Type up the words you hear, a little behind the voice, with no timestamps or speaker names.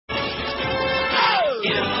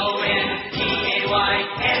Don't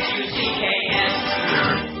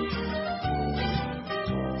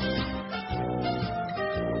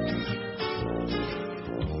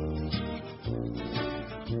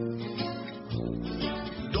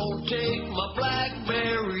take my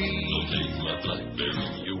BlackBerry. Don't take my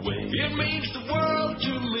BlackBerry away. It means the world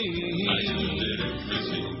to me. I use it every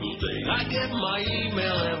single day. I get my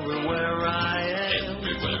email everywhere I am.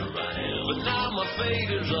 Everywhere I am. But now my fate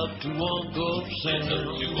is up to Uncle Sam. It's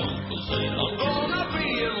up to Uncle Sam. I'm gonna be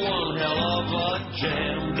in one hell of a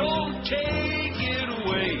jam. Don't take it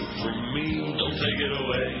away from me. Don't take it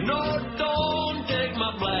away. No, don't take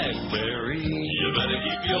my BlackBerry. You better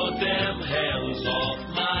keep your damn hands off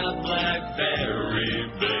my BlackBerry,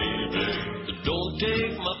 baby. Don't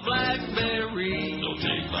take my BlackBerry. Don't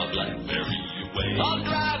take my BlackBerry away. I'm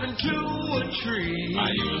driving to a tree. I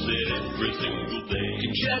use it every single day.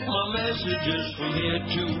 Can check my messages from here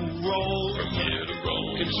to Rome. From here to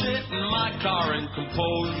Rome. Can sit in my car and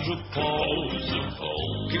compose a poem.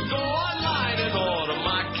 Can go online and order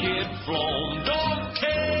my kid flown. Don't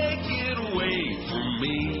take it away from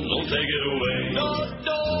me. Don't take it away. No,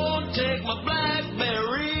 don't take my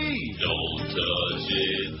BlackBerry. Don't touch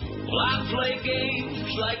it. Well, I play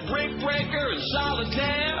games like Brick Breaker and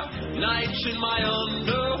Solitaire. Nights in my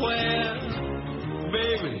underwear.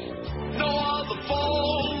 Baby, no other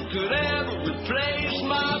phone could ever replace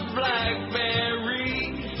my BlackBerry.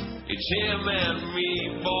 It's him and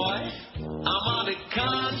me, boy. I'm on it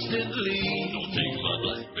constantly. Don't take my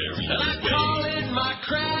BlackBerry. And I call it my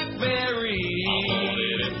Crackberry. I'm on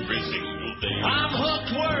it every single day. I'm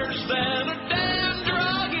hooked worse than a damn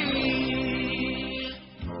druggie.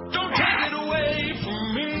 Don't take it away from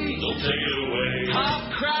me. Don't take it away. I'll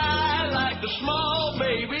cry like a small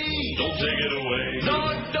baby. Don't take it away. No,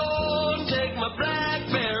 don't take my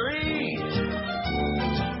BlackBerry.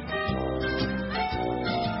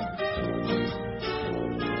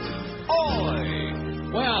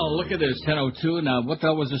 Well, look at this, 10:02. Now, what the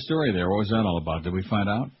hell was the story there? What was that all about? Did we find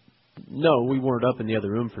out? No, we weren't up in the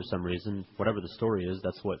other room for some reason. Whatever the story is,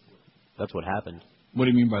 that's what happened. What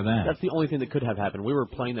do you mean by that? That's the only thing that could have happened. We were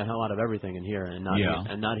playing the hell out of everything in here and not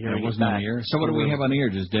hearing it wasn't on the air. So what do we have on the air?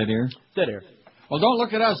 Just dead air? Dead air. Well, don't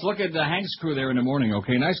look at us. Look at the Hank's crew there in the morning,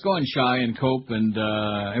 okay? Nice going, Shy and Cope and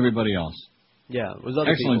everybody else. Yeah, it was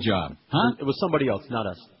other Excellent people. job. Huh? It was somebody else, not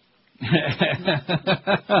us.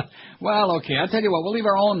 Well, okay. I'll tell you what. We'll leave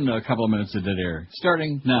our own couple of minutes of dead air,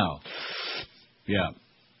 starting now. Yeah.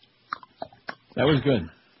 That was good.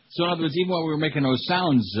 So, in other words, even while we were making those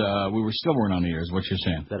sounds, we still weren't on the air, is what you're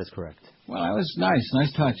saying. That is correct. Well, that was nice.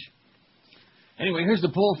 Nice touch. Anyway, here's the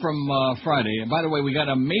poll from Friday. And by the way, we got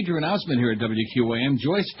a major announcement here at WQAM.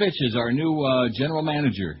 Joyce Fitch is our new general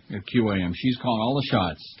manager at QAM. She's calling all the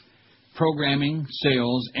shots. Programming,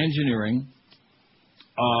 sales, engineering,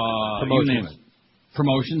 promotions. You name it.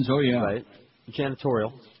 Promotions, oh yeah. Right.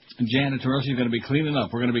 Janitorial. Janitorial, she's going to be cleaning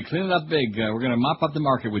up. We're going to be cleaning up big. We're going to mop up the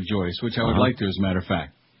market with Joyce, which I would like to, as a matter of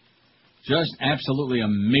fact. Just absolutely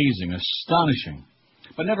amazing, astonishing.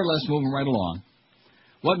 But nevertheless, moving right along.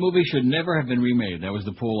 What movie should never have been remade? That was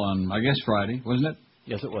the poll on, I guess, Friday, wasn't it?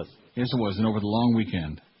 Yes, it was. Yes, it was, and over the long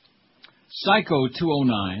weekend. Psycho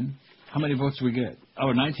 209. How many votes did we get?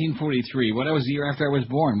 Oh, 1943. Well, that was the year after I was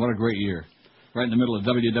born. What a great year. Right in the middle of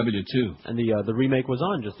WW2. And the remake was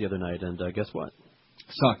on just the other night, and guess what?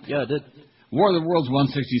 Sucked. Yeah, it did. War of the Worlds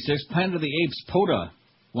 166. Planet of the Apes POTA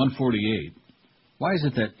 148. Why is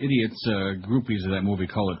it that idiots, groupies of that movie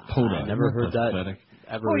call it POTA? I never heard that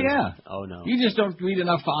ever. Oh, yeah. Oh, no. You just don't read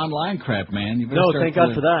enough online crap, man. You no, thank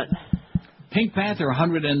God for that. Pink Panther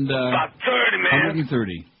 100 and, about 30, man.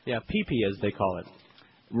 130. Yeah, PP as they call it.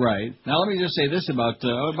 Right. Now, let me just say this about,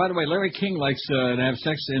 by the way, Larry King likes to have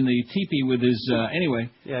sex in the teepee with his, anyway.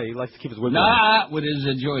 Yeah, he likes to keep his wiggle. With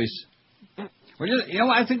his Joyce. We're just,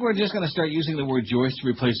 I think we're just going to start using the word Joyce to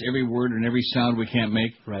replace every word and every sound we can't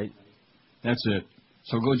make. Right. That's it.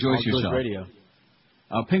 So go Joyce yourself. Radio.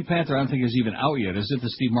 Pink Panther, I don't think is even out yet. Is it the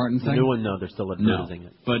Steve Martin thing? The new one, no, they're still advertising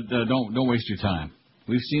it. But don't waste your time.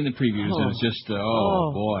 We've seen the previews, and it's just,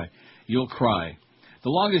 boy, you'll cry. The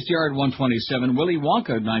Longest Yard 127, Willy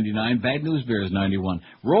Wonka 99, Bad News Bears 91,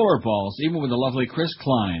 Rollerballs, even with the lovely Chris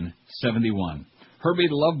Klein 71, Herbie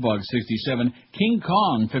the Love Bug 67, King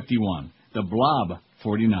Kong 51, The Blob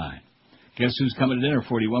 49. Guess Who's Coming to Dinner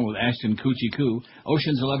 41 with Ashton Kutcher Koo,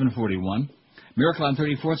 Ocean's 11 41, Miracle on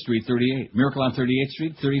 34th Street 38, Miracle on 38th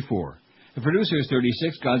Street 34. The Producers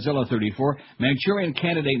 36, Godzilla 34, Manchurian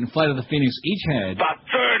Candidate and Flight of the Phoenix each had about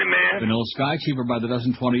 30, man. Vanilla Sky, cheaper by the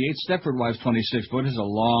dozen, 28. Stepford Wives, 26. But it's a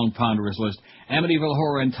long, ponderous list. Amityville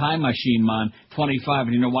Horror and Time Machine Man, 25.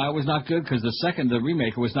 And you know why it was not good? Because the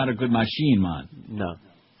remake, was not a good machine, man. No.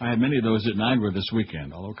 I had many of those at Niagara this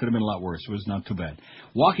weekend, although it could have been a lot worse. It was not too bad.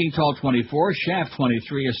 Walking Tall, 24. Shaft,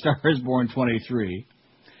 23. A Star is Born, 23.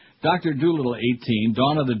 Dr. Doolittle, 18.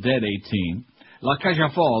 Dawn of the Dead, 18. La Cage aux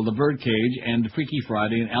Folles, The Birdcage, and Freaky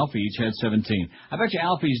Friday, and Alfie each had 17. I bet you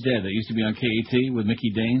Alfie's dead. That used to be on KAT with Mickey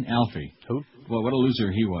Dane. Alfie. Who? Well, what a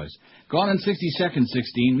loser he was. Gone in 60 Seconds,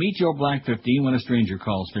 16. Meet Joe Black, 15. When a Stranger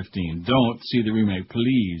Calls, 15. Don't see the remake,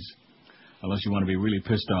 please. Unless you want to be really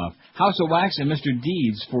pissed off. House of Wax and Mr.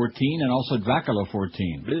 Deeds, 14. And also Dracula,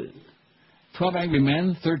 14. 12 Angry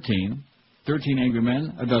Men, 13. 13 Angry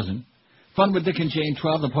Men, a dozen. Fun with Dick and Jane,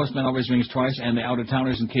 12. The Postman Always Rings Twice. And the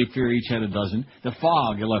Out-of-Towners and Cape Fear each had a dozen. The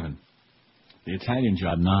Fog, 11. The Italian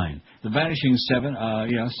Job, 9. The Vanishing, 7.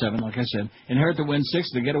 7, like I said. Inherit the Wind,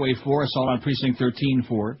 6. The Getaway, 4. Assault on Precinct 13,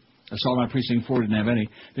 4. Assault on Precinct 4 didn't have any.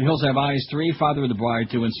 The Hills Have Eyes, 3. Father of the Bride,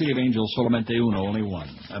 2. And City of Angels, Solamente Uno, only 1.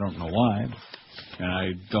 I don't know why. And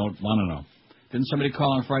I don't want to know. Didn't somebody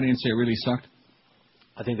call on Friday and say it really sucked?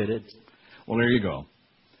 I think they did. Well, there you go.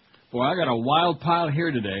 Boy, I got a wild pile here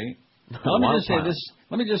today. Now,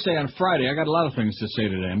 let me just say on Friday, I got a lot of things to say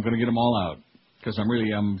today. I'm going to get them all out because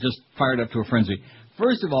I'm just fired up to a frenzy.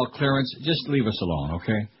 First of all, Clarence, just leave us alone,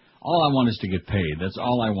 okay? All I want is to get paid. That's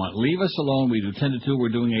all I want. Leave us alone. We do 10 to 2. We're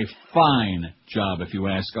doing a fine job, if you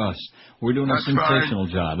ask us. We're doing a sensational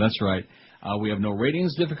job. That's right. We have no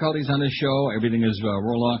ratings difficulties on this show. Everything is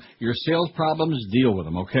rolling on. Your sales problems, deal with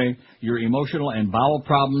them, okay? Your emotional and bowel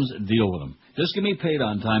problems, deal with them. Just get me paid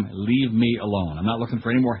on time. Leave me alone. I'm not looking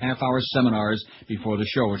for any more half-hour seminars before the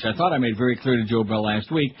show, which I thought I made very clear to Joe Bell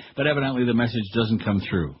last week, but evidently the message doesn't come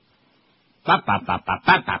through. Just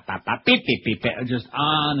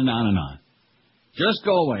on and on and on. Just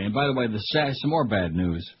go away. And by the way, some more bad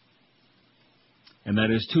news. And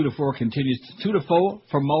that is 2 to 4 continues. 2 to 4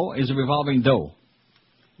 for Mo is a revolving door.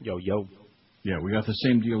 Yo. Yeah, we got the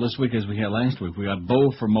same deal this week as we had last week. We got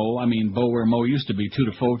Bo for Mo. I mean, Bo where Mo used to be, 2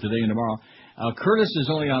 to 4 today and tomorrow. Curtis is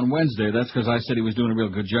only on Wednesday. That's because I said he was doing a real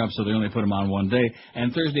good job, so they only put him on one day.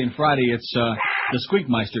 And Thursday and Friday, it's the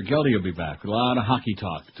Squeakmeister. Geldy will be back. A lot of hockey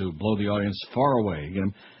talk to blow the audience far away. Get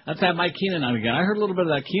him. Let's have Mike Keenan on again. I heard a little bit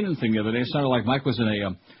of that Keenan thing the other day. It sounded like Mike was in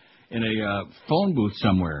a phone booth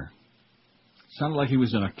somewhere. It sounded like he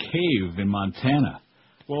was in a cave in Montana.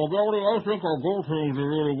 Well, Geldy, I think our goaltenders are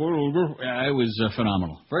really good. Yeah, it was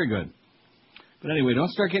phenomenal. Very good. But anyway, don't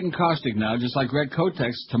start getting caustic now, just like Greg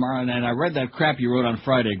Kotex tomorrow. And I read that crap you wrote on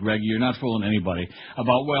Friday, Greg. You're not fooling anybody.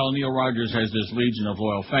 About, well, Neil Rogers has this legion of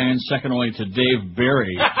loyal fans, second only to Dave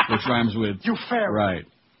Barry, which rhymes with... You fair. Right.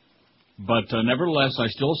 But nevertheless, I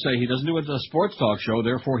still say he doesn't do it as a sports talk show,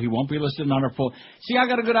 therefore he won't be listed on our full... See, I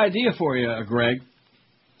got a good idea for you, Greg.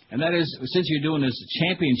 And that is, since you're doing this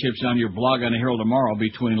championships on your blog on the Herald tomorrow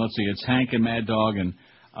between, let's see, it's Hank and Mad Dog and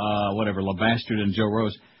La Bastard and Joe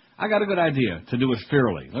Rose... I got a good idea to do it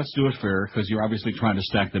fairly. Let's do it fair, because you're obviously trying to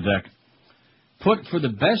stack the deck. For the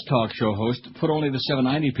best talk show host, put only the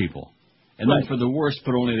 790 people. And then for the worst,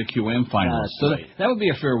 put only the QM finalists. So that would be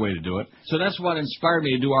a fair way to do it. So that's what inspired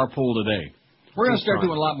me to do our poll today. We're going to start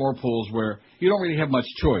doing a lot more polls where you don't really have much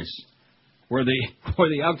choice, where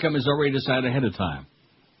the outcome is already decided ahead of time.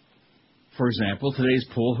 For example, today's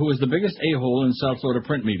poll, who is the biggest a-hole in South Florida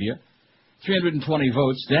print media? 320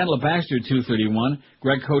 votes. Dan LeBastard, 231.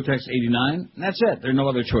 Greg Kotex, 89. And that's it. There are no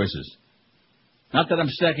other choices. Not that I'm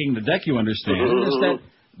stacking the deck, you understand. Just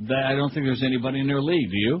that I don't think there's anybody in their league.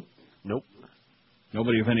 Do you? Nope.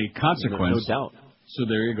 Nobody of any consequence. No doubt. So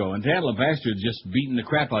there you go. And Dan LeBastard just beating the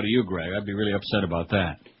crap out of you, Greg. I'd be really upset about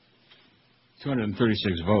that.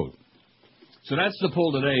 236 vote. So that's the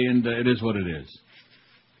poll today, and it is what it is.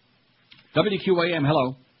 WQAM,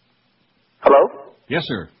 hello. Hello? Yes,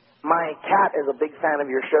 sir. My cat is a big fan of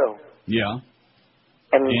your show. Yeah.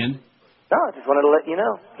 And? No, I just wanted to let you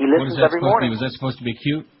know. He listens every morning. Was that supposed to be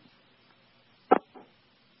cute?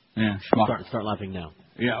 Yeah, start laughing now.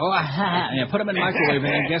 Yeah, yeah, put him in the microwave,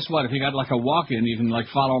 and guess what? If you got like a walk-in, you can like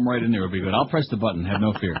follow him right in there. It'll be good. I'll press the button. Have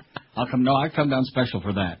no fear. I'll come down special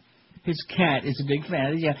for that. His cat is a big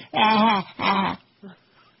fan. Yeah.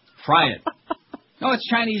 Fry it. No, it's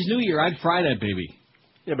Chinese New Year. I'd fry that baby.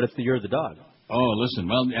 Yeah, but it's the year of the dog. Oh, listen.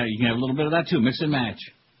 Well, you can have a little bit of that too. Mix and match.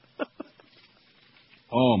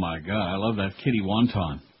 Oh my God, I love that Kitty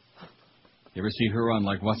Wonton. You ever see her on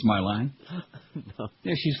like What's My Line? No.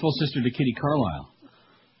 Yeah, she's full sister to Kitty Carlisle.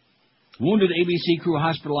 Wounded ABC crew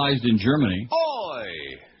hospitalized in Germany. Oi!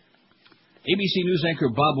 ABC News anchor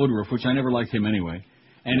Bob Woodruff, which I never liked him anyway,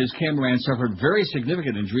 and his cameraman suffered very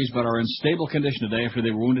significant injuries but are in stable condition today after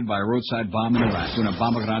they were wounded by a roadside bomb in Iraq. Una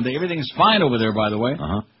bomba grande. Everything is fine over there, by the way.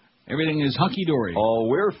 Everything is hunky-dory. Oh,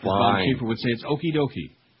 we're fine. Bob Schieffer would say it's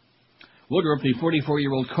okie-dokie. Woodruff, the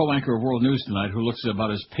 44-year-old co-anchor of World News Tonight, who looks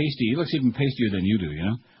about as pasty. He looks even pastier than you do, you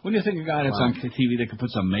know? When you think a guy that's on TV that could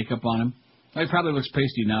put some makeup on him? He probably looks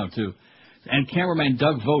pasty now, too. And cameraman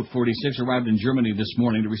Doug Vogt, 46, arrived in Germany this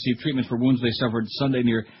morning to receive treatment for wounds they suffered Sunday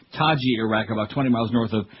near Taji, Iraq, about 20 miles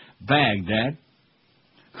north of Baghdad.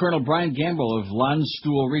 Colonel Brian Gamble of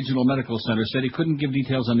Landstuhl Regional Medical Center said he couldn't give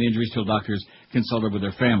details on the injuries till doctors consulted with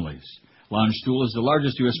their families. Landstuhl is the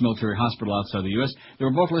largest U.S. military hospital outside the U.S. They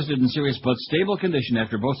were both listed in serious but stable condition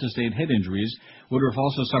after both sustained head injuries. Woodruff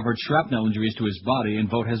also suffered shrapnel injuries to his body, and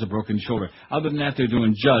Vogt has a broken shoulder. Other than that, they're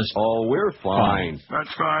doing just Oh, we're fine.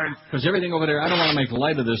 That's fine. Because everything over there, I don't want to make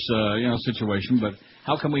light of this, situation, but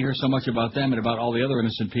how can we hear so much about them and about all the other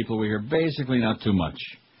innocent people we hear? Basically not too much.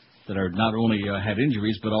 That are not only had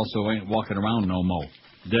injuries, but also ain't walking around no more.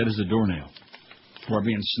 Dead as a doornail. Or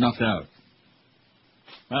being snuffed out.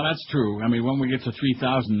 Well, that's true. I mean, when we get to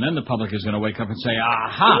 3,000, then the public is going to wake up and say,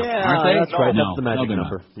 aha! Yeah, aren't they? that's right. No, That's the magic they're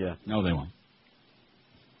number. not. Yeah. No, they won't.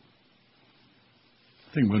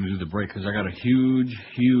 I think I'm going to do the break because I got a huge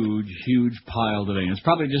pile today. And it's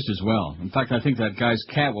probably just as well. In fact, I think that guy's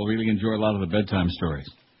cat will really enjoy a lot of the bedtime stories.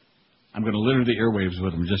 I'm going to litter the airwaves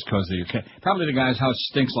with them just because of your cat. Probably the guy's house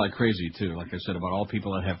stinks like crazy, too, like I said, about all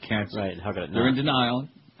people that have cats. Right, how could it not? They're in denial.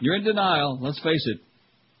 You're in denial, let's face it.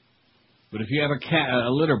 But if you have a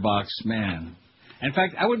litter box, man. In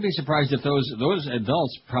fact, I wouldn't be surprised if those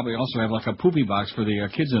adults probably also have like a poopy box for the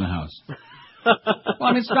kids in the house. Well,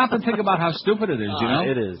 I mean, stop and think about how stupid it is, you know?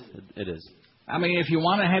 It is. It is. I mean, if you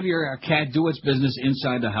want to have your cat do its business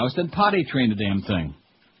inside the house, then potty train the damn thing.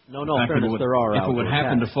 No, in fairness, there are if it would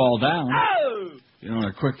happen cats. to fall down,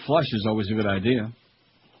 a quick flush is always a good idea.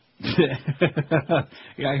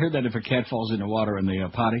 Yeah, I heard that if a cat falls in the water in the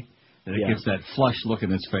potty, that it gets that flush look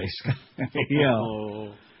in its face.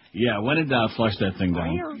 Yeah, when in doubt, flush that thing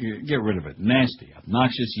down. Get rid of it. Nasty,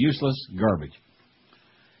 obnoxious, useless garbage.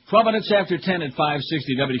 12 minutes after 10 at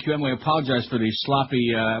 560 WQM. We apologize for the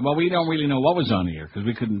sloppy, we don't really know what was on the air because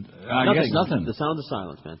we couldn't, I guess nothing. The sound of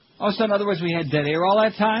silence, man. Oh, so in other words, we had dead air all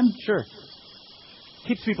that time? Sure.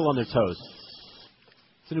 Keeps people on their toes.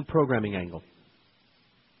 It's a new programming angle.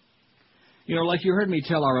 You know, like you heard me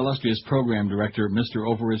tell our illustrious program director, Mr.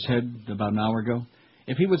 Over His Head, about an hour ago,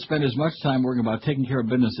 if he would spend as much time worrying about taking care of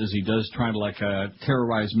business as he does trying to,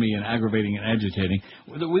 terrorize me and aggravating and agitating,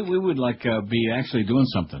 we would, be actually doing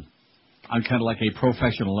something on kind of like a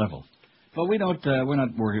professional level. But we don't, we're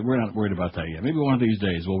not worried about that yet. Maybe one of these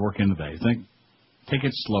days we'll work into that. You think? Take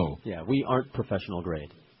it slow. Yeah, we aren't professional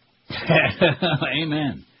grade.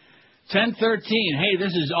 Amen. 10:13. Hey,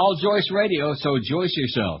 this is All Joyce Radio, so joyce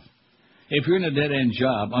yourself. If you're in a dead-end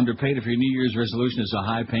job, underpaid, if your New Year's resolution is a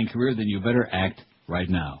high-paying career, then you better act right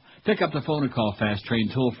now. Pick up the phone and call Fast Train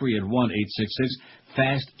toll-free at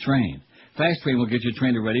 1-866-FAST-TRAIN. Fast Train will get you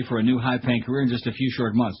trained and ready for a new high-paying career in just a few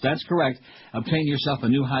short months. That's correct. Obtain yourself a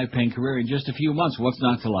new high-paying career in just a few months. What's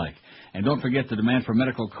not to like? And don't forget the demand for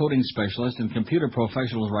medical coding specialists and computer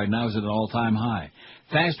professionals right now is at an all-time high.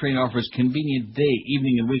 Fast Train offers convenient day,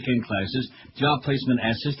 evening, and weekend classes, job placement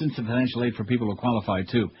assistance, and financial aid for people who qualify,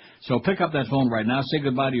 too. So pick up that phone right now. Say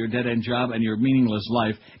goodbye to your dead-end job and your meaningless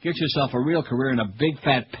life. Get yourself a real career and a big,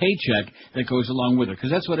 fat paycheck that goes along with it,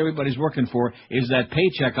 because that's what everybody's working for, is that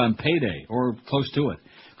paycheck on payday, or close to it.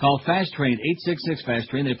 Call Fast Train, 866-FAST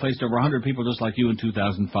Train. They placed over 100 people just like you in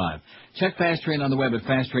 2005. Check Fast Train on the web at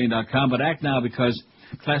fasttrain.com, but act now because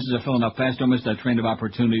classes are filling up fast. Don't miss that train of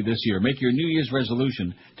opportunity this year. Make your New Year's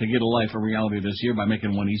resolution to get a life a reality this year by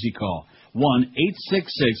making one easy call.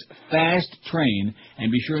 1-866-FAST-TRAIN,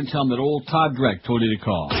 and be sure and tell them that old Todd Dreck told you to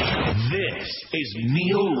call. This is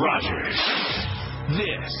Neil Rogers.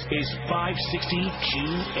 This is 560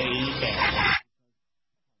 QAM.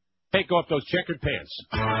 Take off those checkered pants.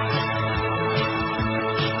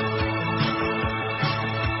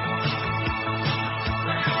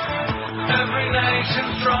 Every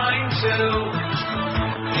nation's trying to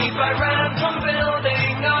keep Iran from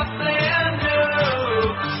building up their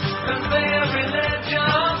nukes and their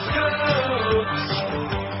religious groups.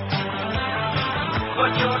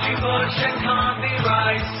 But Georgie Bush and Condi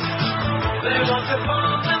Rice, they want to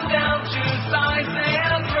bomb them down to size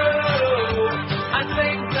their through. I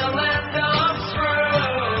think they'll end up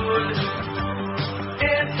screwed.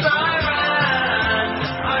 It's Iran.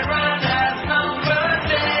 Iran has numbered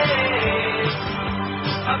days.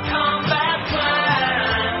 A combat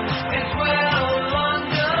plan is well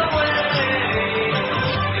underway.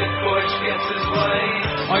 If Bush gets his way.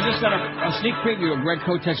 I just got a Sneak preview of Greg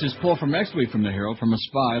Kotex's poll from next week from the Herald, from a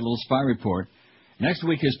little spy report. Next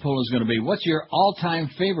week his poll is going to be, what's your all-time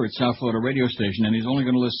favorite South Florida radio station? And he's only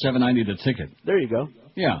going to list $7.90 the ticket. There you go.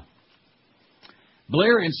 Yeah.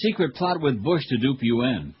 Blair in secret plot with Bush to dupe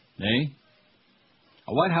UN. Eh?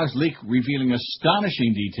 A White House leak revealing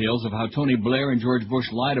astonishing details of how Tony Blair and George Bush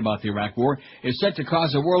lied about the Iraq War is set to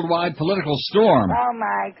cause a worldwide political storm. Oh,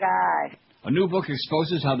 my God. A new book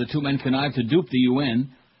exposes how the two men connived to dupe the UN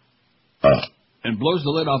and blows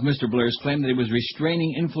the lid off Mr. Blair's claim that he was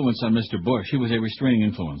restraining influence on Mr. Bush. He was a restraining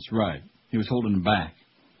influence, right. He was holding him back.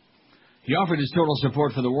 He offered his total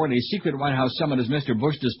support for the war at a secret White House summit as Mr.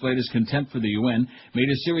 Bush displayed his contempt for the UN, made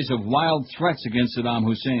a series of wild threats against Saddam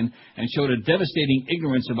Hussein, and showed a devastating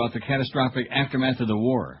ignorance about the catastrophic aftermath of the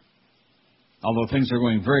war. Although things are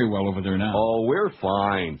going very well over there now. Oh, we're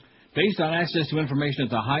fine. Based on access to information at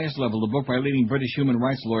the highest level, the book by leading British human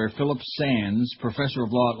rights lawyer Philip Sands, professor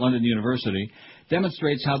of law at London University,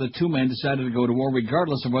 demonstrates how the two men decided to go to war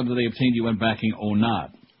regardless of whether they obtained UN backing or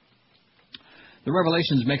not. The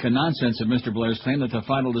revelations make a nonsense of Mr. Blair's claim that the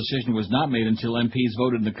final decision was not made until MPs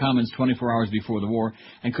voted in the Commons 24 hours before the war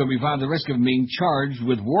and could revive the risk of being charged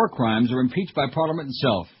with war crimes or impeached by Parliament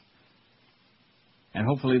itself. And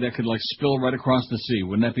hopefully that could, spill right across the sea.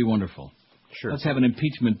 Wouldn't that be wonderful? Sure. Let's have an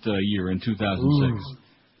impeachment year in 2006. Ooh.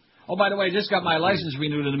 Oh, by the way, I just got my license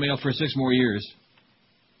renewed in the mail for 6 more years.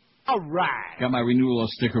 All right. Got my renewal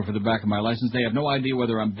sticker for the back of my license. They have no idea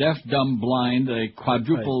whether I'm deaf, dumb, blind, a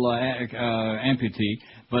quadruple amputee,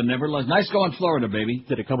 but nevertheless, nice going Florida, baby.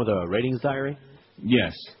 Did it come with a ratings diary?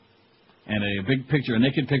 Yes. And a big picture, a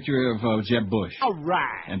naked picture of Jeb Bush. All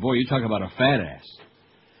right. And boy, you talk about a fat ass.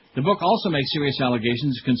 The book also makes serious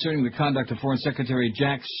allegations concerning the conduct of Foreign Secretary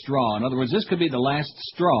Jack Straw. In other words, this could be the last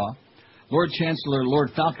straw. Lord Chancellor Lord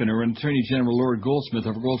Falconer and Attorney General Lord Goldsmith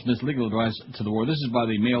of Goldsmith's legal advice to the war. This is by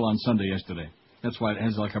the Mail on Sunday yesterday. That's why it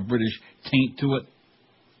has a British taint to it.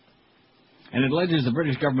 And it alleges the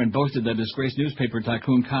British government boasted that disgraced newspaper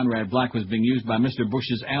tycoon Conrad Black was being used by Mr.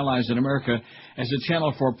 Bush's allies in America as a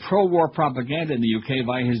channel for pro-war propaganda in the UK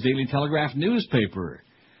via his Daily Telegraph newspaper.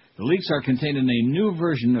 The leaks are contained in a new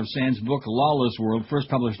version of Sands' book, Lawless World, first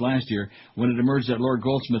published last year, when it emerged that Lord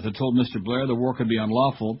Goldsmith had told Mr. Blair the war could be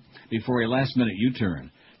unlawful before a last-minute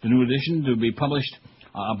U-turn. The new edition, to be published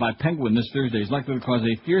by Penguin this Thursday, is likely to cause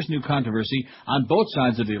a fierce new controversy on both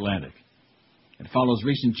sides of the Atlantic. It follows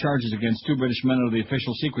recent charges against 2 British men under the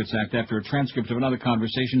Official Secrets Act after a transcript of another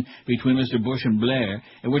conversation between Mr. Bush and Blair,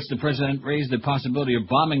 in which the president raised the possibility of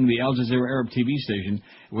bombing the Al Jazeera Arab TV station.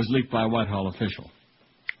 It was leaked by a Whitehall official.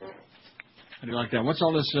 How do you like that? What's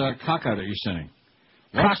all this caca that you're sending?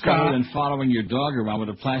 What's better than following your dog around with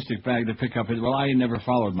a plastic bag to pick up his... Well, I never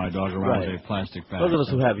followed my dog around with a plastic bag. Those of us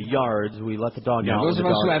who have yards, we let the dog out. Those of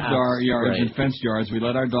us who have yards and fenced yards, we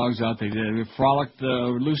let our dogs out. They frolicked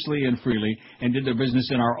loosely and freely and did their business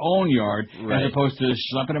in our own yard, as opposed to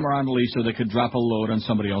schlepping them around the leash so they could drop a load on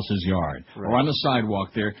somebody else's yard. Or on the sidewalk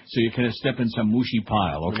there so you can step in some mushy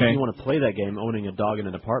pile, okay? If you want to play that game, owning a dog in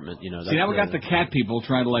an apartment, See, now we got the cat people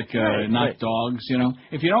trying to, knock dogs,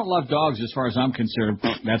 If you don't love dogs, as far as I'm concerned,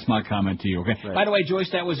 that's my comment to you, okay? Right. By the way, Joyce,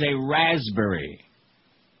 that was a raspberry.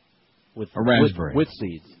 A raspberry. With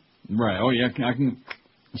seeds. Right. Oh, yeah, I can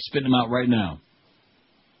spit them out right now.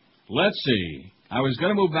 Let's see. I was going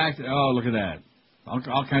to move back to... Oh, look at that.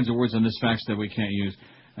 All kinds of words on this fax that we can't use.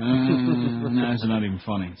 No, it's not even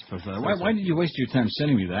funny. Why did you waste your time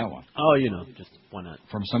sending me that one? Oh, just why not?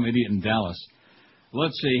 From some idiot in Dallas.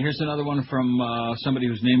 Let's see. Here's another one from somebody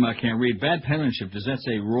whose name I can't read. Bad penmanship. Does that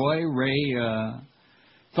say Ray?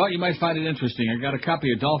 Thought you might find it interesting. I got a copy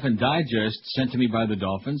of Dolphin Digest sent to me by the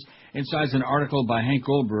Dolphins. Inside's an article by Hank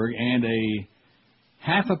Goldberg and a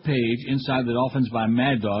half a page inside the Dolphins by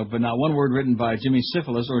Mad Dog, but not one word written by Jimmy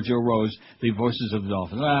Syphilis or Joe Rose, the voices of the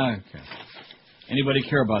Dolphins. Okay. Anybody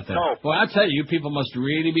care about that? No. Well, I'll tell you must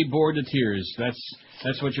really be bored to tears.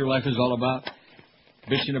 That's what your life is all about?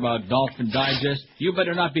 Bitching about Dolphin Digest? You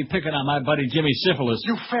better not be picking on my buddy Jimmy Syphilis.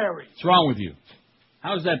 You fairy. What's wrong with you?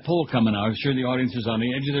 How's that poll coming out? I'm sure the audience is on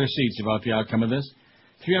the edge of their seats about the outcome of this.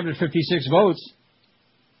 356 votes.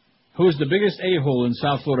 Who's the biggest a-hole in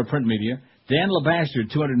South Florida print media? Dan LeBastard,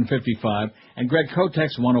 255, and Greg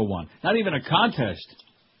Kotex, 101. Not even a contest.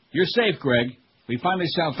 You're safe, Greg. We finally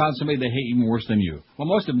found somebody that hate even worse than you. Well,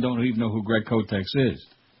 most of them don't even know who Greg Kotex is.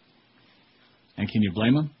 And can you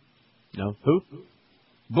blame them? No. Who?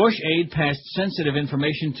 Bush aide passed sensitive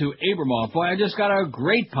information to Abramoff. Boy, I just got a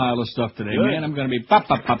great pile of stuff today, man. I'm going to be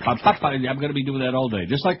I'm going to be doing that all day,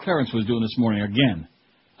 just like Clarence was doing this morning again.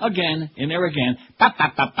 In there again.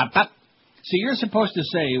 See, you're supposed to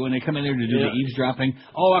say when they come in there to do the eavesdropping,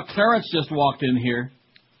 oh, Clarence just walked in here.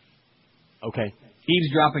 Okay.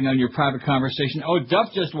 Eavesdropping on your private conversation. Oh,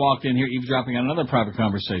 Duff just walked in here eavesdropping on another private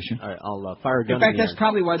conversation. All right, I'll fire a gun. In fact, that's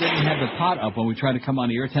probably why they didn't have the pot up when we tried to come on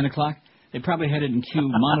the air at 10 o'clock. They probably had it in queue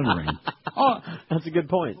monitoring. Oh, that's a good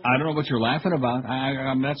point. I don't know what you're laughing about.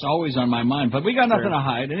 That's always on my mind. But we got nothing to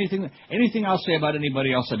hide. Anything I'll say about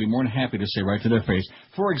anybody else, I'd be more than happy to say right to their face.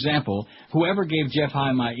 For example, whoever gave Jeff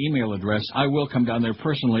High my email address, I will come down there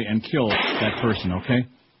personally and kill that person, okay?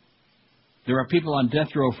 There are people on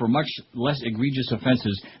death row for much less egregious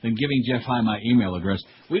offenses than giving Jeff High my email address.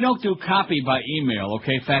 We don't do copy by email,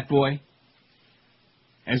 okay, fat boy?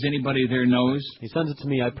 As anybody there knows. He sends it to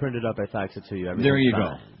me, I print it up, I fax it to you. There you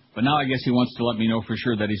go. But now I guess he wants to let me know for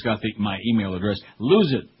sure that he's got my email address.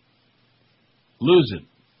 Lose it. Lose it.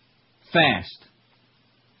 Fast.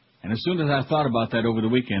 And as soon as I thought about that over the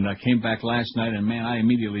weekend, I came back last night and, man, I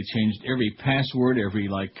immediately changed every password, every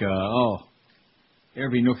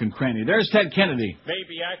nook and cranny. There's Ted Kennedy. May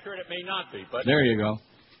be accurate, it may not be, but... There you go.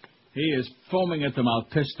 He is foaming at the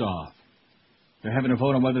mouth, pissed off. They're having a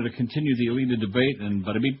vote on whether to continue the elite debate and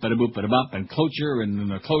bada-beep, bada-boop, bada-bop, and closure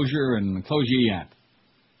yap.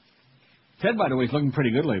 Ted, by the way, is looking pretty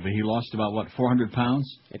good lately. He lost about, 400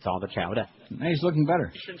 pounds? It's all the chowder. He's looking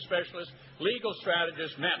better. Specialists, legal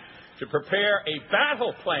strategists meant to prepare a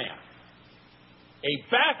battle plan. A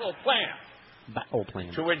battle plan.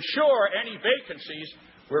 To ensure any vacancies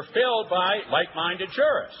were filled by like-minded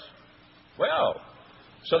jurists. Well...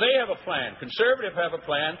 So they have a plan. Conservative have a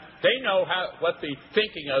plan. They know what the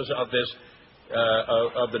thinking is of this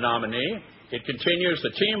of the nominee. It continues.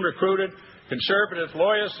 The team recruited conservative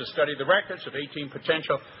lawyers to study the records of 18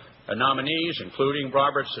 potential nominees, including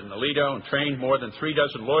Roberts and Alito, and trained more than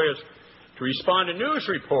 36 lawyers to respond to news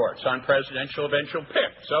reports on presidential eventual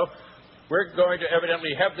pick. So we're going to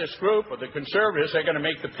evidently have this group of the conservatives. They're going to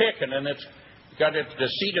make the pick, and then it's got it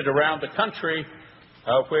seated around the country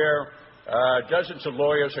where. Dozens of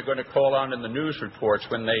lawyers are going to call on in the news reports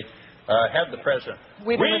when they have the president.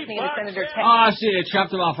 We've been listening to Senator Ted. I see. They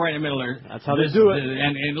chopped him off right in the middle there. That's how they do it.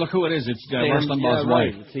 And look who it is. It's Rush Limbaugh's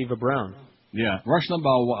wife. It's Eva Brown. Yeah, Rush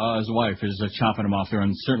Limbaugh's wife is chopping him off there,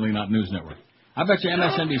 and certainly not News Network. I bet you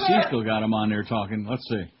MSNBC still got him on there talking. Let's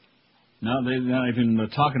see. No, they're not even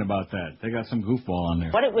talking about that. They got some goofball on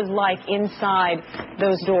there. What it was like inside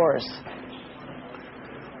those doors.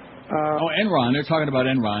 Enron. They're talking about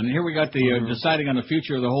Enron. And here we got the deciding on the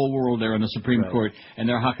future of the whole world there in the Supreme Court, and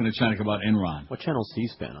they're hocking the China about Enron. What channel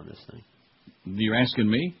C-SPAN on this thing? You're asking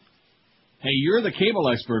me? Hey, you're the cable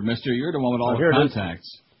expert, mister. You're the one with all the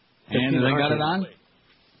contacts. And they got it on?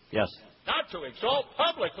 Yes. Not to exalt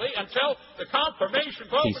publicly until the confirmation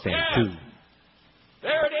vote is cast.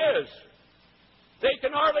 There it is. They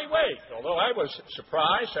can hardly wait. Although I was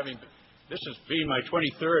surprised. I mean, this has been my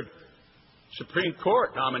 23rd Supreme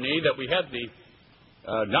Court nominee that we had the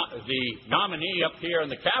nominee up here in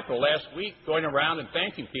the Capitol last week going around and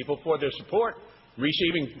thanking people for their support,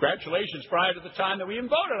 receiving congratulations prior to the time that we even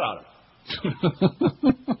voted on him.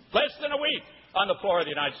 Less than a week on the floor of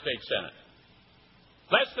the United States Senate.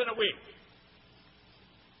 Less than a week.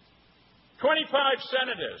 25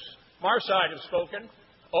 senators, from our side, have spoken.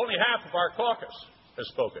 Only half of our caucus has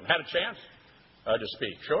spoken. Had a chance to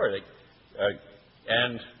speak. Sure,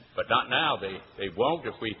 but not now. They won't.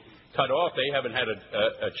 If we cut off, they haven't had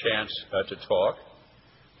a chance to talk.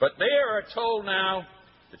 But they are told now,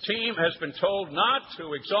 the team has been told not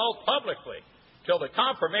to exalt publicly till the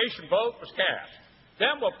confirmation vote was cast.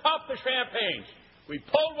 Then we'll pop the champagnes. We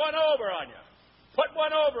pulled one over on you. Put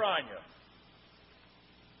one over on you.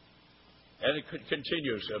 And it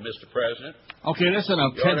continues, Mr. President. Okay, that's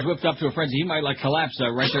enough. Ted's whipped up to a frenzy. He might collapse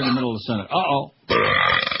right there in the middle of the Senate. Uh-oh.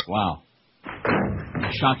 Wow.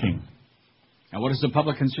 Shocking. Now, what is the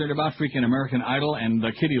public concerned about? Freaking American Idol and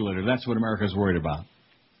the kitty litter. That's what America's worried about.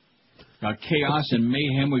 Got chaos and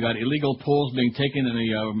mayhem. We got illegal polls being taken in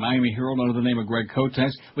the Miami Herald under the name of Greg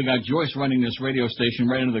Kotex. We got Joyce running this radio station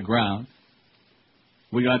right into the ground.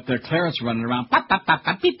 We got Clarence running around. Pop, pop, pop,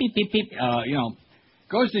 pop, beep, beep, beep, beep.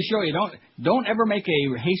 Goes to show you, don't ever make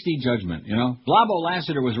a hasty judgment, Blabo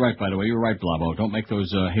Lassiter was right, by the way. You were right, Blabo. Don't make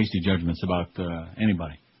those hasty judgments about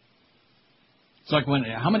anybody. It's like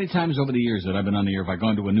how many times over the years that I've been on the air have I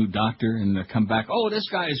gone to a new doctor and come back, oh, this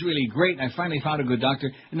guy is really great, I finally found a good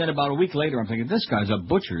doctor, and then about a week later I'm thinking, this guy's a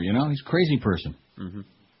butcher, he's a crazy person. Mm-hmm.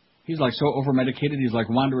 He's like so over-medicated, he's like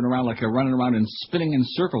wandering around running around and spinning in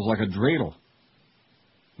circles like a dreidel.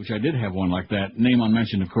 Which I did have one like that, name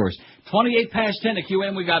unmentioned, of course. 28 past 10 at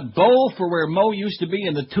QM, we got Bo for where Mo used to be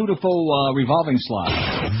in the 2 to 4 revolving slot.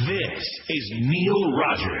 This is Neil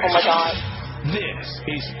Rogers. Oh, my God. This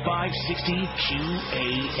is 560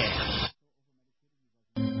 QAM.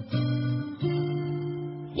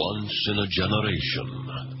 Once in a generation,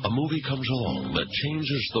 a movie comes along that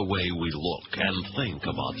changes the way we look and think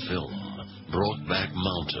about film. Brokeback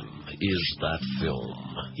Mountain is that film.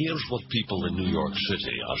 Here's what people in New York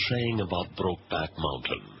City are saying about Brokeback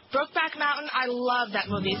Mountain. Brokeback Mountain, I love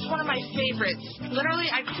that movie. It's one of my favorites.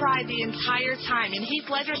 Literally, I cried the entire time. And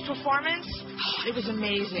Heath Ledger's performance, it was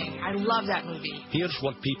amazing. I love that movie. Here's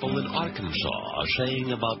what people in Arkansas are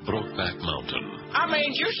saying about Brokeback Mountain. I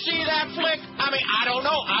mean, you see that flick? I mean, I don't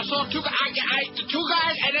know. I saw two guys,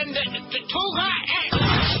 and then the two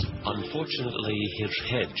guys. Unfortunately, his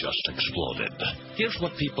head just exploded. Here's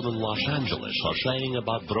what people in Los Angeles are saying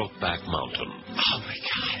about Brokeback Mountain. Oh, my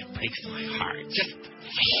God, it breaks my heart. Just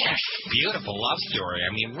beautiful love story.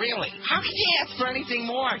 I mean, really. How could you ask for anything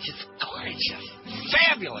more? Just gorgeous.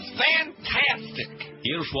 Fabulous. Fantastic.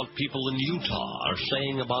 Here's what people in Utah are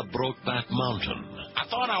saying about Brokeback Mountain. I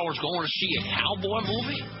thought I was going to see a cowboy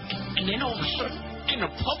movie, and then all of a sudden, in a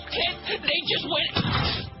pumpkin, they just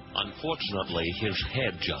went... Unfortunately, his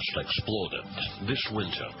head just exploded. This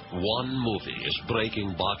winter, one movie is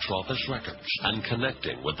breaking box office records and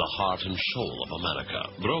connecting with the heart and soul of America.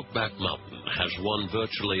 Brokeback Mountain has won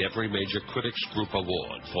virtually every major critics group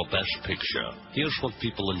award for Best Picture. Here's what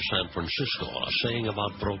people in San Francisco are saying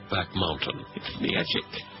about Brokeback Mountain. It's magic.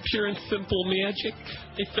 Pure and simple magic.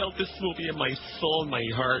 I felt this movie in my soul, my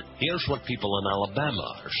heart. Here's what people in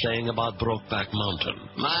Alabama are saying about Brokeback Mountain.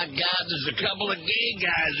 My God, there's a couple of gay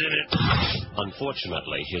guys in it.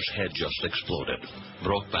 Unfortunately, his head just exploded.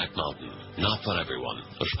 Brokeback Mountain. Not for everyone,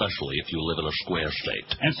 especially if you live in a square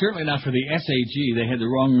state. And certainly not for the SAG. They had the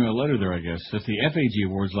wrong letter there, I guess. At the FAG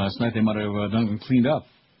Awards last night, they might have done cleaned up.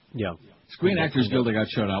 Yeah. Screen Actors Guild, they got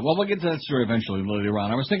shut out. Well, we'll get to that story eventually later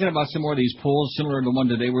on. I was thinking about some more of these polls similar to the one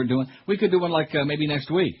today we're doing. We could do one like maybe next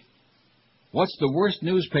week. What's the worst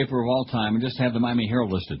newspaper of all time? And just have the Miami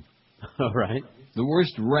Herald listed. All right. The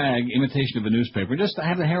worst rag imitation of a newspaper. Just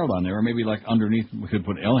have the Herald on there, or maybe like underneath we could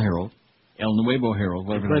put El Herald, El Nuevo Herald,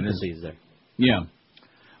 whatever that is. There. Yeah.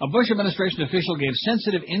 A Bush administration official gave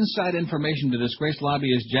sensitive inside information to disgraced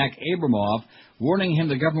lobbyist Jack Abramoff, warning him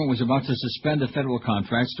the government was about to suspend the federal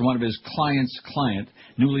contracts to one of his client's client,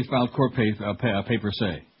 newly filed court papers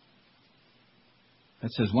say.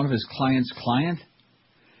 That says one of his client's client?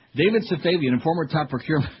 David Safavian, a former top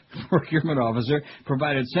procurement officer,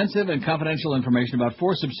 provided sensitive and confidential information about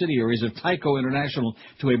 4 subsidiaries of Tyco International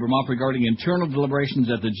to Abramoff regarding internal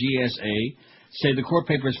deliberations at the GSA, say the court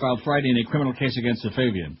papers filed Friday in a criminal case against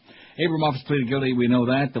Safavian. Abramoff has pleaded guilty, we know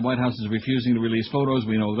that. The White House is refusing to release photos,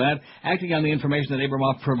 we know that. Acting on the information that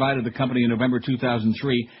Abramoff provided the company in November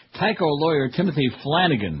 2003, Tyco lawyer Timothy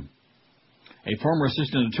Flanagan, a former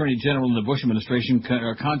assistant attorney general in the Bush administration,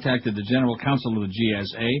 contacted the general counsel of the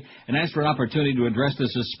GSA and asked for an opportunity to address the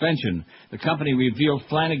suspension. The company revealed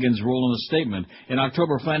Flanagan's role in the statement. In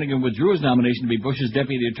October, Flanagan withdrew his nomination to be Bush's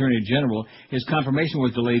deputy attorney general. His confirmation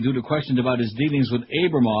was delayed due to questions about his dealings with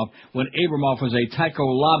Abramoff when Abramoff was a Tyco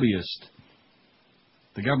lobbyist.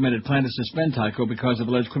 The government had planned to suspend Tyco because of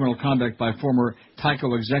alleged criminal conduct by former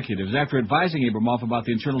Tyco executives. After advising Abramoff about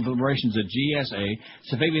the internal deliberations at GSA,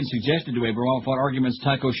 Safavian suggested to Abramoff what arguments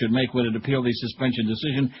Tyco should make when it appealed the suspension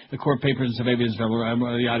decision. The court papers and Safavian's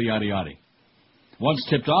yada, yada, yada. Once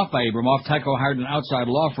tipped off by Abramoff, Tyco hired an outside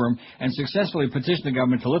law firm and successfully petitioned the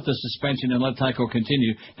government to lift the suspension and let Tyco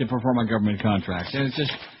continue to perform on government contracts. And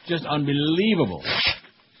it's just unbelievable.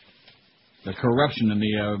 The corruption and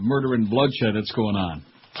the murder and bloodshed that's going on.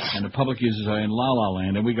 And the public is in la-la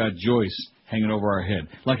land, and we got Joyce hanging over our head,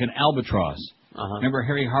 like an albatross. Remember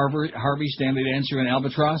Harry Harvey, Stanley Dancer, and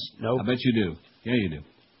Albatross? Nope. I bet you do. Yeah, you do.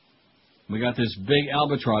 We got this big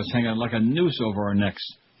albatross hanging like a noose over our necks.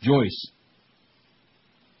 Joyce.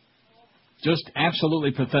 Just absolutely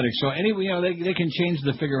pathetic. So they can change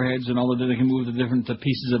the figureheads and all of that. They can move the different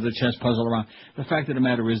pieces of the chess puzzle around. The fact of the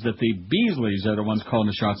matter is that the Beasleys are the ones calling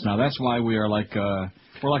the shots now. That's why we are like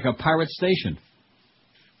we're like a pirate station.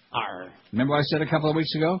 Remember what I said a couple of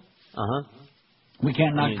weeks ago? We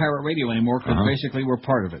can't knock pirate radio anymore because basically we're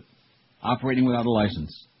part of it, operating without a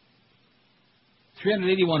license.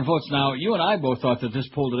 381 votes. Now, you and I both thought that this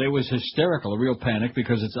poll today was hysterical, a real panic,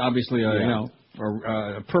 because it's obviously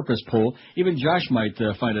a purpose poll. Even Josh might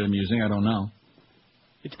find it amusing. I don't know.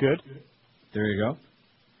 It's good. There you go.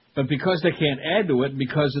 But because they can't add to it,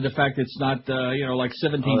 because of the fact it's not, like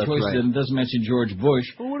 17 choices and it doesn't mention George Bush,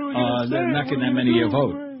 they're not getting that many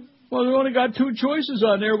vote. Well, they only got 2 choices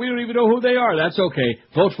on there. We don't even know who they are. That's okay.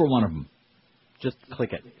 Vote for one of them. Just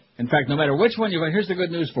click it. In fact, no matter which one you vote, here's the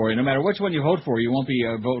good news for you. No matter which one you vote for, you won't be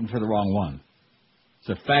voting for the wrong one. It's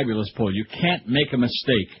a fabulous poll. You can't make a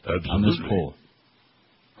mistake on this poll.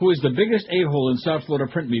 Who is the biggest a-hole in South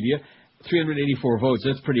Florida print media? 384 votes.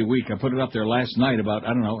 That's pretty weak. I put it up there last night about,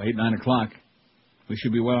 8, 9 o'clock. We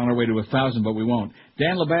should be well on our way to 1,000, but we won't.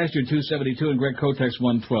 Dan LeBastard, 272, and Greg Kotex,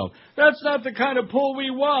 112. That's not the kind of poll we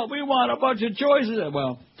want. We want a bunch of choices.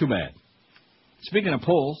 Well, too bad. Speaking of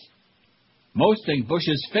polls, most think Bush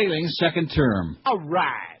is failing second term. All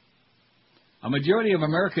right. A majority of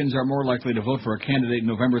Americans are more likely to vote for a candidate in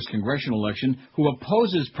November's congressional election who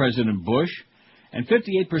opposes President Bush, and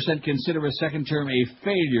 58% consider a second term a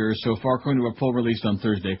failure so far, according to a poll released on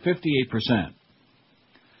Thursday. 58%.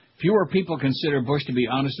 Fewer people consider Bush to be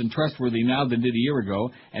honest and trustworthy now than did a year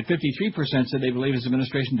ago, and 53% said they believe his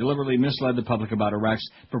administration deliberately misled the public about Iraq's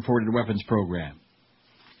purported weapons program.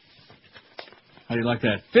 How do you like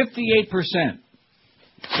that? 58%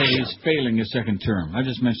 say he's failing his second term. I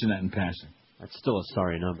just mentioned that in passing. That's still a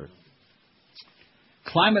sorry number.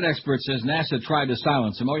 Climate expert says NASA tried to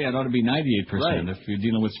silence him. Oh, yeah, it ought to be 98% if you're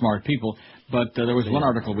dealing with smart people. But there was one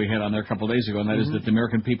article we had on there a couple of days ago, and that is that the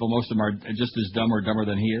American people, most of them are just as dumb or dumber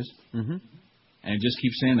than he is. And just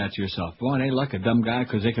keep saying that to yourself. Boy, they like a dumb guy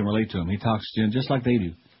because they can relate to him. He talks to them just like they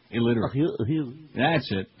do. Illiterate.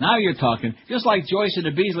 That's it. Now you're talking. Just like Joyce and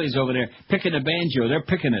the Beasleys over there picking the banjo. They're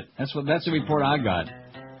picking it. That's the report I got.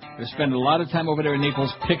 They're spending a lot of time over there in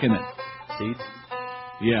Naples picking it. Seeds?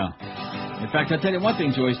 Yeah. In fact, I'll tell you one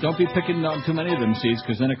thing, Joyce. Don't be picking too many of them seeds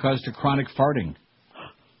because then it causes to chronic farting.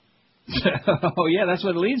 Oh, yeah, that's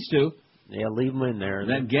what it leads to. Yeah, leave them in there.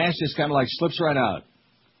 That gas just kind of like slips right out.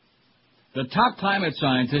 The top climate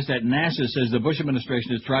scientist at NASA says the Bush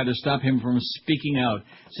administration has tried to stop him from speaking out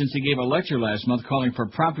since he gave a lecture last month calling for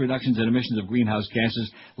prompt reductions in emissions of greenhouse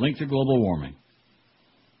gases linked to global warming.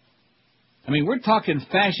 I mean, we're talking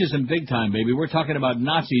fascism big time, baby. We're talking about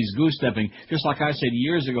Nazis goose-stepping, just like I said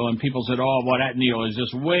years ago, and people said, oh, boy, that Neil is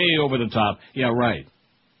just way over the top. Yeah, right.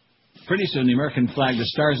 Pretty soon, the American flag, the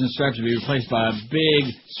stars and stripes, will be replaced by a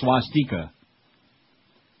big swastika.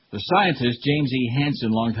 The scientist, James E.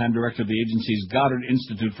 Hansen, longtime director of the agency's Goddard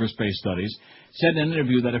Institute for Space Studies, said in an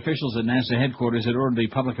interview that officials at NASA headquarters had ordered the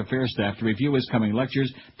public affairs staff to review his coming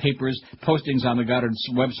lectures, papers, postings on the Goddard's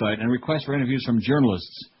website, and requests for interviews from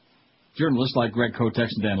journalists. Journalists like Greg Kotex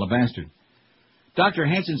and Dan LeBastard. Dr.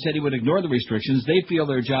 Hansen said he would ignore the restrictions. They feel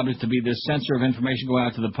their job is to be this censor of information going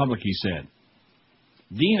out to the public, he said.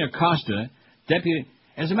 Dean Acosta, deputy...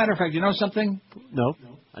 As a matter of fact, you know something? No,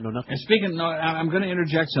 I know nothing. And I'm going to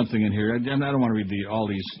interject something in here. I don't want to read all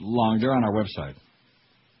these long. They're on our website.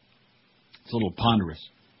 It's a little ponderous.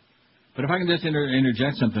 But if I can just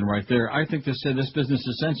interject something right there, I think this business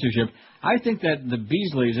of censorship, I think that the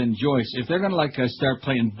Beasleys and Joyce, if they're going to start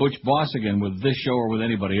playing Butch Boss again with this show or with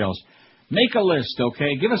anybody else, make a list,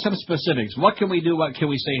 okay? Give us some specifics. What can we do? What can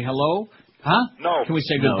we say? Hello? Huh? No. Can we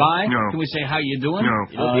say goodbye? No. Can we say how you doing?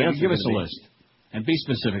 No. Give us a list. And be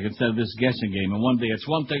specific instead of this guessing game. And one day it's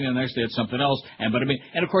one thing, and the next day it's something else. And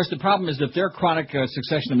of course, the problem is that their chronic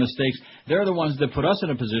succession of mistakes, they're the ones that put us in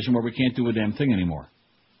a position where we can't do a damn thing anymore.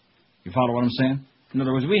 You follow what I'm saying? In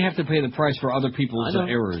other words, we have to pay the price for other people's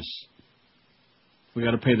errors. We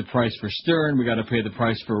got to pay the price for Stern. We got to pay the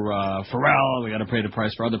price for Farrell. We got to pay the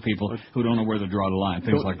price for other people who don't know where to draw the line.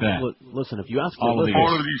 Things like that. Listen, if you ask for all of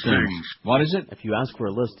these things. What is it? If you ask for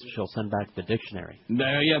a list, she'll send back the dictionary.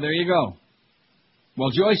 There you go. Well,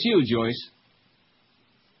 Joyce.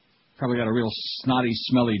 Probably got a real snotty,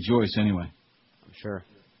 smelly Joyce anyway. I'm sure.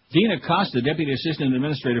 Dean Acosta, Deputy Assistant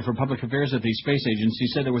Administrator for Public Affairs at the Space Agency,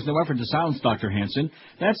 said there was no effort to silence Dr. Hansen.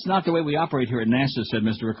 That's not the way we operate here at NASA, said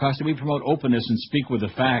Mr. Acosta. We promote openness and speak with the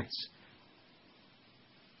facts.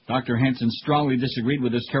 Dr. Hansen strongly disagreed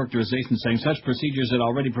with this characterization, saying such procedures had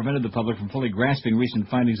already prevented the public from fully grasping recent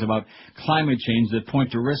findings about climate change that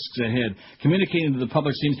point to risks ahead. Communicating to the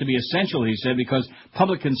public seems to be essential, he said, because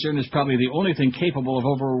public concern is probably the only thing capable of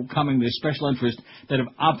overcoming the special interests that have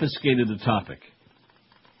obfuscated the topic.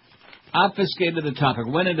 Obfuscated the topic.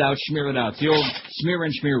 When in doubt, smear it out. It's the old smear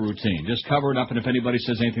and schmear routine. Just cover it up, and if anybody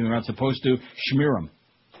says anything they're not supposed to, smear them.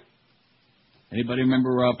 Anybody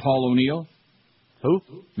remember Paul O'Neill? Who?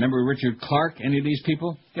 Remember Richard Clark? Any of these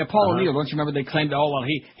people? Yeah, Paul O'Neill. Don't you remember they claimed,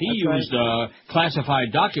 he used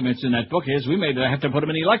classified documents in that book. We may have to put him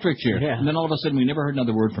in the electric chair. Yeah. And then all of a sudden we never heard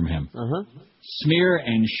another word from him. Smear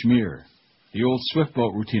and schmear. The old swift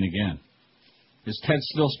boat routine again. Is Ted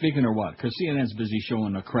still speaking or what? Because CNN's busy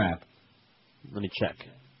showing the crap. Let me check.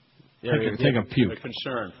 Take a puke. The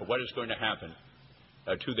concern for what is going to happen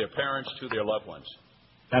to their parents, to their loved ones.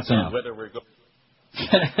 That's and enough. Whether we're going.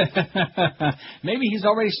 Maybe he's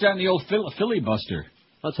already starting the old filibuster.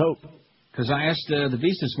 Let's hope. Because I asked the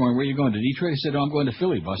Beast this morning, where are you going, to Detroit? He said, I'm going to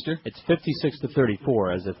Philly, Buster. It's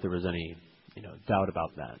 56-34, as if there was any, doubt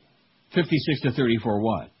about that. 56-34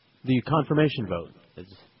 what? The confirmation vote is,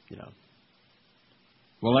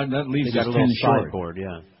 Well, that leaves us 10 short. Sideboard,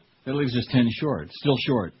 yeah. That leaves us 10 short. Still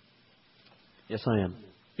short. Yes, I am.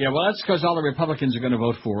 Yeah, well, that's because all the Republicans are going to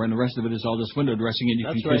vote for, and the rest of it is all just window dressing, and you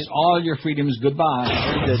That's can right. kiss all your freedoms goodbye.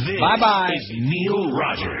 Bye-bye. This is Neil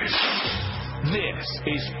Rogers. This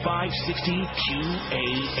is 560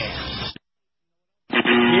 QAM.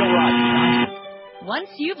 Neil Rogers. Once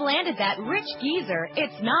you've landed that rich geezer,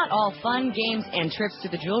 it's not all fun, games, and trips to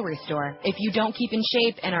the jewelry store. If you don't keep in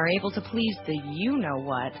shape and are able to please the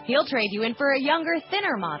you-know-what, he'll trade you in for a younger,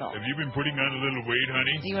 thinner model. Have you been putting on a little weight,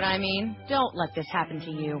 honey? See what I mean? Don't let this happen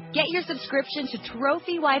to you. Get your subscription to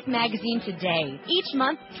Trophy Wife magazine today. Each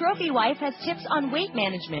month, Trophy Wife has tips on weight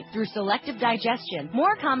management through selective digestion,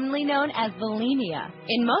 more commonly known as bulimia.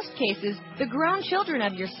 In most cases, the grown children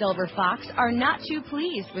of your silver fox are not too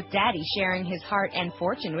pleased with Daddy sharing his heart and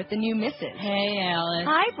fortune with the new missus. Hey, Alice.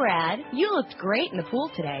 Hi, Brad. You looked great in the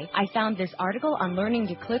pool today. I found this article on learning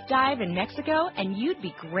to cliff dive in Mexico, and you'd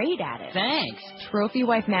be great at it. Thanks. Trophy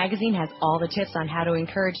Wife magazine has all the tips on how to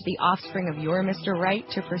encourage the offspring of your Mr. Right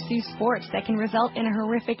to pursue sports that can result in a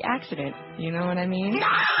horrific accident. You know what I mean?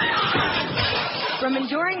 From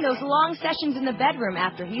enduring those long sessions in the bedroom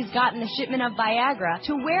after he's gotten a shipment of Viagra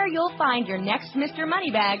to where you'll find your next Mr.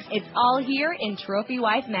 Moneybags, it's all here in Trophy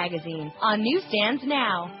Wife magazine. On newsstands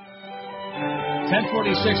now.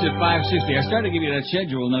 10:46 at 560. I started to give you that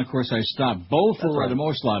schedule, and then, of course, I stopped. Both were the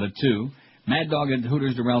most slot at 2. Mad Dog at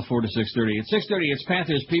Hooters Doral 4 to 6:30. At 6:30, it's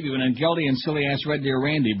Panthers preview, and then Geldy and silly-ass Red Deer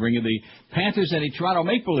Randy bring you the Panthers and the Toronto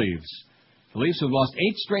Maple Leafs. The Leafs have lost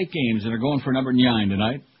 8 straight games and are going for number 9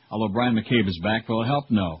 tonight. Although Brian McCabe is back, will it help?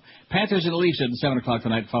 No. Panthers and the Leafs at 7 o'clock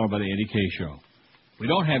tonight, followed by the Eddie K. Show. We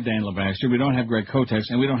don't have Dan Levaster, we don't have Greg Kotex,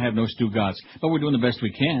 and we don't have no Stu Gotts, but we're doing the best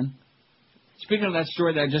we can. Speaking of that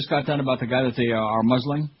story that I just got done about the guy that they are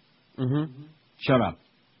muzzling, shut up.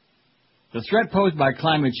 The threat posed by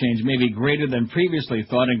climate change may be greater than previously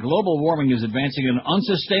thought, and global warming is advancing at an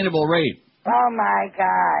unsustainable rate. Oh, my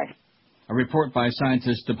God. A report by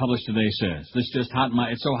scientists published today says. This just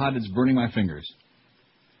it's so hot it's burning my fingers.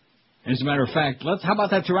 As a matter of fact, how about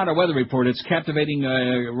that Toronto weather report? It's captivating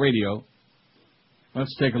radio.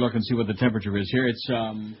 Let's take a look and see what the temperature is here. It's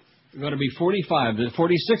going to be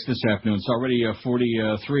 46 this afternoon. It's already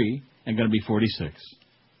 43 and going to be 46.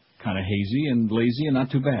 Kind of hazy and lazy and not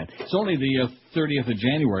too bad. It's only the 30th of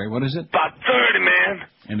January. What is it? About 30, man.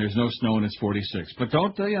 And there's no snow and it's 46. But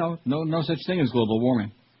don't, no such thing as global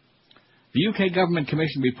warming. The UK Government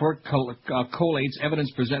Commission report collates evidence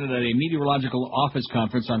presented at a meteorological office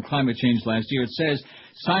conference on climate change last year. It says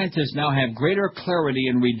scientists now have greater clarity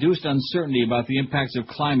and reduced uncertainty about the impacts of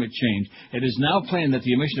climate change. It is now plain that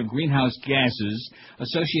the emission of greenhouse gases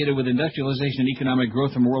associated with industrialization and economic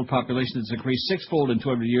growth from a world population that's increased sixfold in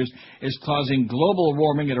 200 years is causing global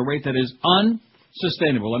warming at a rate that is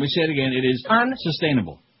unsustainable. Let me say it again. It is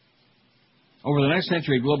unsustainable. Over the next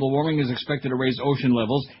century, global warming is expected to raise ocean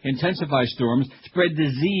levels, intensify storms, spread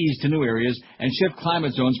disease to new areas, and shift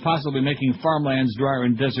climate zones, possibly making farmlands drier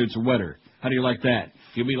and deserts wetter. How do you like that?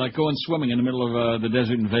 You'll be like going swimming in the middle of the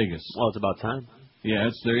desert in Vegas. Well, it's about time.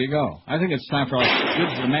 Yeah, there you go. I think it's time for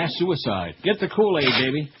the mass suicide. Get the Kool-Aid,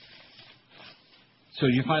 baby. So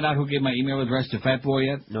did you find out who gave my email address to Fat Boy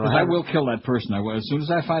yet? No, I will kill that person. As soon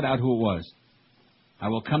as I find out who it was. I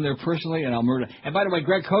will come there personally, and I'll murder. And by the way,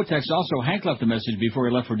 Greg Kotex also, Hank left a message before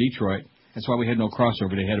he left for Detroit. That's why we had no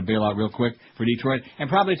crossover. They had to bail out real quick for Detroit. And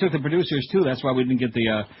probably took the producers, too. That's why we didn't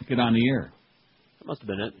get on the air. That must have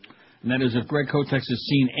been it. And that is if Greg Kotex is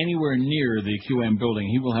seen anywhere near the QM building,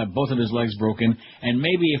 he will have both of his legs broken. And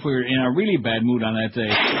maybe if we're in a really bad mood on that day,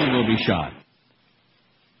 he will be shot.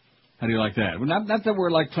 How do you like that? Well, not that we're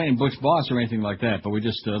like playing Butch Boss or anything like that, but we're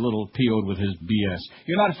just a little PO'd with his BS.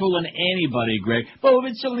 You're not fooling anybody, Greg. Oh,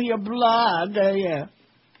 it's only a blog. Yeah.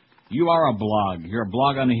 You are a blog. You're a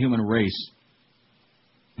blog on the human race.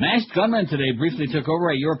 Masked gunmen today briefly took over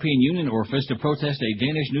a European Union orifice to protest a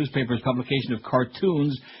Danish newspaper's publication of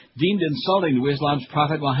cartoons deemed insulting to Islam's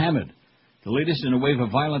prophet Muhammad, the latest in a wave of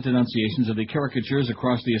violent denunciations of the caricatures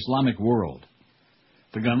across the Islamic world.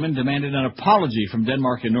 The gunmen demanded an apology from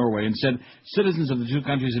Denmark and Norway and said citizens of the two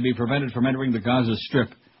countries would be prevented from entering the Gaza Strip.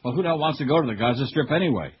 Well, who the hell wants to go to the Gaza Strip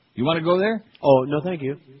anyway? You want to go there? Oh, no, thank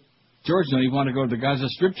you. George don't even want to go to the Gaza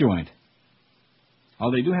Strip joint.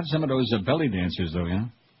 Oh, they do have some of those belly dancers, though, yeah?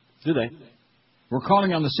 Do they? We're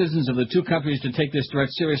calling on the citizens of the two countries to take this threat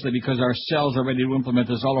seriously because our cells are ready to implement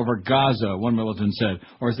this all over Gaza, one militant said.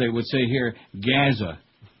 Or as they would say here, Gaza.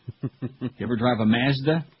 You ever drive a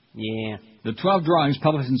Mazda? Yeah. The 12 drawings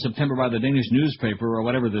published in September by the Danish newspaper, or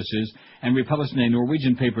whatever this is, and republished in a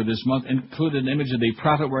Norwegian paper this month, included an image of the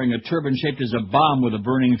prophet wearing a turban shaped as a bomb with a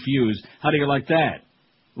burning fuse. How do you like that?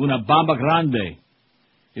 Una bomba grande.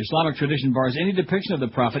 Islamic tradition bars any depiction of the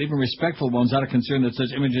Prophet, even respectful ones, out of concern that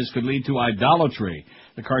such images could lead to idolatry.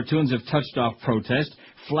 The cartoons have touched off protest,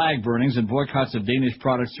 flag burnings, and boycotts of Danish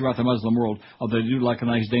products throughout the Muslim world, although they do like a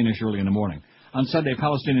nice Danish early in the morning. On Sunday,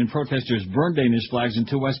 Palestinian protesters burned Danish flags in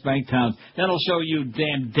 2 West Bank towns. That'll show you,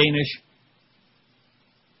 damn Danish.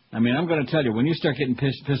 I mean, I'm going to tell you, when you start getting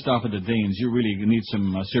pissed off at the Danes, you really need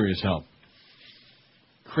some serious help.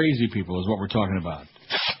 Crazy people is what we're talking about.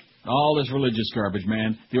 All this religious garbage,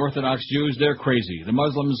 man. The Orthodox Jews, they're crazy. The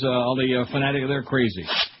Muslims, all the fanatics, they're crazy.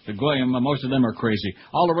 The Goyim, most of them are crazy.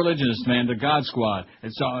 All the religionists, man, the God Squad,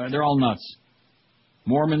 they're all nuts.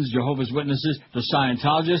 Mormons, Jehovah's Witnesses, the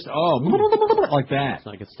Scientologists, like that. Let's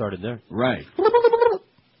not get started there. Right.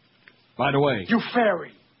 By the way. You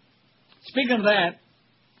fairy. Speaking of that,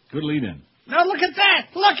 good lead-in. Now look at that!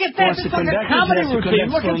 Look at that! It's like a comedy routine.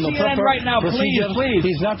 Look at CNN right now, please, please.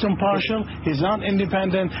 He's not impartial. He's not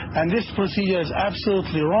independent. And this procedure is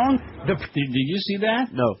absolutely wrong. Did you see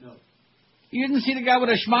that? No. You didn't see the guy with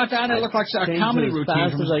a schmata on? It looked like a comedy routine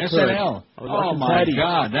from SNL. Oh, my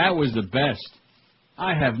God. That was the best.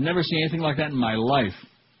 I have never seen anything like that in my life.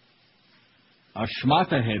 A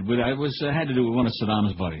schmata head. Had to do with one of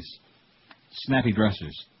Saddam's buddies. Snappy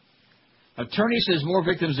dressers. Attorney says more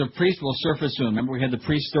victims of priest will surface soon. Remember we had the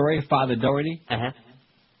priest story, Father Doherty,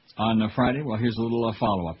 on Friday? Well, here's a little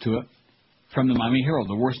follow-up to it. From the Miami Herald,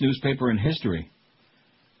 the worst newspaper in history.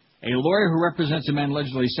 A lawyer who represents a man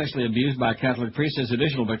allegedly sexually abused by a Catholic priest says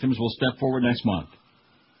additional victims will step forward next month.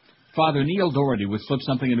 Father Neil Doherty would slip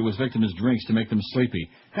something into his victims' drinks to make them sleepy.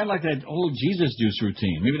 Kind of like that old Jesus juice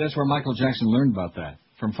routine. Maybe that's where Michael Jackson learned about that,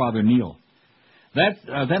 from Father Neil.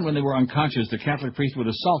 Then when they were unconscious, the Catholic priest would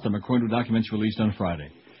assault them, according to documents released on Friday.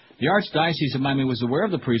 The Archdiocese of Miami was aware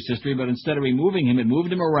of the priest's history, but instead of removing him, it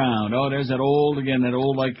moved him around. Oh, there's that old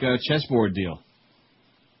chessboard deal.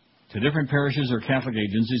 To different parishes or Catholic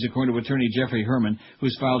agencies, according to attorney Jeffrey Herman,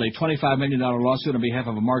 who's filed a $25 million lawsuit on behalf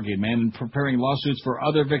of a Margate man and preparing lawsuits for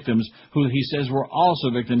other victims who he says were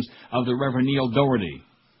also victims of the Reverend Neil Doherty.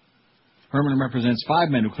 Herman represents 5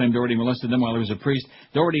 men who claim Doherty molested them while he was a priest.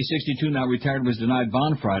 Doherty, 62, now retired, was denied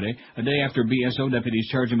bond Friday, a day after BSO deputies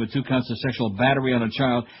charged him with 2 counts of sexual battery on a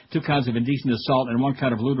child, 2 counts of indecent assault, and 1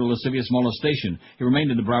 count of lewd or lascivious molestation. He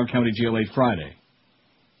remained in the Broward County Jail late Friday.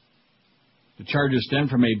 The charges stem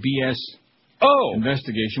from a BSO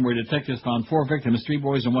investigation where detectives found 4 victims, 3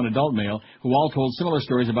 boys and 1 adult male, who all told similar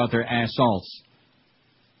stories about their assaults.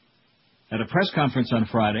 At a press conference on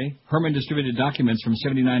Friday, Herman distributed documents from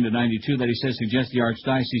 79 to 92 that he says suggest the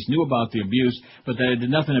Archdiocese knew about the abuse, but that it did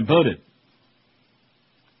nothing about it.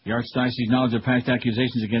 The Archdiocese's knowledge of past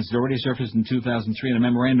accusations against Doherty surfaced in 2003 in a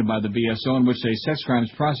memorandum by the BSO in which a sex crimes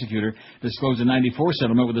prosecutor disclosed a 94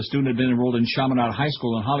 settlement with a student who had been enrolled in Chaminade High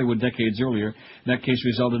School in Hollywood decades earlier. That case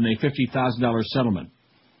resulted in a $50,000 settlement.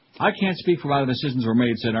 I can't speak for why the decisions were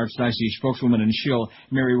made, said Archdiocese spokeswoman in Shill,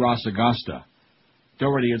 Mary Ross Augusta.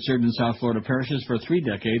 Doherty had served in South Florida parishes for 3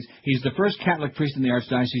 decades. He's the first Catholic priest in the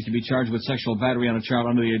Archdiocese to be charged with sexual battery on a child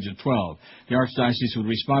under the age of 12. The Archdiocese would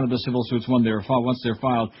respond to the civil suits once they're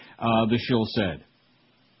filed, the Shill said.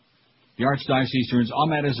 The Archdiocese turns all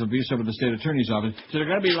matters of abuse over to the State Attorney's Office. So they're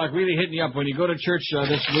going to be really hitting you up when you go to church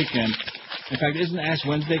this weekend. In fact, isn't Ash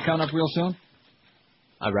Wednesday coming up real soon?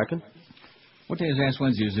 I reckon. What day is Ash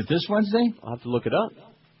Wednesday? Is it this Wednesday? I'll have to look it up.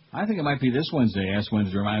 I think it might be this Wednesday, Ash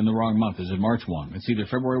Wednesday, or am I in the wrong month? Is it March 1? It's either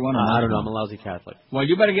February 1 or March 1. I don't know. I'm a lousy Catholic. Well,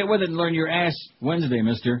 you better get with it and learn your Ash Wednesday,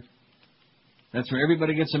 mister. That's where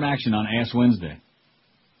everybody gets some action on Ash Wednesday.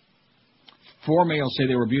 4 males say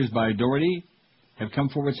they were abused by Doherty have come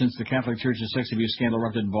forward since the Catholic Church's sex abuse scandal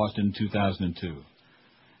erupted in Boston in 2002.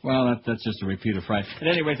 Well, that's just a repeat of Friday. At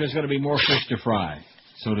any rate, there's going to be more fish to fry,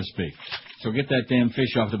 so to speak. So get that damn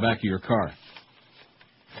fish off the back of your car.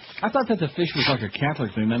 I thought that the fish was like a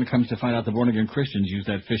Catholic thing. Then it comes to find out the born-again Christians use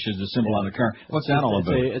that fish as a symbol on the car. What's that all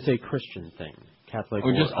about? It's a Christian thing. Catholic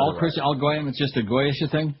or just all Christian, all Goyim? It's just a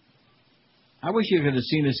Goyish thing? I wish you could have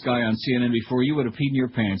seen this guy on CNN before. You would have peed in your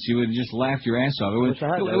pants. You would have just laughed your ass off.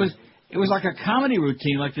 It was like a comedy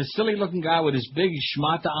routine, like this silly-looking guy with his big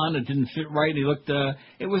schmata on that didn't fit right. He looked,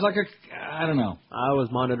 it was like I don't know. I was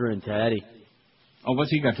monitoring Teddy. Oh,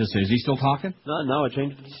 what's he got to say? Is he still talking? No, I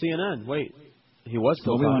changed it to CNN. Wait. He was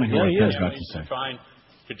still talking. We want to hear what Ted's got to say. Trying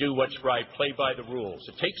to do what's right, play by the rules.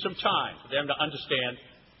 It takes some time for them to understand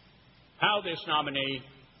how this nominee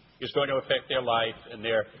is going to affect their life and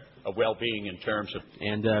their well-being in terms of...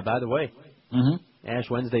 And, by the way, Ash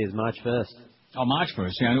Wednesday is March 1st. Oh, March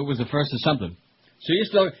 1st. Yeah, I knew it was the 1st of something. So you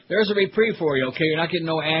still... There's a reprieve for you, okay? You're not getting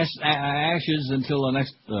no ashes until the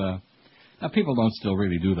next... Now, people don't still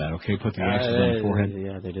really do that, okay? Put the ashes on the forehead.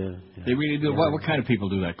 Yeah, they do. Yeah. They really do? Yeah. What kind of people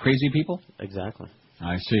do that? Crazy people? Exactly.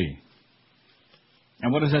 I see.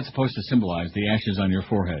 And what is that supposed to symbolize, the ashes on your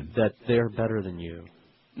forehead? That they're better than you.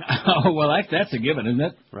 Oh, well, that's a given, isn't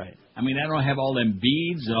it? Right. I mean, I don't have all them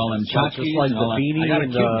beads and all them tchotchkes like and all the that. beanie I got a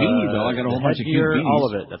cute beanie, though. I got a whole bunch of cute beanies. All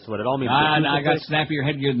of it. That's what it all means. I got snappier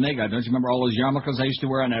headgear than they got. Don't you remember all those yarmulkes I used to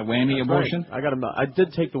wear on that whammy abortion? Right. I got them. I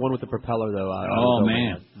did take the one with the propeller, though. Oh,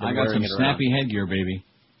 man. I got some snappy headgear, baby.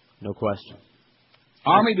 No question.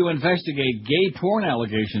 Army to investigate gay porn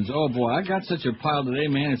allegations. Oh, boy, I got such a pile today,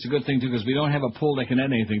 man. It's a good thing, too, because we don't have a poll they can add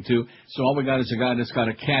anything to. So all we got is a guy that's got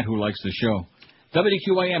a cat who likes the show.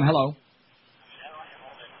 WQAM, hello.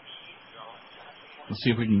 Let's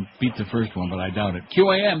see if we can beat the first one, but I doubt it.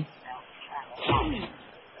 QAM.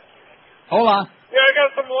 Hola. Yeah, I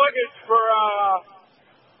got some luggage for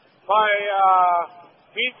my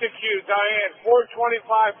pizza queue, Diane,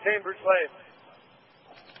 425 Chambers Lane.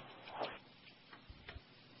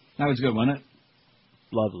 That was good, wasn't it?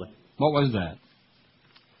 Lovely. What was that?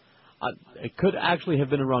 It could actually have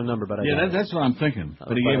been a wrong number, but that's what I'm thinking.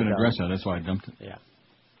 But he gave an address out. That's why I dumped it. Yeah.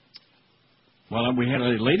 Well, we had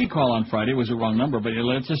a lady call on Friday. It was a wrong number, but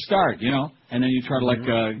it's a start, you know. And then you try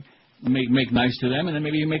to, make nice to them, and then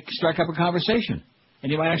maybe you strike up a conversation.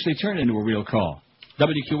 And you might actually turn it into a real call.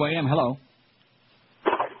 WQAM, hello.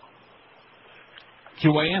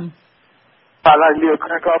 QAM. I'd like to give a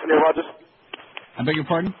crank off in there, Rogers. I beg your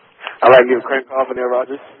pardon? I'd like to give a crank off in there,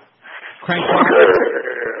 Rogers. Crank off?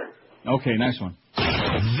 Okay, nice one.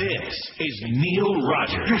 This is Neil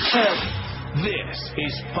Rogers. This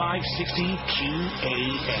is 560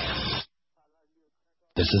 QAM.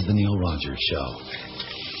 This is the Neil Rogers Show.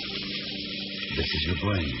 This is your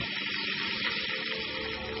brain.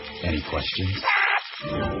 Any questions?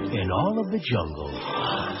 In all of the jungle,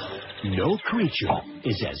 no creature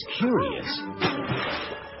is as curious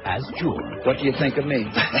as George. What do you think of me?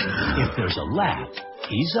 If there's a laugh,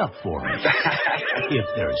 he's up for it. If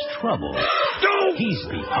there's trouble, he's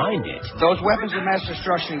behind it. Those weapons of mass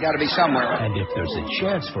destruction got to be somewhere. And if there's a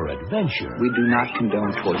chance for adventure, we do not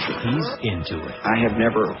condone torture. He's into it. I have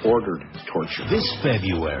never ordered torture. This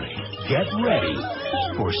February, get ready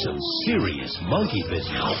for some serious monkey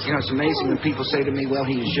business. You know, it's amazing when people say to me, well,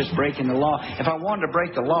 he was just breaking the law. If I wanted to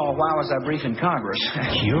break the law, why was I briefing Congress?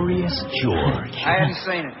 Curious George. I haven't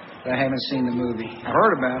seen it, but I haven't seen the movie. I've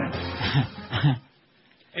heard about it.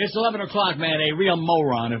 It's 11 o'clock, man. A real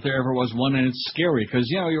moron, if there ever was one, and it's scary because,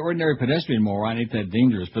 you know, your ordinary pedestrian moron ain't that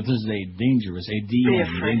dangerous, but this is a dangerous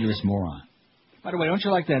moron. By the way, don't you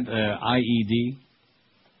like that IED?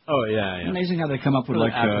 Oh, yeah. Amazing how they come up with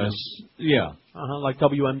like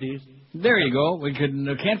WMDs. There you go. We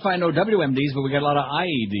can't find no WMDs, but we got a lot of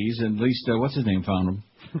IEDs, and at least, what's his name found them?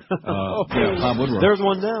 Bob Woodruff. There's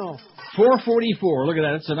one now. 444. Look at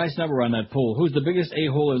that. That's a nice number on that poll. Who's the biggest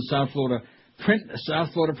a-hole in South Florida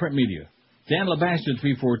print media? Dan LeBastard,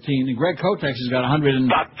 314. And Greg Kotex has got 100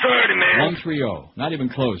 About 30, man. 130. Not even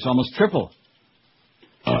close. Almost triple.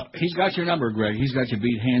 He's got your number, Greg. He's got you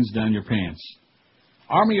beat hands down your pants.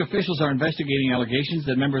 Army officials are investigating allegations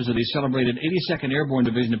that members of the celebrated 82nd Airborne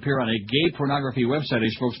Division appear on a gay pornography website, a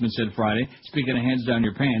spokesman said Friday, speaking of hands down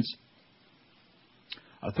your pants.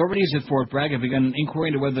 Authorities at Fort Bragg have begun an inquiry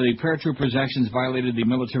into whether the paratroopers' actions violated the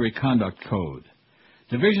Military Conduct Code.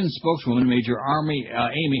 Division spokeswoman Major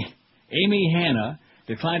Amy Hanna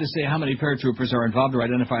declined to say how many paratroopers are involved or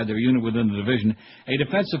identify their unit within the division. A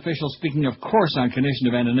defense official, speaking of course on condition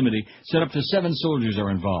of anonymity, said up to 7 soldiers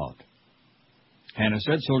are involved. Hanna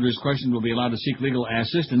said soldiers questioned will be allowed to seek legal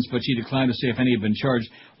assistance, but she declined to say if any have been charged.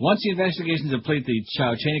 Once the investigations are complete, the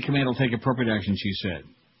chain of command will take appropriate action, she said.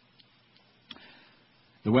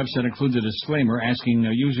 The website includes a disclaimer asking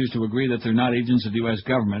users to agree that they're not agents of the U.S.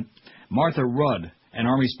 government. Martha Rudd, an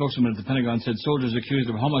Army spokeswoman at the Pentagon, said soldiers accused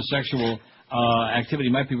of homosexual activity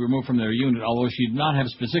might be removed from their unit, although she did not have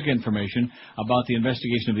specific information about the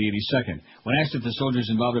investigation of the 82nd. When asked if the soldiers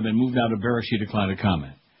involved had been moved out of barracks, she declined to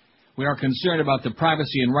comment. We are concerned about the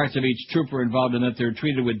privacy and rights of each trooper involved and that they're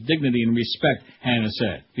treated with dignity and respect, Hanna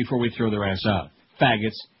said, before we throw their ass out.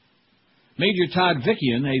 Faggots. Major Todd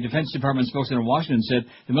Vickian, a Defense Department spokesman in Washington, said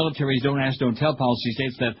the military's don't ask, don't tell policy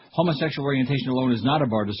states that homosexual orientation alone is not a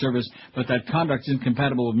bar to service, but that conduct is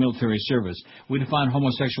incompatible with military service. We define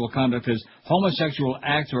homosexual conduct as homosexual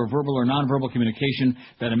acts or verbal or nonverbal communication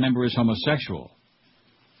that a member is homosexual.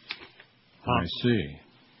 I see.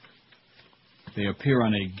 They appear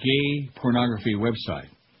on a gay pornography website.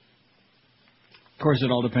 Of course, it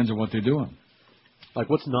all depends on what they're doing. Like,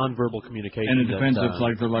 what's nonverbal communication? And it depends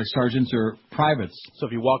if they're like sergeants or privates. So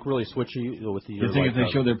if you walk really switchy with the... You think if they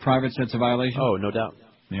show their privates, that's a violation? Oh, no doubt.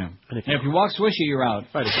 Yeah. And if you walk swishy, you're out.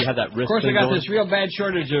 Right, if you have that wrist Of course, they got this real bad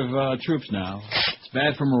shortage of troops now. It's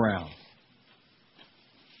bad for morale.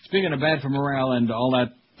 Speaking of bad for morale and all that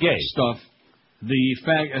stuff, the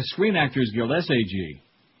Screen Actors Guild, SAG.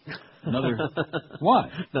 Another what?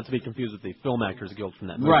 Not to be confused with the Film Actors Guild from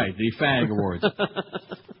that movie. Right, the FAG Awards.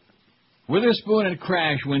 Witherspoon and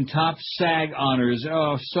Crash win top SAG honors.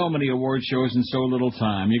 Oh, so many award shows in so little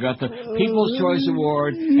time. You got the People's Choice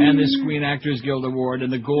Award and the Screen Actors Guild Award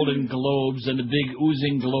and the Golden Globes and the big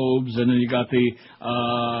oozing globes, and then you got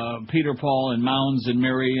the Peter, Paul, and Mounds and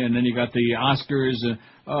Mary, and then you got the Oscars.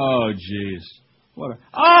 Oh, jeez.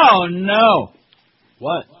 Oh, no.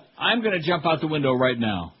 What? I'm going to jump out the window right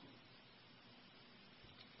now.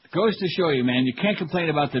 Goes to show you, man, you can't complain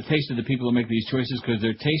about the taste of the people who make these choices because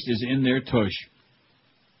their taste is in their tush.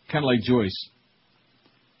 Kind of like Joyce.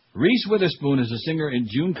 Reese Witherspoon is a singer in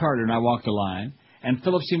June Carter and I Walk the Line, and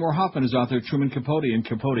Philip Seymour Hoffman is author of Truman Capote in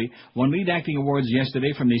Capote, won lead acting awards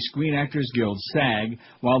yesterday from the Screen Actors Guild, SAG,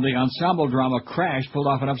 while the ensemble drama Crash pulled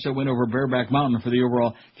off an upset win over Bareback Mountain for the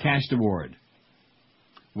overall cast award.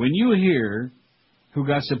 When you hear who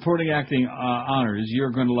got supporting acting honors,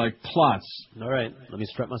 you're going to like plots. All right, let me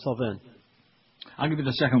strap myself in. I'll give you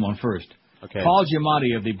the second one first. Okay. Paul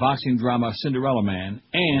Giamatti of the boxing drama Cinderella Man,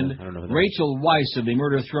 and Rachel Weisz of the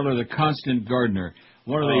murder thriller The Constant Gardener.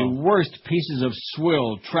 One of the worst pieces of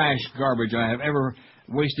swill, trash, garbage I have ever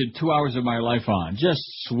wasted 2 hours of my life on. Just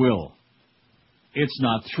swill. It's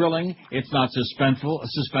not thrilling. It's not suspenseful.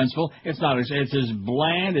 It's as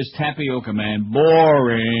bland as tapioca, man.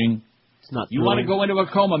 Boring. You want to go into a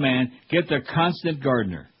coma, man, get The Constant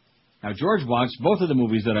Gardener. Now, George watched both of the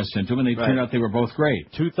movies that I sent to him, and they turned out they were both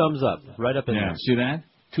great. 2 thumbs up. Right up in there. See that?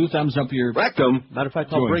 2 thumbs up your rectum. Matter of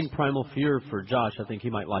fact, I'll bring Primal Fear for Josh. I think he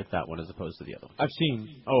might like that one as opposed to the other one. I've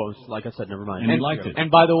seen. Oh, like I said, never mind. And he liked it. And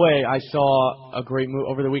by the way, I saw a great movie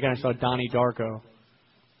over the weekend. I saw Donnie Darko.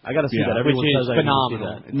 I got to see that. Everyone which is says phenomenal.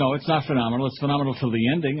 I need to see that. No, it's not phenomenal. It's phenomenal till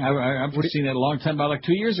the ending. I've seen it a long time, about like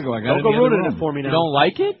 2 years ago. I got Don't go ruining it for me now. You don't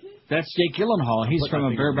like it? That's Jake Gyllenhaal. He's from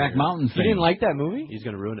a Bareback Mountain You thing. didn't like that movie? He's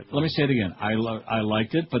going to ruin it. Let me say it again. I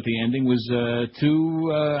liked it, but the ending was too,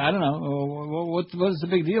 I don't know. What was the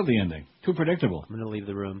big deal, the ending? Too predictable. I'm going to leave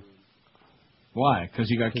the room. Why? Because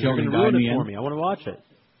he got killed and died died in the for end? me. I want to watch it.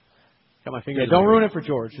 Got my fingers. Yeah, don't ruin it for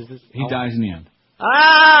George. He dies in the end.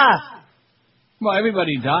 Ah! Well,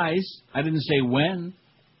 everybody dies. I didn't say when.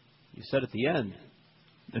 You said at the end.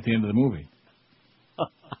 At the end of the movie.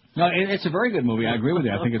 No, it's a very good movie. I agree with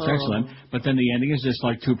you. I think it's excellent. But then the ending is just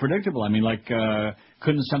like too predictable. I mean, like,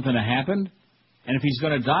 couldn't something have happened? And if he's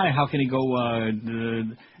going to die, how can he go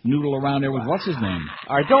noodle around there with what's his name?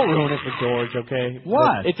 All right, don't ruin it for George, okay?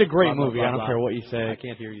 What? It's a great movie. I don't care what you say. I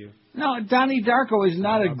can't hear you. No, Donnie Darko is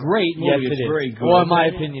not a great movie. Yes, it's very good. Well, in my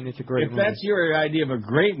opinion, it's a great movie. If that's your idea of a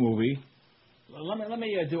great movie, let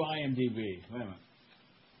me do IMDb. Wait a minute.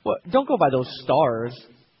 What? Don't go by those stars.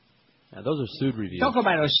 Yeah, those are sued reviews. Don't go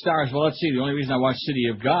by those stars. Well, let's see. The only reason I watched City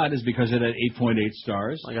of God is because it had 8.8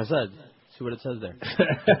 stars. Like I said, see what it says there.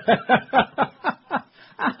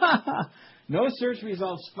 No search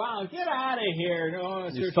results found. Get out of here. No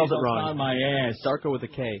You search spelled it results wrong. found my ass. Darko with a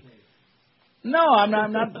K. No, I'm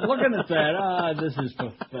not looking at that. This is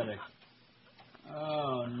pathetic.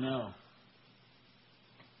 Oh, no.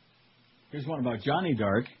 Here's one about Johnny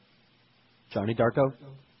Dark. Johnny Darko?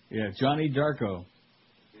 Yeah, Johnny Darko.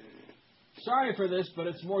 Sorry for this, but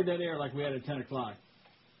it's more dead air like we had at 10 o'clock.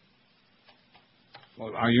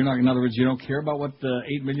 Well, are you not? In other words, you don't care about what the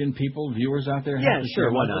 8 million people, viewers out there have to say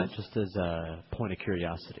sure, why about not? this? Just as a point of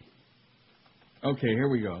curiosity. Okay, here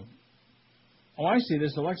we go. Oh, I see.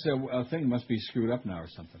 This Alexa thing must be screwed up now or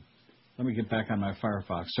something. Let me get back on my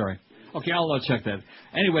Firefox. Sorry. Okay, I'll check that.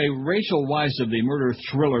 Anyway, Rachel Weisz of the murder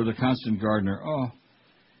thriller The Constant Gardener. Oh.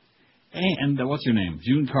 And what's her name?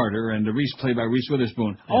 June Carter, and Reese, played by Reese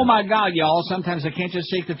Witherspoon. Yeah. Oh, my God, y'all. Sometimes I can't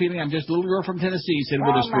just shake the feeling I'm just a little girl from Tennessee, said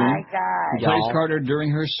Witherspoon. Oh, my God. Who plays Carter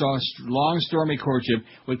during her long, stormy courtship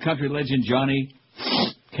with country legend Johnny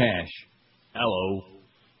Cash. Hello.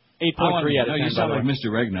 8.3 out of 10. You sound like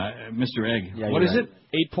Mr. Egg. Mr. Egg. Yeah, what is right.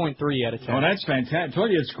 it? 8.3 out of 10. Oh, that's fantastic. I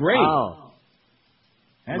told you it's great. Oh.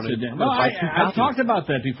 That's I've talked about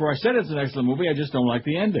that before. I said it's an excellent movie. I just don't like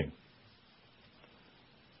the ending.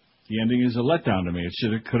 The ending is a letdown to me.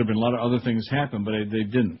 It could have been a lot of other things happen, but they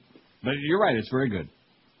didn't. But you're right. It's very good.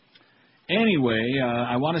 Anyway,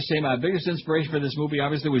 I want to say my biggest inspiration for this movie,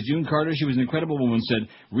 obviously, was June Carter. She was an incredible woman, said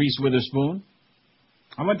Reese Witherspoon.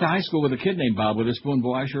 I went to high school with a kid named Bob Witherspoon.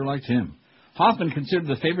 Boy, I sure liked him. Hoffman, considered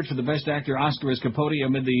the favorite for the Best Actor Oscar as Capote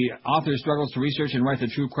amid the author's struggles to research and write the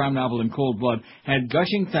true crime novel In Cold Blood, had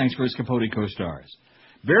gushing thanks for his Capote co-stars.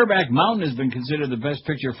 Bareback Mountain has been considered the Best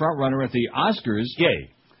Picture frontrunner at the Oscars,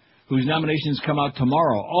 whose nominations come out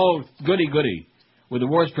tomorrow. Oh, goody, goody. with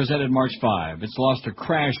awards presented March 5. Its loss to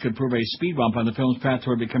Crash could prove a speed bump on the film's path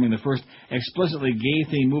toward becoming the first explicitly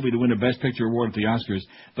gay-themed movie to win a Best Picture award at the Oscars,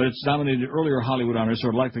 but its dominated earlier Hollywood honors, so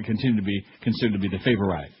it would likely continue to be considered to be the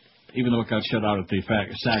favorite, even though it got shut out at the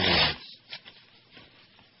SAG Awards.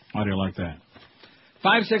 How do you like that?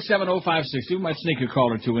 5670560. We might sneak a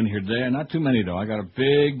call or two in here today. Not too many, though. I got a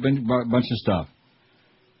big bunch of stuff.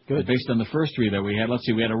 Good. Based on the first three that we had. Let's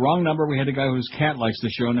see. We had a wrong number. We had the guy whose cat likes the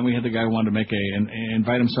show, and then we had the guy who wanted to make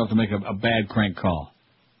invite himself to make a bad crank call.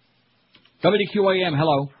 WQAM,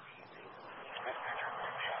 hello.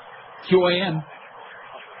 QAM.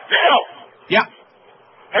 Bill! Yeah.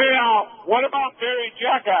 Hey, what about Barry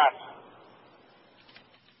Jackass?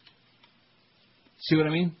 See what I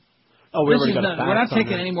mean? Oh, we're not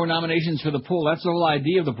taking any more nominations for the pool. That's the whole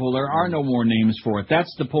idea of the pool. There are no more names for it.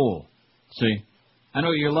 That's the pool. See? I know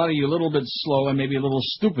a lot of you a little bit slow and maybe a little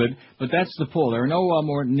stupid, but that's the pool. There are no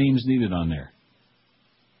more names needed on there.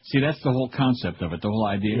 See, that's the whole concept of it, the whole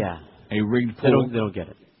idea. Yeah. A rigged pool. They don't get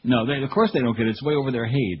it. No, of course they don't get it. It's way over their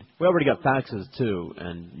head. We already got faxes, too,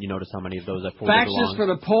 and you notice how many of those I forwarded along. Faxes for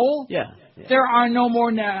the poll? Yeah. There are no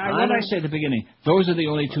more now. What did I say at the beginning? Those are the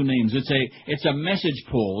only two names. It's a message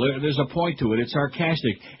poll. There's a point to it. It's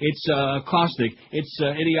sarcastic. It's caustic. It's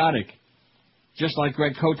idiotic. Just like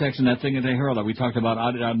Greg Kotex and that thing at the Herald that we talked about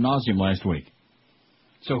ad nauseum last week.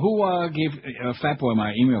 So who gave Fat Boy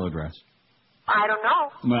my email address? I don't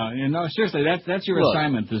know. Well, seriously, that's your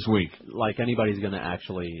assignment this week. Like anybody's going to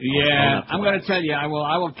actually... Yeah, I'm going to tell you, I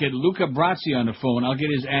will get Luca Brazzi on the phone. I'll get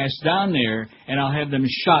his ass down there, and I'll have them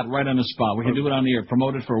shot right on the spot. We can do it on the air,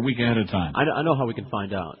 promote it for a week ahead of time. I know how we can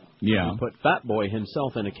find out. Yeah. We put Fat Boy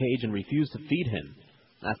himself in a cage and refuse to feed him.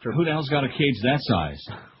 Who the hell's got a cage that size?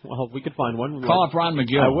 Well, we could find one. Call up Ron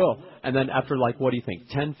McGill. I will. And then after, what do you think,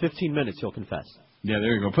 10, 15 minutes, he'll confess. Yeah,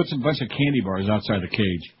 there you go. Put some bunch of candy bars outside the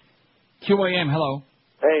cage. QAM, hello.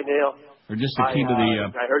 Hey, Neil. Or just the key to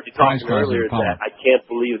the I heard you talking earlier that I can't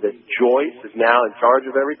believe that Joyce is now in charge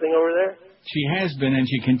of everything over there. She has been, and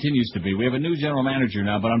she continues to be. We have a new general manager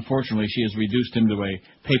now, but unfortunately she has reduced him to a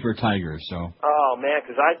paper tiger, so... Oh, man,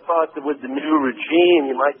 because I thought that with the new regime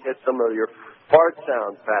you might get some of your fart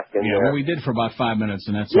sounds back in there. Yeah, well, we did for about 5 minutes,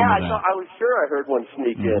 and that's I was sure I heard one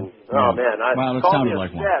sneak in. Oh, man, I it sounded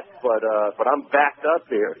like one. But I'm backed up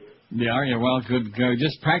here. Yeah, are you? Well, good.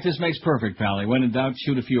 Just practice makes perfect, Pally. When in doubt,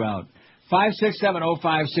 shoot a few out.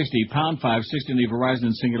 5670560, pound 560 on the Verizon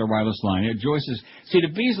and Singular Wireless line. Yeah, Joyce's. See, the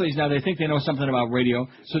Beasleys now, they think they know something about radio,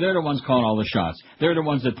 so they're the ones calling all the shots. They're the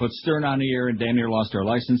ones that put Stern on the air and damn near lost their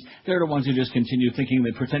license. They're the ones who just continue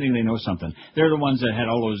pretending they know something. They're the ones that had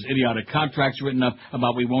all those idiotic contracts written up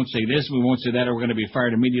about we won't say this, we won't say that, or we're going to be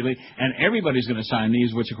fired immediately, and everybody's going to sign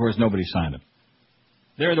these, which, of course, nobody signed them.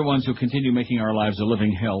 They're the ones who continue making our lives a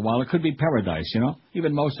living hell, while it could be paradise,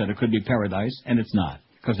 Even most said it could be paradise, and it's not,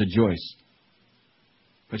 because of Joyce.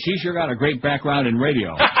 But she sure got a great background in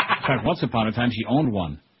radio. In fact, once upon a time, she owned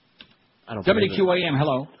one. WQAM,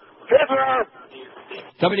 hello.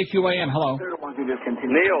 WQAM, hello.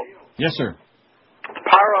 Neil. Yes, sir.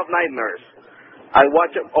 Power of Nightmares. I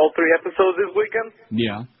watched all 3 episodes this weekend.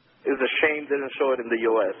 Yeah. It's a shame they didn't show it in the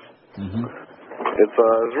U.S. Mm-hmm. It's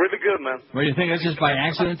really good, man. Well, you think that's just by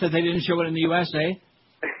accident that they didn't show it in the U.S., eh?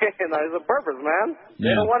 No, it's a purpose, man.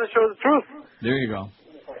 Yeah. They don't want to show the truth. There you go.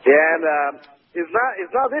 Yeah, and it's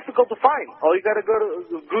not difficult to find. All you got to go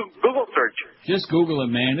to Google search. Just Google it,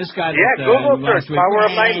 man. This guy. Google search. Power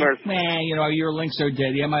of Nightmares. Man, your links are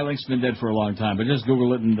dead. Yeah, my link's been dead for a long time, but just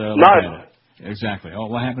Google it and look at it. Exactly. Oh,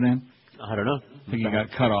 what happened to him? I don't know. I think he got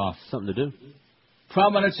cut off. Something to do.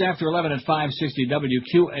 12 minutes after 11 at 560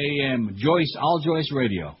 WQAM, Joyce, All Joyce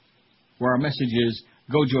Radio, where our message is,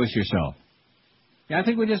 go Joyce yourself. Yeah, I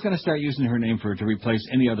think we're just going to start using her name to replace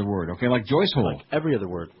any other word, okay? Like Joyce Hole. Like every other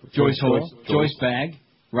word. Joyce Hole, Joyce Bag,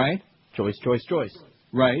 right? Joyce.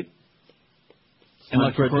 Right. And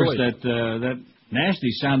like, of course, that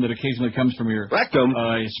nasty sound that occasionally comes from your rectum,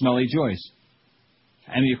 smelly Joyce.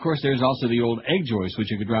 And, of course, there's also the old egg Joyce, which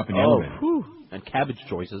you could drop in the elevator. Whew. And cabbage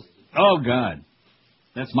Joyces. Oh, God.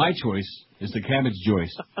 That's my choice, is the cabbage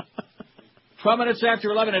Joyce. 12 minutes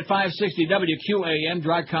after 11 at 560 WQAM.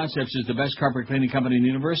 Dry Concepts is the best carpet cleaning company in the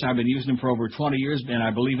universe. I've been using them for over 20 years, and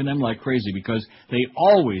I believe in them like crazy because they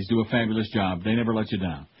always do a fabulous job. They never let you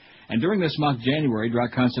down. And during this month, January, Dry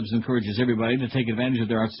Concepts encourages everybody to take advantage of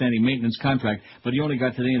their outstanding maintenance contract, but you only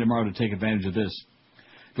got today and tomorrow to take advantage of this.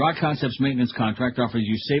 Dry Concepts maintenance contract offers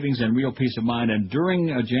you savings and real peace of mind, and during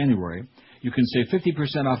January, you can save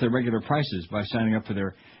 50% off their regular prices by signing up for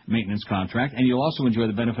their maintenance contract, and you'll also enjoy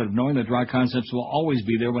the benefit of knowing that Dry Concepts will always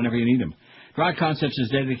be there whenever you need them. Dry Concepts is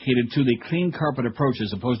dedicated to the clean carpet approach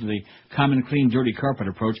as opposed to the common clean, dirty carpet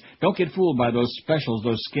approach. Don't get fooled by those specials,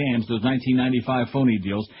 those scams, those $19.95 phony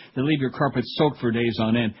deals that leave your carpet soaked for days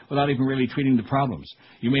on end without even really treating the problems.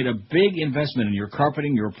 You made a big investment in your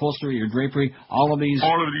carpeting, your upholstery, your drapery, all of these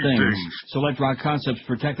things. So let Dry Concepts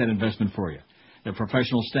protect that investment for you. Their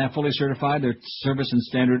professional staff fully certified, their service and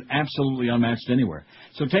standard absolutely unmatched anywhere.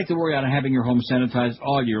 So take the worry out of having your home sanitized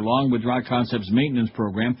all year long with Dry Concepts maintenance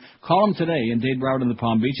program. Call them today in Dade Broward and the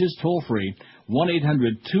Palm Beaches, toll free,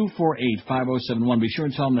 1-800-248-5071. Be sure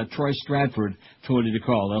and tell them that Troy Stratford told you to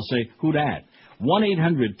call. They'll say, who dat?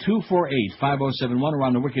 1-800-248-5071 or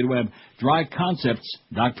on the wicked web,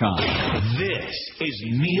 dryconcepts.com. This is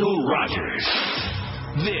Neil Rogers.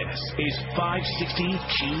 This is 560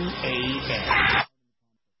 QAM.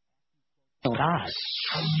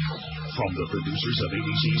 From the producers of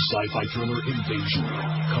ABC's sci-fi thriller Invasion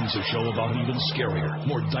comes a show about an even scarier,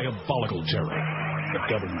 more diabolical terror. The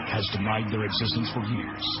government has denied their existence for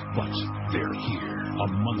years, but they're here,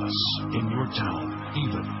 among us, in your town,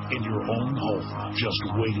 even in your own home, just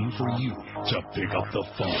waiting for you to pick up the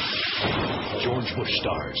phone. George Bush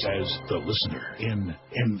stars as the listener in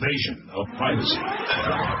Invasion of Privacy.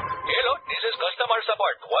 Hello, this is customer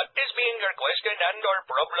support. What is being your question and or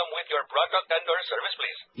problem with your product and or service,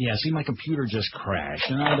 please? Yeah, see, my computer just crashed,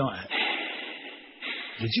 and I don't...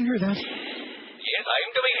 Did you hear that? Yes, I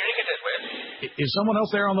am to be hearing it as well. Is someone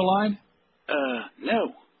else there on the line?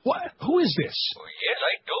 No. What? Who is this? Oh, yes,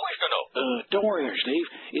 I do wish to know. Don't worry there, Steve.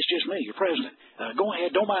 It's just me, your president. Go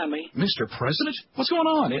ahead, don't mind me. Mr. President? What's going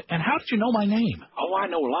on? And how did you know my name? Oh, I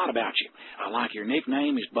know a lot about you. I like your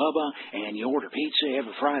nickname is Bubba, and you order pizza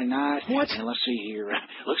every Friday night. What? And let's see here.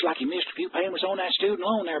 Looks like you missed a few payments on that student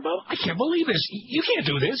loan there, Bubba. I can't believe this. You can't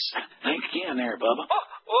do this. Think again there, Bubba.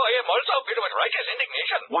 Oh, I am also filled with righteous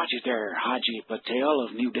indignation. Watch it there, Haji Patel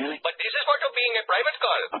of New Delhi. But this is part of being a private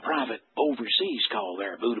call. A private overseas call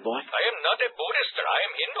there, Buddha boy. I am not a Buddhist, sir. I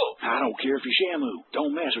am Hindu. I don't care if you're Shamu.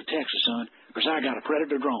 Don't mess with Texas, son. Because I got a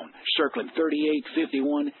Predator drone circling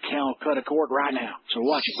 3851 Calcutta Court right now. So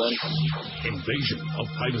watch it, buddy. Invasion of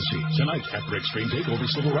Privacy. Tonight after Extreme Takeover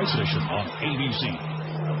Civil Rights Edition on ABC.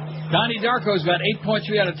 Donnie Darko's got 8.3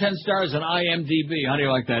 out of 10 stars on IMDb. How do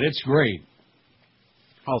you like that? It's great.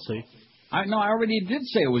 I'll see. I already did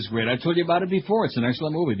say it was great. I told you about it before. It's an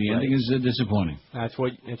excellent movie. The ending is disappointing. That's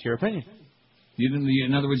your opinion. You didn't.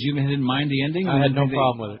 In other words, you didn't mind the ending. I had no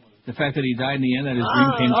problem with it. The fact that he died in the end, that his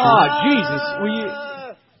dream came true. Oh, Jesus! Will you?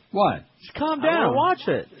 What? Just calm down. Watch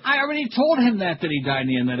it. I already told him that he died in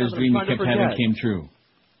the end, that his dream he kept having came true.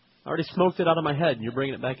 I already smoked it out of my head, and you're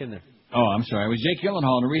bringing it back in there. Oh, I'm sorry. It was Jake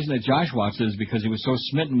Gyllenhaal, and the reason that Josh watched it is because he was so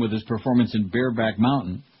smitten with his performance in Bareback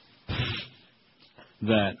Mountain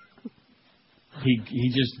that he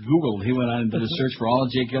just Googled. He went on and did a search for all of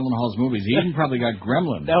Jake Gyllenhaal's movies. He even probably got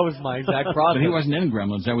Gremlins. That was my exact problem. But he wasn't in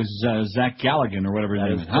Gremlins. That was Zach Galligan or whatever his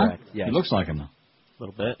name is. Correct. Yes. He looks like him, though. A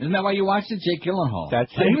little bit. Isn't that why you watched it? Jake Gyllenhaal.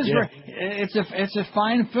 That's it. He was it's a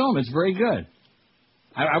fine film. It's very good.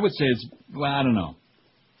 I would say it's, well, I don't know.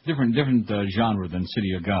 Different genre than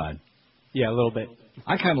City of God. Yeah, a little bit.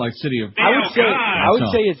 I kind of like City of... I would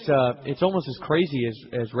say it's almost as crazy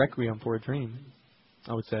as Requiem for a Dream.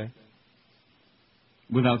 I would say.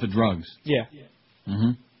 Without the drugs. Yeah.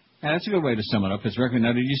 Mm-hmm. Yeah, that's a good way to sum it up. It's Requiem.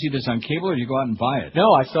 Now, did you see this on cable or did you go out and buy it?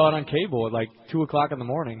 No, I saw it on cable at like 2 o'clock in the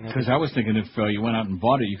morning. Because I was thinking if you went out and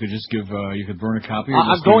bought it, you could just you could burn a copy. Or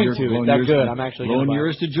I'm going to. It's that good. I'm actually going to loan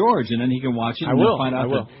yours to George, and then he can watch it. I will. Find out I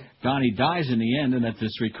will. that Donnie dies in the end, and that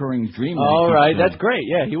this recurring dream. All right, that's great.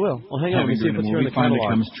 Yeah, he will. Well, hang on. Let me see if it's here in the finally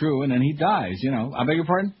catalog. comes true, and then he dies. You know, I beg your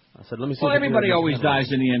pardon. I said, let me see. Well, everybody always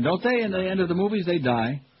dies in the end, don't they? In the end of the movies, they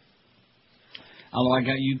die. Although I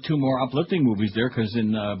got you 2 more uplifting movies there, because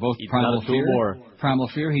in both Primal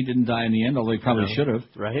Fear, he didn't die in the end, although he probably should have.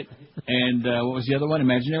 Right. And what was the other one?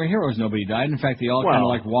 Imaginary Heroes. Nobody died. In fact, they all kind of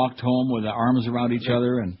like walked home with their arms around each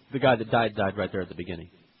other. And the guy that died right there at the beginning.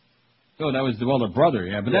 Oh, that was the brother,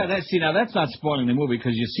 yeah. But now that's not spoiling the movie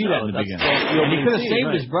because you see that in the beginning. He could have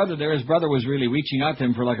saved his brother there. His brother was really reaching out to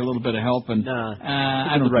him for like a little bit of help, and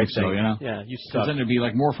I don't think so, you know. Yeah, you suck. Because then it'd be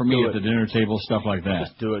like more for me at the dinner table, stuff like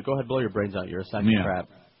that. Just do it. Go ahead, blow your brains out. You're a sack of crap.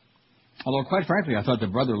 Although, quite frankly, I thought the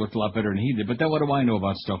brother looked a lot better than he did. But then what do I know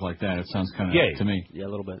about stuff like that? It sounds kind of to me. Yeah,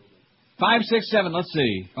 a little bit. 5, 6, 7. Let's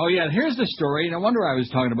see. Oh yeah, here's the story. No wonder I was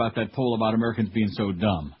talking about that poll about Americans being so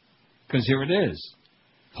dumb. Because here it is.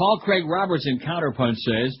 Paul Craig Roberts in Counterpunch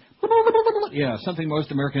says, something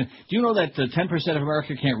most Americans... Do you know that 10% of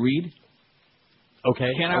America can't read?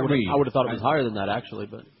 Okay. Cannot read. I would have thought it was higher than that, actually,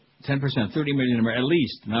 but... 10%, 30 million Americans, at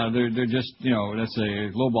least. Now, they're just, that's a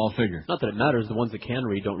lowball figure. Not that it matters. The ones that can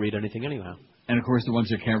read don't read anything anyhow. And, of course, the ones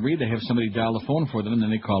that can't read, they have somebody dial the phone for them, and then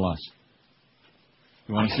they call us.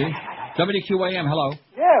 You want to see? WQAM, hello.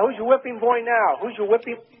 Yeah, who's your whipping boy now? Who's your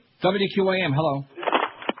whipping... WQAM, hello.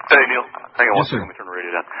 Hey, Neil. Hang on one second. Let me turn the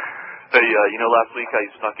radio down. Hey, last week I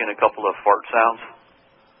snuck in a couple of fart sounds.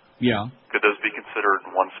 Yeah. Could those be considered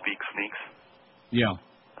one-speak sneaks? Yeah.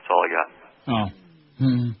 That's all I got. Oh.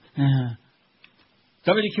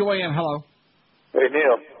 WQAM, hello. Hey,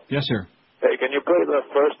 Neil. Yes, sir. Hey, can you play the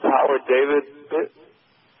first Howard David bit?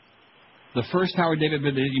 The first Howard David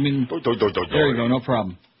bit, you mean... There you go, no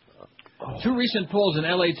problem. Two recent polls, an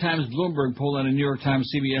L.A. Times Bloomberg poll and a New York Times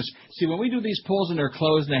CBS. See, when we do these polls and they're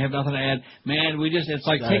closed and they have nothing to add, man, it's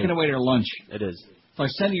like taking away their lunch. It is. It's like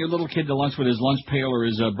sending your little kid to lunch with his lunch pail or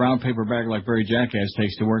his brown paper bag like Barry Jackass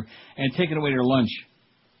takes to work and taking away their lunch.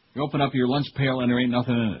 You open up your lunch pail and there ain't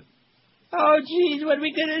nothing in it. Oh, geez, what are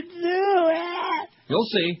we going to do? You'll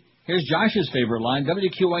see. Here's Josh's favorite line,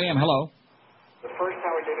 WQAM, hello. The first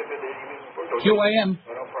Howard David bit, QAM.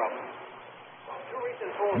 No problem.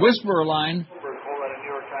 Whisperer line.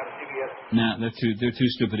 Nah, they're too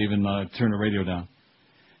stupid to even turn the radio down.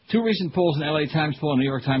 Two recent polls, an L.A. Times poll and a New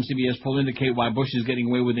York Times CBS poll, indicate why Bush is getting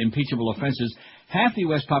away with impeachable offenses. Half the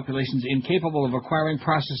U.S. population is incapable of acquiring,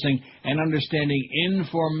 processing, and understanding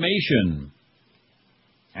information.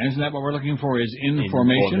 And isn't that what we're looking for, is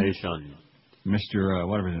information? Mr.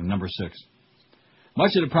 Whatever, number 6.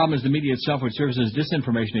 Much of the problem is the media itself, which serves as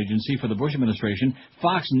disinformation agency for the Bush administration.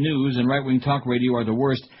 Fox News and right-wing talk radio are the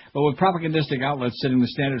worst, but with propagandistic outlets setting the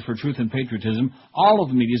standard for truth and patriotism, all of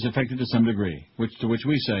the media is affected to some degree, to which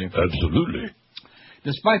we say... Absolutely.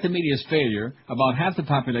 Despite the media's failure, about half the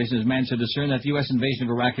population has managed to discern that the U.S. invasion of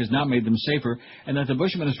Iraq has not made them safer, and that the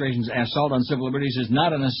Bush administration's assault on civil liberties is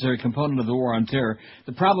not a necessary component of the war on terror.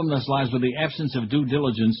 The problem thus lies with the absence of due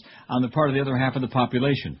diligence on the part of the other half of the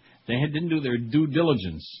population. They didn't do their due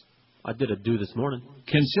diligence. I did a do this morning.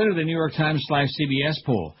 Consider the New York Times/CBS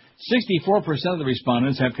poll. 64% of the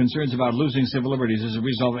respondents have concerns about losing civil liberties as a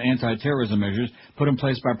result of anti-terrorism measures put in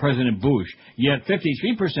place by President Bush. Yet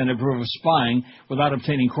 53% approve of spying without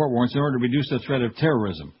obtaining court warrants in order to reduce the threat of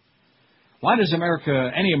terrorism. Why does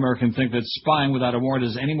any American think that spying without a warrant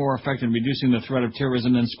is any more effective in reducing the threat of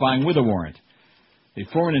terrorism than spying with a warrant? The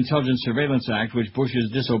Foreign Intelligence Surveillance Act, which Bush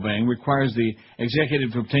is disobeying, requires the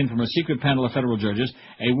executive to obtain from a secret panel of federal judges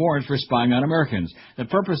a warrant for spying on Americans. The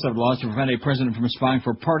purpose of the law is to prevent a president from spying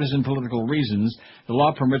for partisan political reasons. The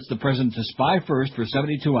law permits the president to spy first for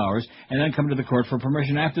 72 hours and then come to the court for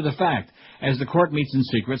permission after the fact. As the court meets in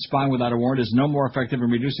secret, spying without a warrant is no more effective in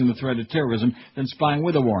reducing the threat of terrorism than spying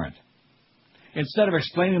with a warrant. Instead of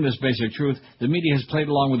explaining this basic truth, the media has played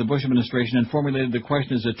along with the Bush administration and formulated the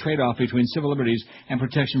question as a trade-off between civil liberties and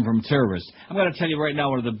protection from terrorists. I'm going to tell you right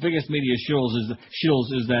now, one of the biggest media shills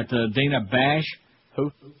is that Dana Bash. Who?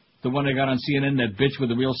 The one they got on CNN, that bitch with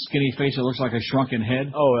the real skinny face that looks like a shrunken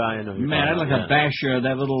head. Oh, I know. Man, I'd like to bash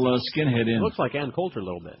that little skinhead in. It looks like Ann Coulter a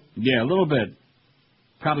little bit. Yeah, a little bit.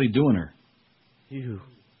 Probably doing her. Ew.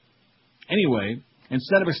 Anyway...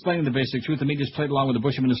 Instead of explaining the basic truth, the media has played along with the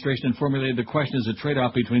Bush administration and formulated the question as a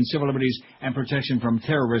trade-off between civil liberties and protection from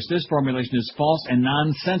terrorists. This formulation is false and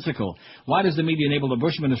nonsensical. Why does the media enable the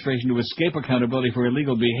Bush administration to escape accountability for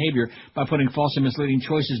illegal behavior by putting false and misleading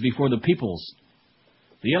choices before the people's?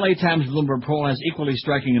 The L.A. Times Bloomberg poll has equally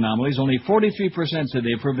striking anomalies. Only 43% said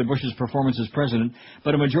they approved of Bush's performance as president,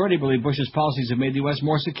 but a majority believe Bush's policies have made the U.S.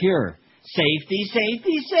 more secure. Safety,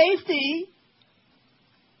 safety, safety!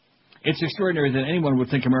 It's extraordinary that anyone would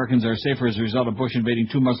think Americans are safer as a result of Bush invading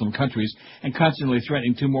 2 Muslim countries and constantly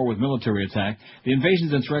threatening 2 more with military attack. The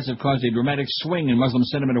invasions and threats have caused a dramatic swing in Muslim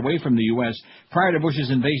sentiment away from the U.S. Prior to Bush's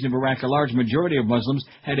invasion of Iraq, a large majority of Muslims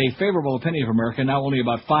had a favorable opinion of America, now only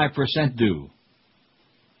about 5% do.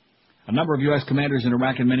 A number of U.S. commanders in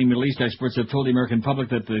Iraq and many Middle East experts have told the American public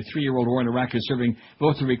that the 3-year-old war in Iraq is serving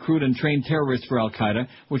both to recruit and train terrorists for al-Qaeda,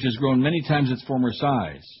 which has grown many times its former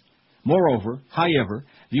size. Moreover,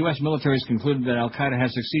 the U.S. military has concluded that al-Qaeda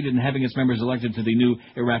has succeeded in having its members elected to the new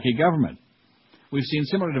Iraqi government. We've seen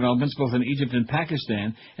similar developments both in Egypt and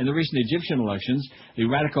Pakistan. In the recent Egyptian elections, the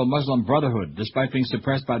radical Muslim Brotherhood, despite being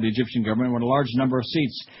suppressed by the Egyptian government, won a large number of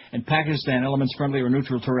seats. In Pakistan, elements friendly or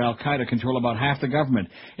neutral to al-Qaeda control about half the government.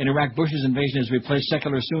 In Iraq, Bush's invasion has replaced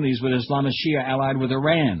secular Sunnis with Islamist Shia allied with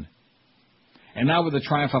Iran. And now with the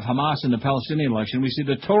triumph of Hamas in the Palestinian election, we see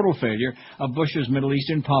the total failure of Bush's Middle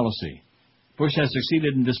Eastern policy. Bush has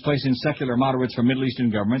succeeded in displacing secular moderates from Middle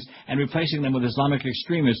Eastern governments and replacing them with Islamic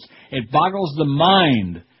extremists. It boggles the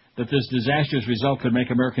mind that this disastrous result could make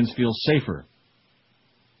Americans feel safer.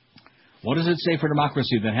 What does it say for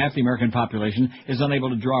democracy that half the American population is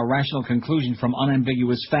unable to draw a rational conclusion from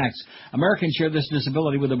unambiguous facts? Americans share this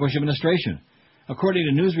disability with the Bush administration. According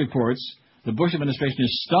to news reports, the Bush administration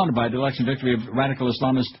is stunned by the election victory of radical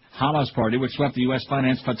Islamist Hamas Party, which swept the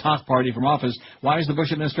U.S.-financed Fatah Party from office. Why is the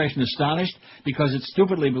Bush administration astonished? Because it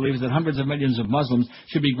stupidly believes that hundreds of millions of Muslims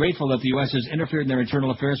should be grateful that the U.S. has interfered in their internal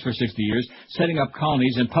affairs for 60 years, setting up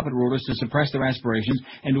colonies and puppet rulers to suppress their aspirations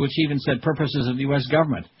and to achieve instead purposes of the U.S.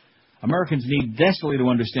 government. Americans need desperately to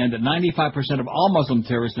understand that 95% of all Muslim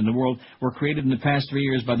terrorists in the world were created in the past 3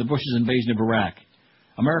 years by the Bush's invasion of Iraq.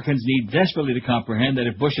 Americans need desperately to comprehend that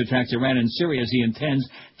if Bush attacks Iran and Syria as he intends,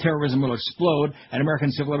 terrorism will explode and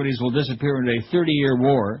American civil liberties will disappear into a 30-year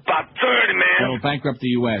war. About 30, man. That will bankrupt the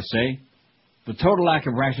U.S., eh? The total lack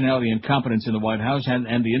of rationality and competence in the White House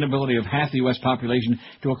and the inability of half the U.S. population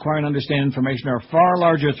to acquire and understand information are far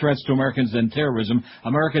larger threats to Americans than terrorism.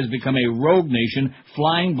 America has become a rogue nation,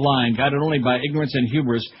 flying blind, guided only by ignorance and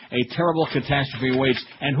hubris. A terrible catastrophe awaits.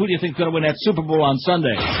 And who do you think is going to win that Super Bowl on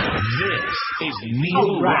Sunday? This is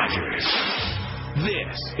Neil Rogers.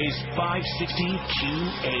 This is 560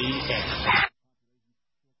 QAM.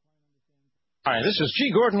 Hi, this is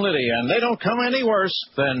G. Gordon Liddy, and they don't come any worse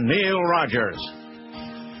than Neil Rogers.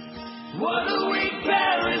 What a week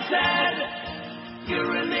Paris had,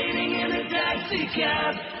 urinating in a taxi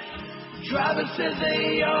cab. Driver says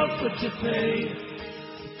they offered to pay a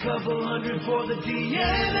couple $100 for the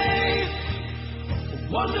DNA.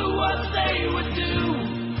 Wonder what they would do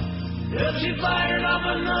if she fired off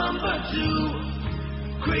a number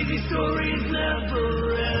 2. Crazy stories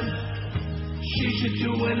never end. She should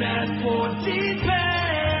do an ad for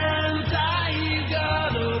Depends. I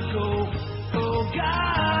gotta go. Oh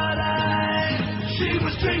God, She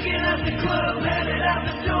was drinking at the club, headed out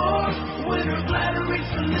the door. When her bladder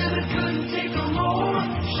reached the limit, couldn't take no more.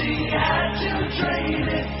 She had to trade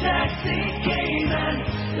it. Taxi came and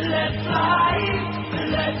let's fly.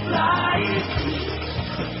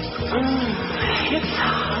 It's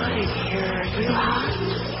hot here. You hot?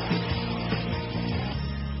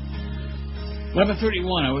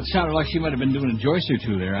 11:31. It sounded like she might have been doing a Joyce or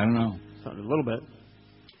two there. I don't know. Sounded a little bit.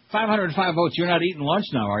 505 votes. You're not eating lunch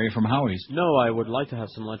now, are you, from Howie's? No, I would like to have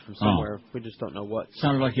some lunch from somewhere. We just don't know what.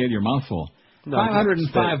 Sounded like you had your mouth full. No,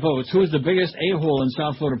 505 votes. Who is the biggest a-hole in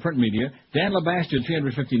South Florida print media? Dan LeBastard,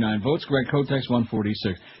 359 votes. Greg Kotex,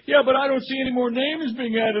 146. Yeah, but I don't see any more names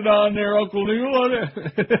being added on there, Uncle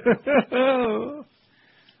Neil.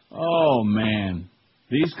 Oh, man.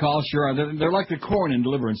 These calls sure are. They're like the corn in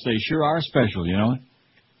Deliverance. They sure are special, you know?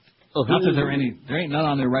 Oh, not that there ain't none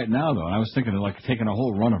on there right now, though. And I was thinking of like taking a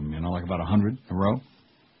whole run of them, you know, like about 100 in a row.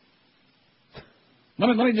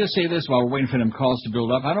 Let me just say this while we're waiting for them calls to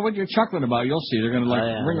build up. I don't know what you're chuckling about. You'll see. They're going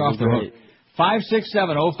to ring off the hook.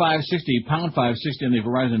 567-0560, pound 560 on the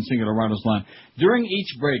Verizon Singular Wireless line. During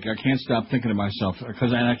each break, I can't stop thinking to myself,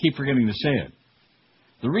 and I keep forgetting to say it.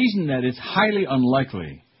 The reason that it's highly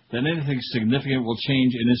unlikely that anything significant will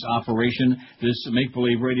change in this operation, this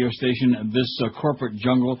make-believe radio station, this corporate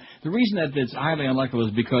jungle. The reason that it's highly unlikely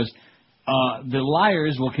is because the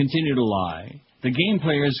liars will continue to lie. The game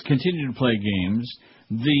players continue to play games.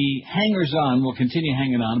 The hangers-on will continue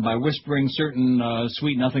hanging on by whispering certain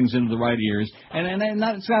sweet nothings into the right ears. And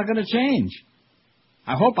it's not going to change.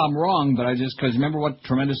 I hope I'm wrong, but because remember what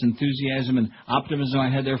tremendous enthusiasm and optimism I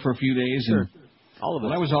had there for a few days? Sure. And, all of it.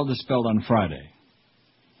 Well, that was all dispelled on Friday.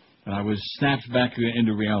 And I was snapped back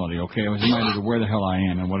into reality, okay? I was reminded of where the hell I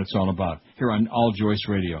am and what it's all about here on All Joyce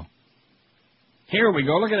Radio. Here we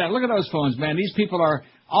go. Look at that. Look at those phones, man. These people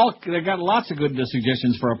they've got lots of good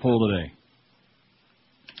suggestions for our poll today.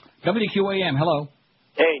 WQAM, hello.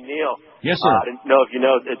 Hey, Neil. Yes, sir. I didn't know if you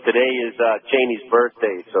know that today is Cheney's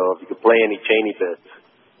birthday, so if you could play any Cheney bits.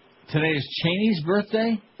 Today is Cheney's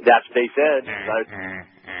birthday? That's what they said.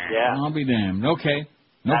 Yeah. I'll be damned. Okay.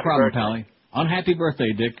 No Happy problem, birthday. Pally. Unhappy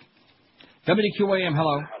birthday, Dick. WQAM,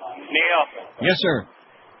 hello. Neil. Yes, sir.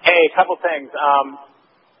 Hey, a couple things.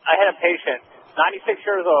 I had a patient, 96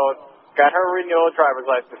 years old, got her renewal driver's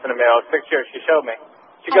license in the mail, 6 years. She showed me.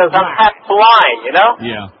 She goes, I'm half blind, you know?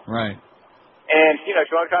 Yeah, right. And, she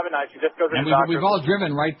won't drive at night. She just goes to And the doctor. we've all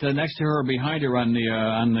driven right next to her or behind her on the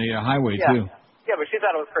highway, too. Yeah, but she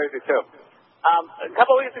thought it was crazy, too. A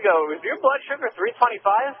couple weeks ago, was your blood sugar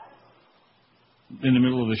 325? In the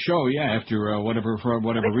middle of the show, yeah, after for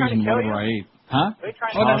whatever reason, whatever I ate. Huh?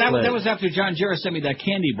 That was after John Jarrett sent me that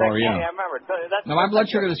candy bar, yeah. Yeah, I remember. Now, my blood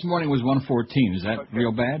sugar this morning was 114. Is that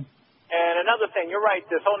real bad? And another thing, you're right,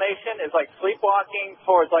 this whole nation is like sleepwalking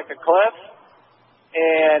towards like a cliff.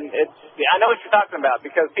 And I know what you're talking about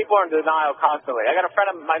because people are in denial constantly. I got a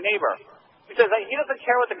friend of my neighbor. He says he doesn't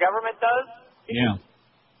care what the government does. Yeah.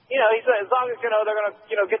 He said as long as, they're going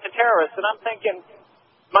to, get the terrorists. And I'm thinking,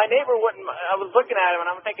 My neighbor wouldn't. I was looking at him and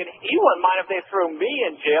I'm thinking he wouldn't mind if they threw me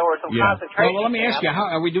in jail or some concentration Well, let me ask you,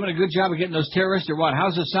 are we doing a good job of getting those terrorists or what?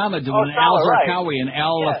 How's Osama doing? And Osama, Al right. Zarqawi and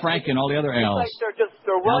Al Frank and all the other Als. It's like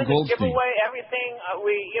they're willing to give away everything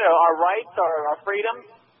our rights, our freedom.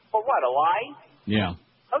 For what? A lie? Yeah.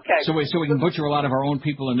 Okay. So we can butcher a lot of our own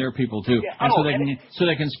people and their people too, Yeah. and so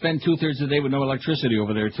they can spend 2/3 of the day with no electricity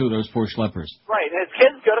over there too. Those poor schleppers. Right. And his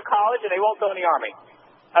kids go to college and they won't go in the army.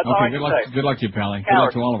 That's all I Okay. can say. Good luck to you, Pally. Good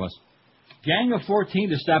luck to all of us. Gang of 14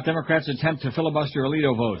 to stop Democrats' attempt to filibuster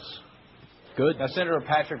Alito votes. Good. Now, Senator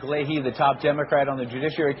Patrick Leahy, the top Democrat on the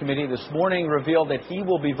Judiciary Committee, this morning revealed that he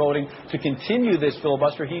will be voting to continue this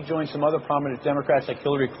filibuster. He joined some other prominent Democrats like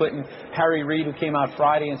Hillary Clinton, Harry Reid, who came out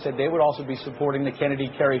Friday and said they would also be supporting the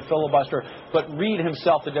Kennedy-Kerry filibuster. But Reid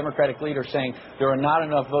himself, the Democratic leader, saying there are not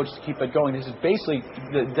enough votes to keep it going. This is basically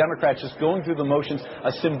the Democrats just going through the motions,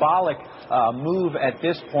 a symbolic move at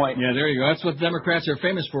this point. Yeah, there you go. That's what Democrats are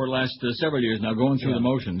famous for the last several years now, going through the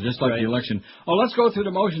motions, just like the election. Oh, let's go through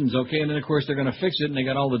the motions, okay? And then, of course, they're going to fix it, and they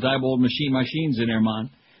got all the Diebold machines in there, man.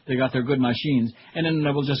 They got their good machines. And then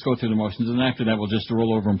we'll just go through the motions, and after that, we'll just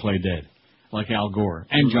roll over and play dead, like Al Gore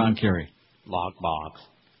and John Kerry. Lockbox.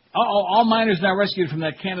 All miners now rescued from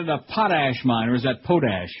that Canada potash mine, or is that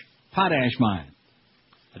potash? Potash mine.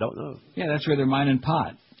 I don't know. Yeah, that's where they're mining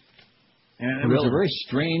pot. And it was a very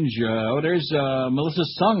strange. There's Melissa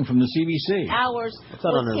Sung from the CBC. Hours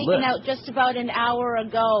was taken out just about an hour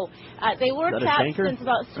ago. They worked out since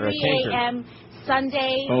about 3 a.m.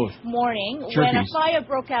 Sunday morning when a fire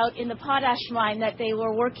broke out in the potash mine that they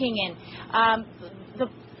were working in.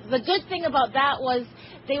 The good thing about that was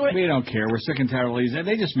they were... We don't care. We're sick and tired of these.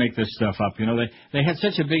 They just make this stuff up. You know, they had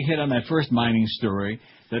such a big hit on that first mining story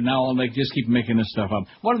that now they just keep making this stuff up.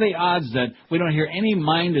 What are the odds that we don't hear any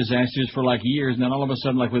mine disasters for like years, and then all of a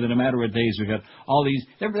sudden, like within a matter of days, we got all these...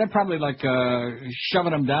 They're probably like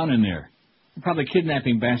shoving them down in there. They're probably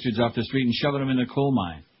kidnapping bastards off the street and shoving them in the coal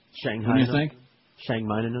mine. Shanghai. You think?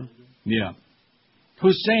 Shanghaiing them? Yeah.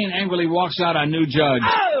 Hussein angrily walks out on new judge.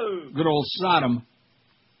 Oh! Good old Saddam.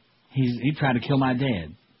 He tried to kill my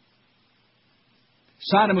dad.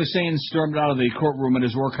 Saddam Hussein stormed out of the courtroom at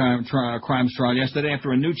his war crimes trial yesterday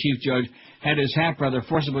after a new chief judge had his half-brother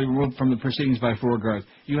forcibly removed from the proceedings by 4 guards.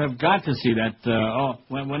 You have got to see that.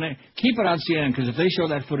 When they keep it on CNN, because if they show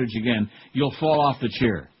that footage again, you'll fall off the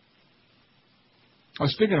chair. Oh,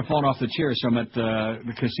 speaking of falling off the chair, so I'm at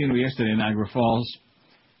the casino yesterday in Niagara Falls.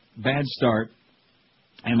 Bad start.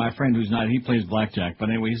 And my friend who's not, he plays blackjack. But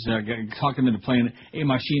anyway, he's talked him into playing a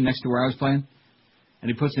machine next to where I was playing.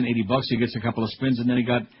 And he puts in $80. He gets a couple of spins, and then he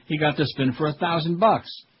got the spin for $1,000.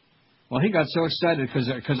 Well, he got so excited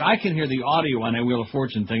because I can hear the audio on that Wheel of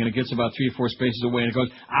Fortune thing, and it gets about 3 or 4 spaces away, and it goes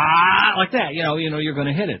like that. You know, you're going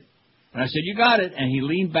to hit it. And I said, you got it. And he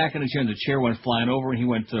leaned back in the chair, and the chair went flying over, and he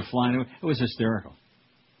went flying. It was hysterical.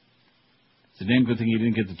 It's a damn good thing he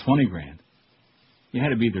didn't get the $20,000. You had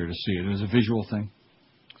to be there to see it. It was a visual thing.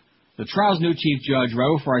 The trial's new chief judge,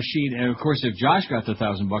 Rauf Rashid, and of course, if Josh got the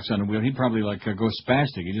 $1,000 on the wheel, he'd probably go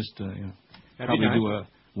spastic. He'd just probably do a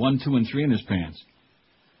 1, 2, and 3 in his pants.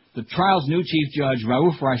 The trial's new chief judge,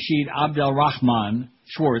 Rauf Rashid Abdelrahman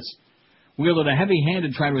Schwartz, wielded a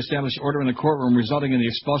heavy-handed trying to establish order in the courtroom, resulting in the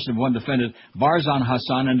expulsion of one defendant, Barzan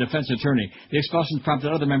Hassan, and defense attorney. The expulsion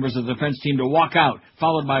prompted other members of the defense team to walk out,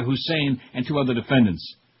 followed by Hussein and 2 other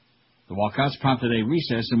defendants. The walkouts prompted a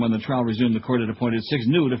recess, and when the trial resumed, the court had appointed 6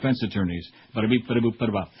 new defense attorneys. Bada-beep, bada-boop,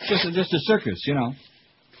 bada-bop. Just a circus, you know.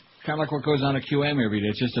 Kind of like what goes on at QM every day.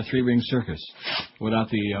 It's just a 3-ring circus without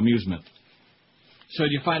the amusement. So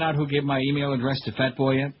did you find out who gave my email address to Fat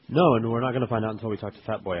Boy yet? No, and we're not going to find out until we talk to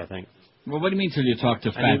Fat Boy, I think. Well, what do you mean till you talk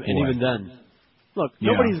to Fat Boy? And even then. Look,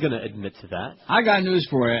 nobody's going to admit to that. I got news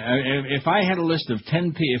for you. If I had a list of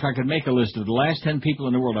 10 people, if I could make a list of the last 10 people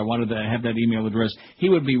in the world I wanted to have that email address, he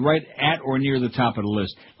would be right at or near the top of the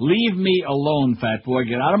list. Leave me alone, Fat Boy.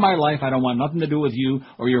 Get out of my life. I don't want nothing to do with you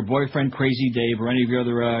or your boyfriend, Crazy Dave, or any of your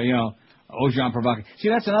other, Ojan Provocateur. See,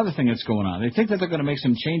 that's another thing that's going on. They think that they're going to make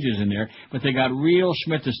some changes in there, but they got real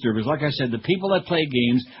Schmidt disturbers. Like I said, the people that play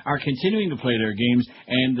games are continuing to play their games,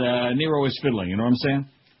 and Nero is fiddling. You know what I'm saying?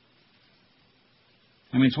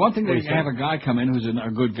 I mean, it's one thing to have a guy come in who's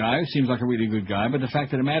a good guy, seems like a really good guy, but the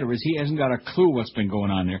fact of the matter is he hasn't got a clue what's been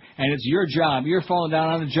going on there. And it's your job. You're falling down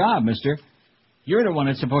on the job, mister. You're the one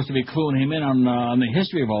that's supposed to be cluing him in on the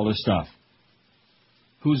history of all this stuff.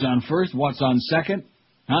 Who's on first? What's on second?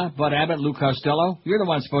 Huh? Bud Abbott, Lou Costello? You're the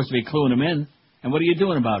one that's supposed to be cluing him in. And what are you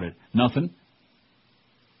doing about it? Nothing.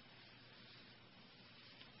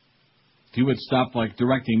 If you would stop,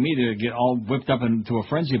 directing me to get all whipped up into a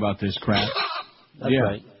frenzy about this crap. That's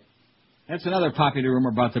right. That's another popular rumor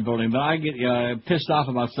about the building, but I get pissed off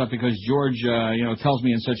about stuff because George, tells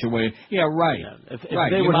me in such a way. Yeah, right. Yeah, if right.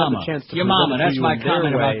 they would have the chance to your mama. That's my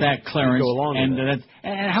comment about that, Clarence. Go along with it.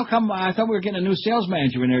 And how come I thought we were getting a new sales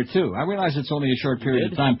manager in there too? I realize it's only a short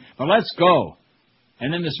period of time, but let's go.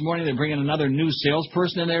 And then this morning they're bringing another new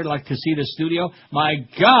salesperson in there, like to see the studio. My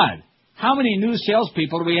God. How many new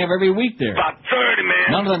salespeople do we have every week there? About 30,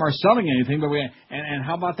 man. None of them are selling anything, but and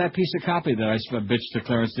how about that piece of copy that I bitched to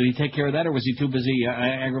Clarence? Did he take care of that, or was he too busy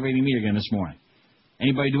aggravating me again this morning?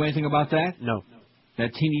 Anybody do anything about that? No.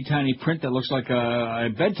 That teeny tiny print that looks like a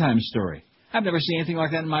bedtime story. I've never seen anything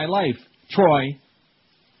like that in my life. Troy.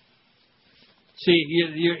 See,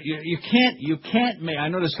 you can't make. I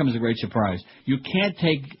know this comes as a great surprise. You can't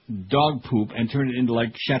take dog poop and turn it into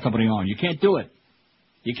like Chateaubriand. You can't do it.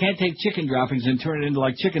 You can't take chicken droppings and turn it into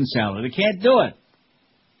like chicken salad. You can't do it.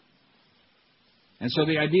 And so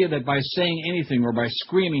the idea that by saying anything or by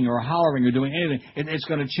screaming or hollering or doing anything, it's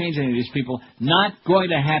going to change any of these people, not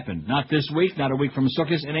going to happen. Not this week, not a week from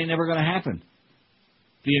Sukkot. It ain't never going to happen.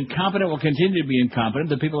 The incompetent will continue to be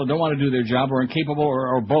incompetent. The people that don't want to do their job or incapable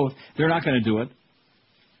or both, they're not going to do it.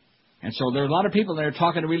 And so there are a lot of people that are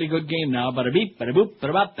talking a really good game now. Bada beep, bada boop,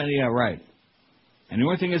 bada bop, and yeah, right. And the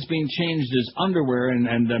only thing that's being changed is underwear, and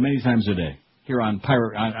many times a day here on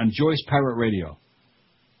Joyce Pirate Radio.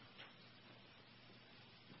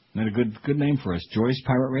 Isn't that a good name for us, Joyce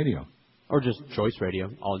Pirate Radio? Or just Joyce Radio,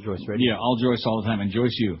 all Joyce Radio. Yeah, all Joyce all the time, and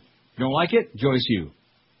Joyce you. Don't like it? Joyce you.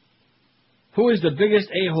 Who is the biggest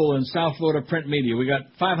a-hole in South Florida print media? We got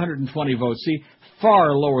 520 votes. See,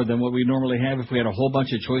 far lower than what we normally have if we had a whole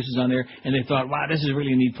bunch of choices on there, and they thought, wow, this is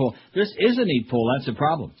really a neat poll. This is a neat poll. That's the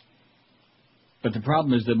problem. But the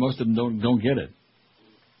problem is that most of them don't get it.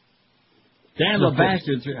 Dan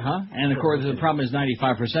LeBastard, huh? And of course, the problem is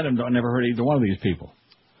 95% of them never heard either one of these people.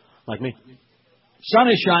 Like me. Sun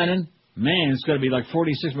is shining. Man, it's going to be like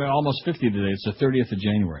 46, almost 50 today. It's the 30th of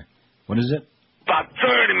January. What is it? About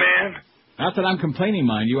 30, man. Not that I'm complaining,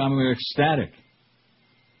 mind you. I'm ecstatic.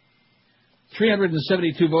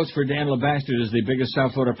 372 votes for Dan LeBastard as the biggest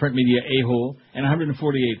South Florida print media a-hole, and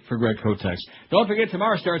 148 for Greg Kotex. Don't forget,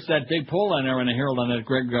 tomorrow starts that big poll on there in the Herald on that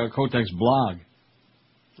Greg Kotex blog.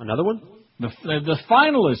 Another one? The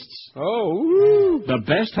finalists. Oh, woo. The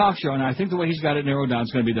best talk show, and I think the way he's got it narrowed down,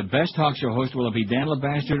 it's going to be the best talk show host. Will it be Dan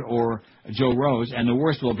LeBastard or Joe Rose? And the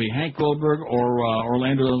worst will be Hank Goldberg or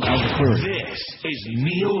Orlando Albuquerque. This is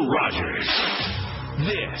Neil Rogers.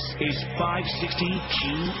 This is 560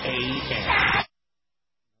 QAM.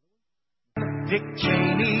 Dick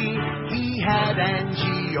Cheney, he had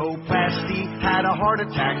angioplasty, had a heart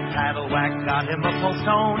attack, paddle whack, got him a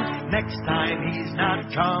postpone. Next time he's not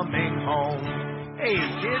coming home. Hey,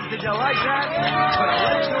 kids, did you like that? Well,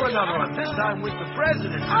 let's do another one, this time with the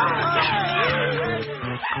president.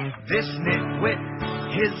 This nitwit,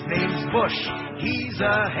 his name's Bush. He's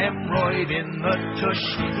a hemorrhoid in the tush.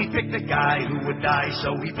 He picked a guy who would die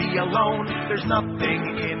so he'd be alone. There's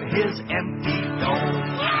nothing in his empty dome.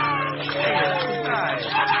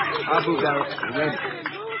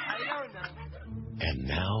 And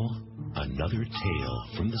now, another tale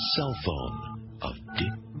from the cell phone of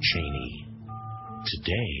Dick Cheney.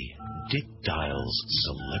 Today, Dick dials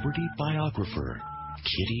celebrity biographer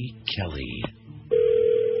Kitty Kelly.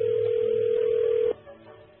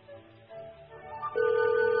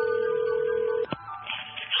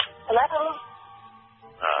 Hello?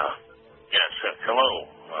 Yes, hello.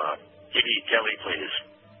 Kitty Kelly, please.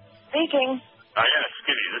 Speaking. Yes,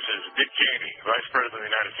 Kitty, this is Dick Cheney, Vice President of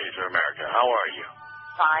the United States of America. How are you?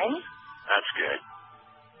 Fine. That's good.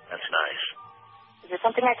 That's nice. Is there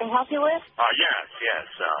something I can help you with? Yes.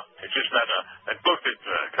 It's just that book that's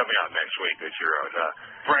coming out next week that you wrote.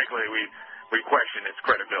 Frankly, we question its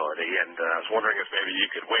credibility, and I was wondering if maybe you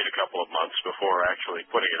could wait a couple of months before actually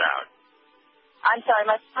putting it out. I'm sorry,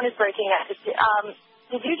 my phone is breaking up.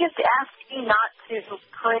 Did you just ask me not to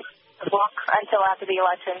print the book until after the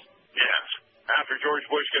election? Yes. After George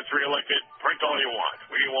Bush gets reelected, print all you want.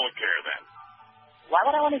 We won't care then. Why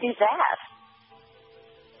would I want to do that?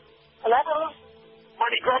 Hello?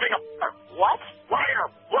 Money-grubbing. What? Liar.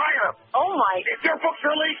 Oh, my... If your book's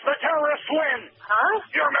released, the terrorists win. Huh?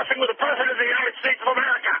 You're messing with the President of the United States of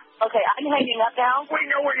America. Okay, I'm hanging up now. We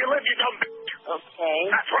know where you live, you dumb bitch. Okay.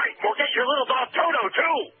 That's right. We'll get your little dog Toto,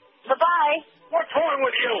 too. Bye-bye. What's wrong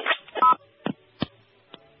with you?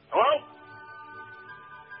 Hello?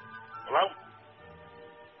 Hello?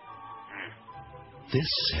 This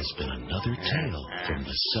has been another tale from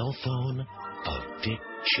the cell phone of Dick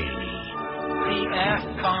Cheney. The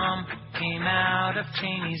F-bomb came out of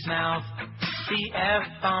Cheney's mouth. The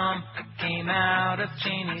F-bomb came out of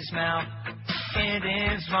Cheney's mouth. It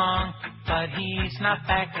is wrong. but he's not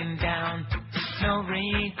backing down. No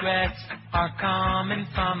regrets are coming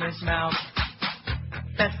from his mouth.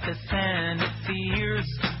 Festus and his fears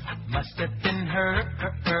must have been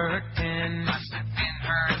hurting.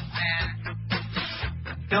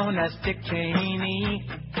 Don't ask Dick Cheney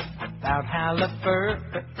about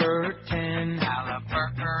Halliburton.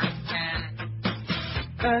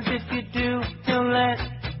 Cause if you do, he'll let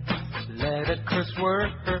a curse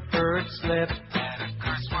word slip.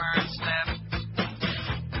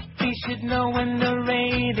 He should know when the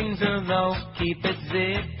ratings are low. Keep it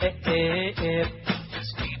zip.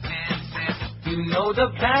 You know the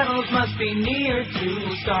battles must be near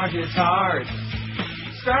to start his heart.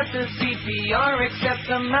 Start the CPR, except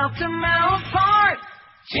the mouth-to-mouth part.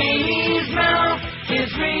 Cheney's mouth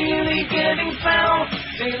is really getting foul.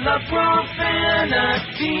 They love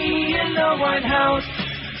profanity in the White House.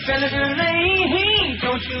 Senator Leahy,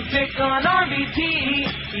 don't you pick on RBT.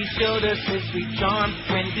 He showed us his sweet charm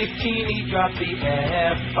when Dick Cheney dropped the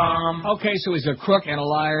F-bomb. Okay, so he's a crook and a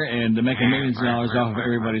liar and making millions of dollars off of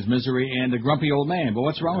everybody's misery and a grumpy old man. But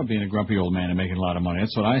what's wrong with being a grumpy old man and making a lot of money?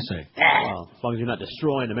 That's what I say. Well, as long as you're not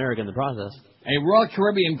destroying America in the process. A Royal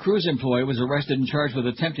Caribbean cruise employee was arrested and charged with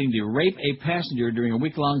attempting to rape a passenger during a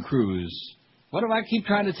week-long cruise. What do I keep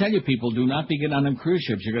trying to tell you people? Do not begin on them cruise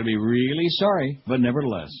ships. You're going to be really sorry, but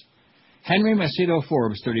nevertheless. Henry Macedo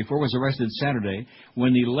Forbes, 34, was arrested Saturday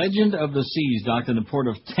when the Legend of the Seas docked in the port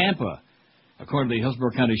of Tampa, according to the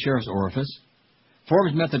Hillsborough County Sheriff's Office.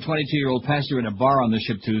 Forbes met the 22-year-old passenger in a bar on the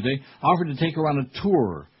ship Tuesday, offered to take her on a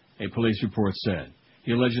tour, a police report said.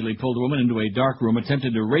 He allegedly pulled the woman into a dark room,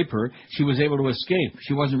 attempted to rape her. She was able to escape.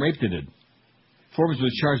 She wasn't raped, it. Forbes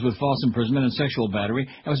was charged with false imprisonment and sexual battery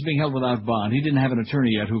and was being held without bond. He didn't have an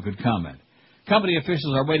attorney yet who could comment. Company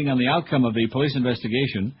officials are waiting on the outcome of the police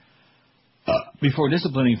investigation before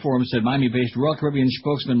disciplining Forbes, said Miami-based Royal Caribbean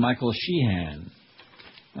spokesman Michael Sheehan.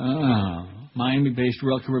 Miami-based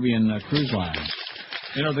Royal Caribbean cruise line.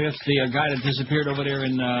 You know, that's the guy that disappeared over there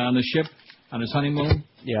on the ship on his honeymoon?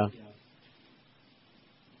 Yeah.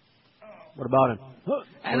 What about him?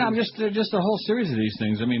 And I'm just a whole series of these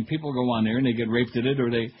things. I mean, people go on there and they get raped at it, or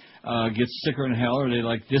they get sicker in hell, or they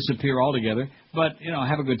like disappear altogether. But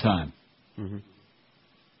have a good time. Mm-hmm.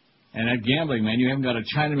 And that gambling, man, you haven't got a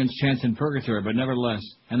Chinaman's chance in purgatory. But nevertheless,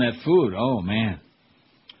 and that food, oh man.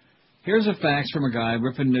 Here's a fax from a guy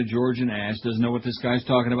ripping the Georgian ass. Doesn't know what this guy's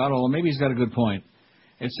talking about. Although maybe he's got a good point.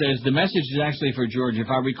 It says, the message is actually for George. If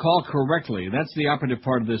I recall correctly, that's the operative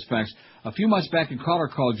part of this fax. A few months back, a caller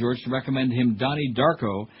called George to recommend him Donnie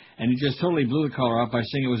Darko, and he just totally blew the caller off by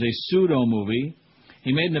saying it was a pseudo movie.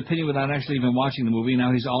 He made an opinion without actually even watching the movie.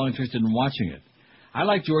 Now he's all interested in watching it. I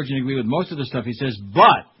like George and agree with most of the stuff he says,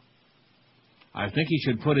 but I think he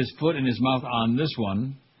should put his foot in his mouth on this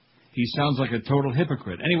one. He sounds like a total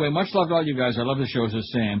hypocrite. Anyway, much love to all you guys. I love the show, says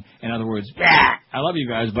Sam. In other words, I love you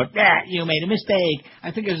guys, but you made a mistake.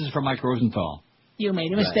 I think this is from Mike Rosenthal. You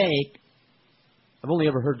made a mistake. I've only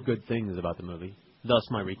ever heard good things about the movie. Thus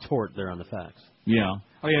my retort there on the fax. Yeah.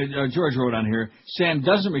 Oh, yeah, George wrote on here, Sam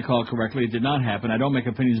doesn't recall correctly. It did not happen. I don't make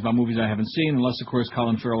opinions about movies I haven't seen, unless, of course,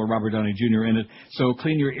 Colin Farrell or Robert Downey Jr. in it. So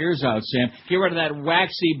clean your ears out, Sam. Get rid of that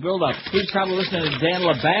waxy buildup. He's probably listening to Dan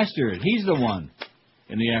LeBastard. He's the one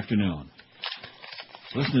in the afternoon.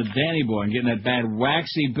 Listen to Danny Boy and getting that bad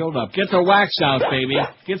waxy buildup. Get the wax out, baby.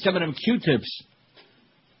 Get some of them Q-tips.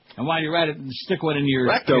 And while you're at it, stick one in your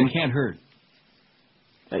rectum. It can't hurt.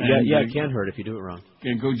 It can hurt if you do it wrong.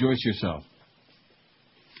 And go joist yourself.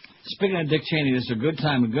 Speaking of Dick Cheney, this is a good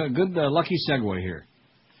time, a good lucky segue here.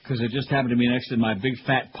 Because it just happened to be next to my big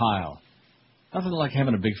fat pile. Nothing like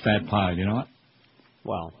having a big fat pile, you know what?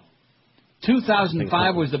 Wow.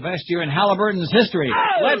 2005 was the best year in Halliburton's history.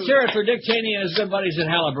 Oh! Let's hear it for Dick Cheney and his good buddies at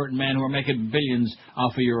Halliburton, man, who are making billions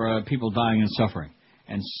off of your people dying and suffering.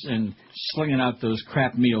 And slinging out those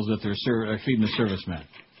crap meals that they're feeding the servicemen.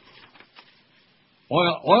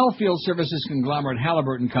 Oilfield Services conglomerate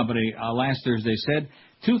Halliburton Company last Thursday said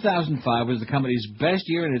 2005 was the company's best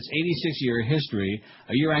year in its 86-year history,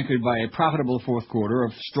 a year anchored by a profitable fourth quarter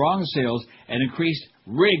of strong sales and increased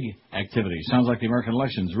rig activity. Sounds like the American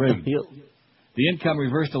elections rigged. The income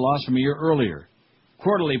reversed a loss from a year earlier.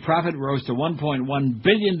 Quarterly profit rose to $1.1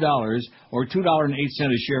 billion, or $2.08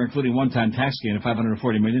 a share, including one-time tax gain of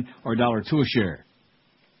 $540 million, or $1.02 a share.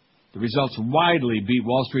 The results widely beat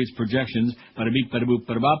Wall Street's projections, bada-beep, bada-boop,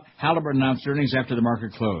 bada-bop. Halliburton announced earnings after the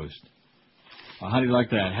market closed. Well, how do you like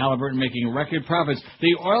that? Halliburton making record profits.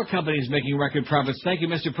 The oil companies making record profits. Thank you,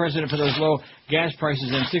 Mr. President, for those low gas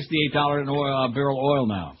prices and $68 an barrel oil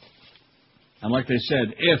now. And like they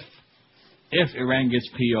said, if Iran gets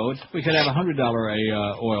PO'd, we could have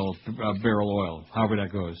 $100 barrel oil, however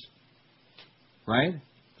that goes. right?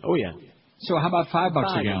 Oh, yeah. So how about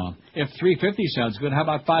 $5 a gallon? If $3.50 sounds good, how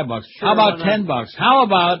about $5? Sure, how about $10? How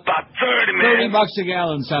about 30, man. $30 a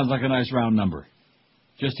gallon sounds like a nice round number.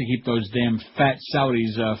 Just to keep those damn fat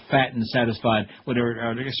Saudis fat and satisfied with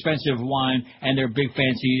their expensive wine and their big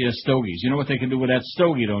fancy stogies. You know what they can do with that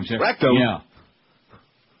stogie, don't you? Rectum. Yeah.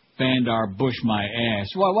 Bandar Bush my ass.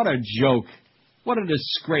 Well, what a joke. What a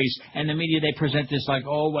disgrace. And the media, they present this like,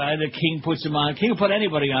 oh, well, the king puts him on. The king will put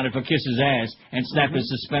anybody on if he'll kiss his ass and snap his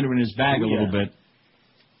suspender in his bag a little bit.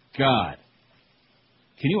 God.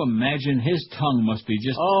 Can you imagine? His tongue must be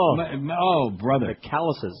just... Oh, brother. The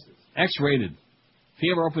calluses. X-rated. If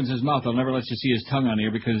he ever opens his mouth, I'll never let you see his tongue on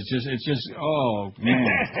here because it's just, oh, man,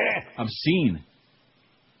 obscene.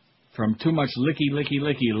 From too much licky,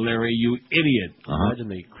 Larry, you idiot. Imagine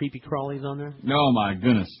the creepy crawlies on there. Oh, my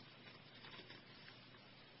goodness.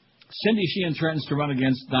 Cindy Sheehan threatens to run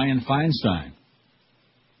against Dianne Feinstein.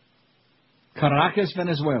 Caracas,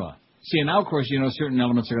 Venezuela. See, now, of course, you know, certain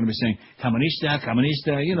elements are going to be saying,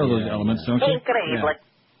 comunista, you know those elements, don't you? Yeah.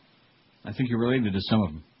 I think you're related to some of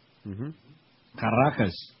them. Mm-hmm.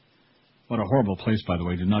 Caracas. What a horrible place, by the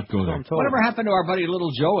way. Do not go there. Whatever happened to our buddy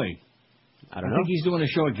Little Joey? I don't know. I think he's doing a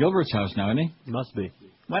show at Gilbert's house now, isn't he? Must be.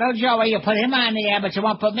 Well, Joey, you put him on the air, but you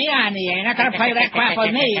won't put me on the air. You're not going to play that crap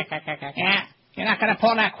with me. Yeah, you're not going to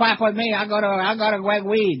pull that crap with me. I'll go to Greg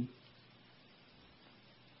Weed.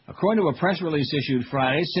 According to a press release issued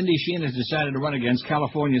Friday, Cindy Sheehan has decided to run against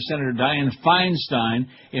California Senator Dianne Feinstein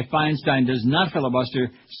if Feinstein does not filibuster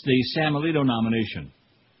the Sam Alito nomination.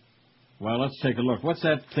 Well, let's take a look. What's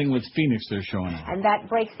that thing with Phoenix they're showing? And that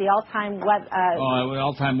breaks the all-time weather.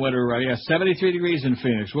 All-time weather, right? Yeah, 73 degrees in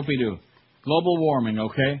Phoenix. Whoopie-doo. Global warming,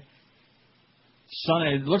 okay? Sun.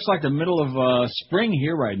 It looks like the middle of spring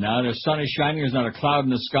here right now. The sun is shining. There's not a cloud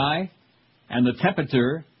in the sky. And the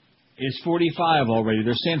temperature is 45 already.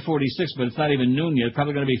 They're saying 46, but it's not even noon yet. It's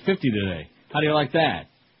probably going to be 50 today. How do you like that?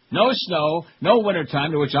 No snow, no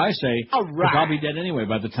wintertime, to which I say, all right. I'll be dead anyway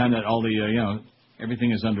by the time that all the,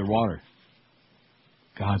 everything is underwater.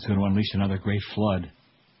 God's going to unleash another great flood.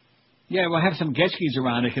 Yeah, we'll have some Getchkis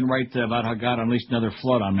around that can write about how God unleashed another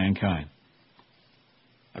flood on mankind.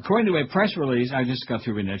 According to a press release, I just got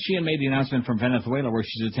through reading that, Sheehan made the announcement from Venezuela where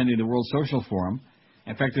she's attending the World Social Forum.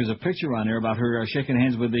 In fact, there's a picture on there about her shaking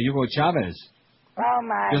hands with Hugo Chavez. Oh,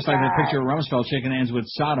 my Just like the picture of Rumsfeld shaking hands with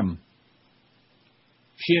Saddam.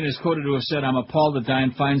 Sheehan is quoted to have said, I'm appalled that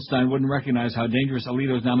Dianne Feinstein wouldn't recognize how dangerous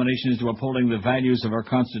Alito's nomination is to upholding the values of our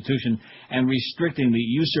Constitution and restricting the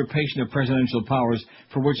usurpation of presidential powers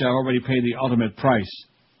for which I already paid the ultimate price.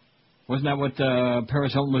 Wasn't that what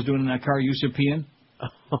Paris Hilton was doing in that car, usurping?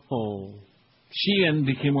 Oh. Sheehan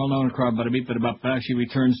became well-known across she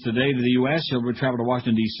returns today to the U.S. She'll travel to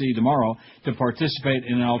Washington, D.C. tomorrow to participate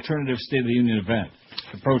in an alternative State of the Union event,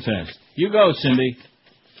 to protest. You go, Cindy.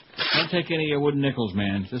 Don't take any wooden nickels,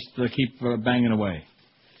 man. Just keep banging away.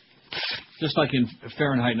 Just like in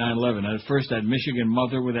Fahrenheit 9/11. At first, that Michigan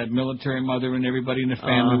mother with that military mother and everybody in the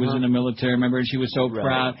family was in the military, remember? And she was so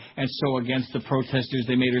proud and so against the protesters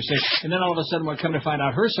they made her sick. And then all of a sudden, we're coming to find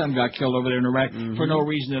out her son got killed over there in Iraq for no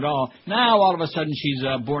reason at all. Now, all of a sudden, she's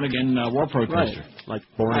a born-again war protester. Right. Like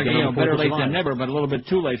born-again. Better late than never, but a little bit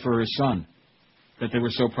too late for her son. That they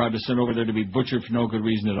were so proud to send over there to be butchered for no good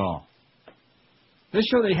reason at all. This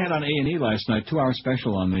show they had on A&E last night, 2-hour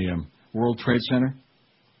special on the World Trade Center,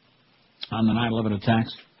 on the 9/11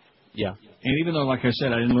 attacks. Yeah. And even though, like I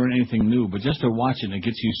said, I didn't learn anything new, but just to watch it, it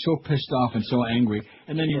gets you so pissed off and so angry.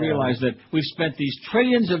 And then you realize that we've spent these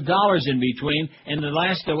trillions of dollars in between in the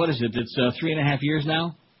last, it's 3.5 years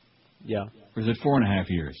now? Yeah. Or is it 4.5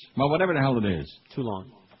 years? Well, whatever the hell it is. Too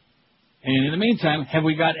long. And in the meantime, have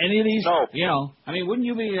we got any of these? No. Wouldn't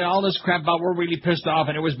you be all this crap about we're really pissed off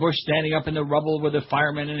and it was Bush standing up in the rubble with the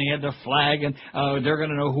firemen and he had the flag and they're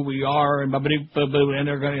going to know who we are and and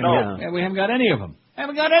they're going to and we haven't got any of them. They're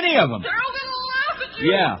all going to laugh at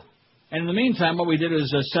you. Yeah. And in the meantime, what we did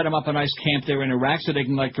is set them up a nice camp there in Iraq so they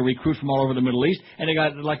can recruit from all over the Middle East. And they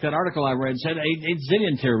got, like that article I read said, 8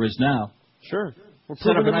 zillion terrorists now. Sure. We're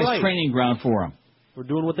set up a nice training ground for them. We're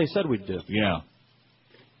doing what they said we'd do. Yeah.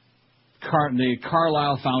 The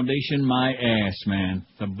Carlyle Foundation, my ass, man.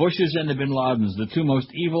 The Bushes and the Bin Ladens, the two most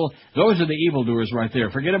evil, those are the evildoers right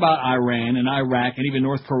there. Forget about Iran and Iraq and even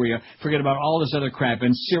North Korea. Forget about all this other crap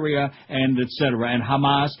in Syria and et cetera, and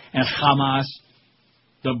Hamas.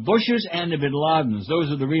 The Bushes and the Bin Ladens,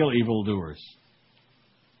 those are the real evildoers.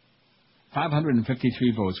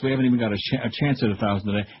 553 votes. We haven't even got a chance at 1,000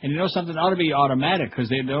 today. And you know something? It ought to be automatic because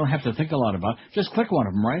they don't have to think a lot about it. Just click one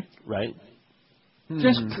of them, right? Right.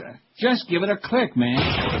 Just give it a click, man.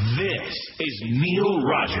 This is Neil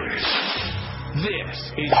Rogers. This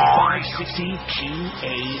is 560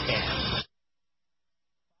 QAM.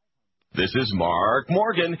 This is Mark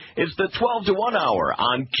Morgan. It's the 12 to 1 hour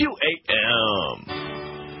on QAM.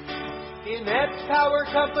 Inept Power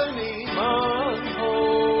Company,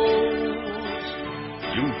 Montrose.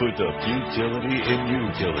 You put the futility in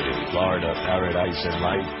utility. Florida Paradise and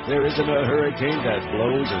Light. There isn't a hurricane that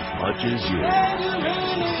blows as much as you.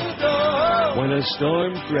 When a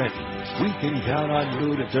storm threatens, we can count on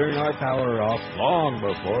you to turn our power off long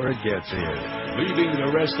before it gets here, leaving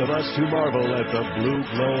the rest of us to marvel at the blue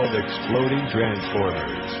glow of exploding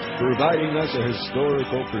transformers, providing us a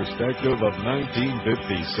historical perspective of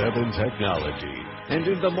 1957 technology. And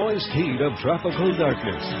in the moist heat of tropical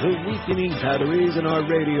darkness, the weakening batteries in our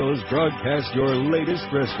radios broadcast your latest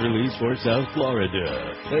press release for South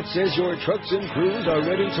Florida that says your trucks and crews are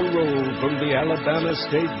ready to roll from the Alabama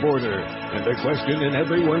state border. And the question in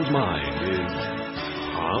everyone's mind is,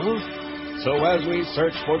 huh? So as we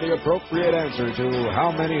search for the appropriate answer to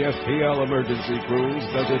how many FPL emergency crews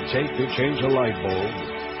does it take to change a light bulb,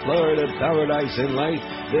 Florida Paradise and Light,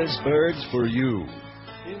 this bird's for you.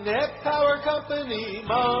 Inept Power Company,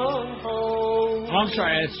 Montrose. Oh, I'm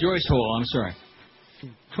sorry, it's Joyce Hole. I'm sorry.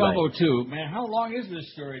 12:02. Man, how long is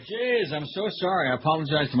this story? Jeez, I'm so sorry. I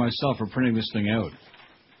apologize to myself for printing this thing out.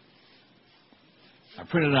 I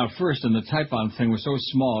printed it out first, and the type-on thing was so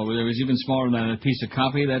small. It was even smaller than a piece of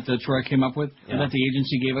copy that Troy came up with, that the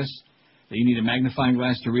agency gave us, that you need a magnifying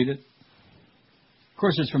glass to read it. Of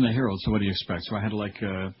course, it's from the Herald, so what do you expect? So I had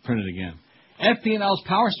to, print it again. FP&L's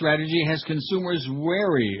power strategy has consumers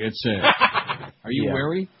wary, it says. Are you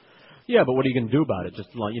wary? Yeah, but what are you going to do about it? Just,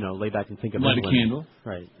 lay back and think about it. Light a candle.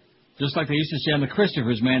 Right. Just like they used to say on the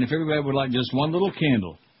Christophers, man, if everybody would light just one little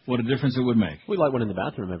candle, what a difference it would make. We light one in the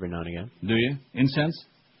bathroom every now and again. Do you? Incense?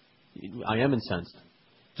 I am incensed.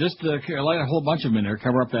 Just light a whole bunch of them in there,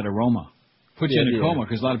 cover up that aroma. Put you in a coma,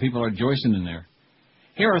 because a lot of people are joicing in there.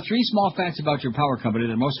 Here are 3 small facts about your power company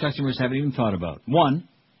that most customers haven't even thought about. 1,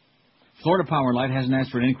 Florida Power and Light hasn't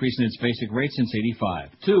asked for an increase in its basic rate since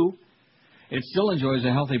 '85. 2, it still enjoys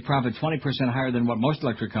a healthy profit 20% higher than what most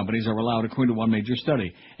electric companies are allowed according to one major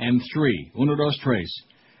study. And 3, uno dos tres,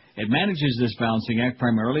 it manages this balancing act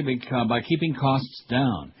primarily by keeping costs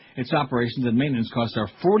down. Its operations and maintenance costs are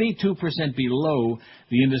 42% below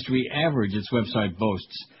the industry average, its website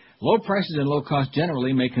boasts. Low prices and low cost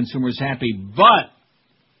generally make consumers happy,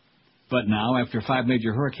 But now, after 5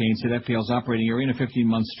 major hurricanes hit FPL's operating area in a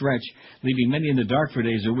 15-month stretch, leaving many in the dark for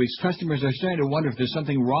days or weeks, customers are starting to wonder if there's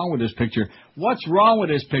something wrong with this picture. What's wrong with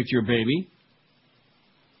this picture, baby?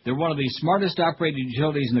 They're one of the smartest operating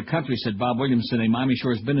utilities in the country, said Bob Williamson, a Miami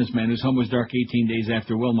Shores businessman whose home was dark 18 days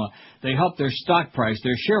after Wilma. They help their stock price.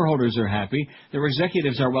 Their shareholders are happy. Their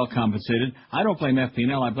executives are well compensated. I don't blame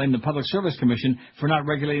FP&L. I blame the Public Service Commission for not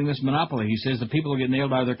regulating this monopoly. He says the people who get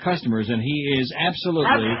nailed are their customers, and he is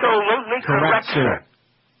absolutely correct, sir.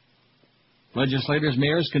 Legislators,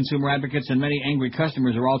 mayors, consumer advocates, and many angry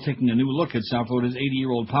customers are all taking a new look at South Florida's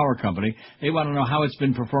 80-year-old power company. They want to know how it's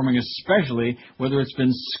been performing, especially whether it's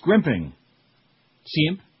been scrimping.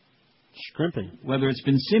 Scrimping. Whether it's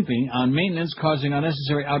been simping on maintenance, causing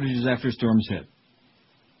unnecessary outages after storms hit.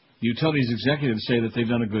 The utilities executives say that they've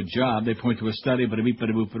done a good job. They point to a study, but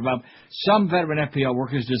some veteran FPL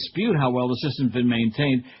workers dispute how well the system's been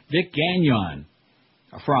maintained. Dick Gagnon,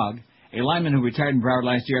 a frog, a lineman who retired in Broward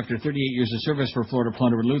last year after 38 years of service for Florida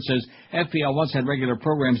Plunder and Loot, says FPL once had regular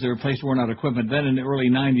programs that replaced worn-out equipment. Then in the early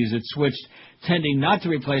 90s it switched, tending not to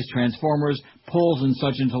replace transformers, poles, and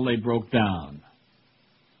such until they broke down.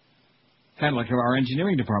 Kind of like our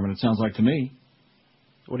engineering department, it sounds like to me.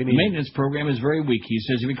 What do you mean? The maintenance program is very weak, he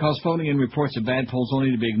says. If he calls phoning in reports of bad poles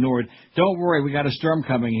only to be ignored, don't worry, we got a storm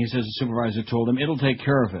coming, he says the supervisor told him. It'll take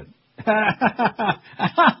care of it.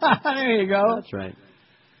 There you go. That's right.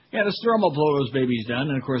 Yeah, the storm will blow those babies down,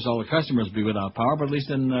 and of course all the customers will be without power, but at least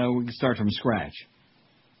then we can start from scratch.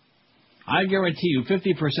 I guarantee you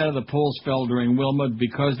 50% of the poles fell during Wilma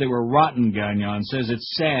because they were rotten, Gagnon says.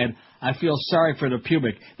 It's sad. I feel sorry for the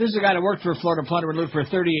pubic. This is a guy that worked for Florida Plunder and Loot for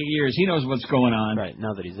 38 years. He knows what's going on. Right,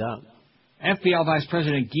 now that he's out. FPL Vice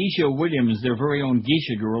President Geisha Williams, their very own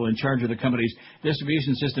Geisha girl in charge of the company's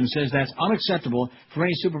distribution system, says that's unacceptable for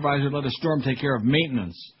any supervisor to let a storm take care of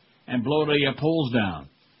maintenance and blow the poles down.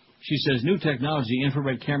 She says new technology,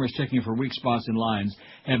 infrared cameras checking for weak spots in lines,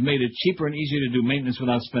 have made it cheaper and easier to do maintenance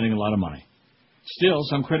without spending a lot of money. Still,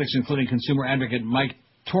 some critics, including consumer advocate Mike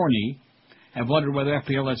Torney, have wondered whether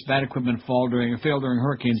FPL lets bad equipment fail during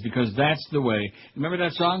hurricanes because that's the way. Remember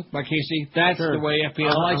that song by Casey? That's the way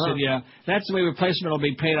FPL likes it, yeah. That's the way replacement will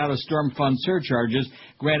be paid out of storm fund surcharges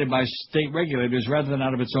granted by state regulators rather than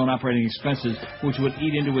out of its own operating expenses, which would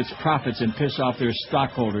eat into its profits and piss off their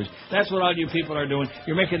stockholders. That's what all you people are doing.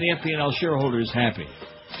 You're making the FPL shareholders happy.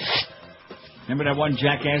 Remember that one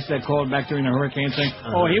jackass that called back during the hurricane thing?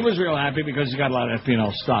 Oh, he was real happy because he got a lot of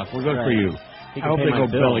FPL stock. Well, good for you. I hope they go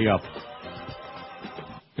belly up.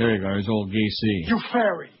 There you go, there's old Gay C. You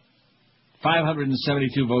fairy.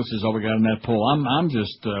 572 votes is all we got in that poll. I'm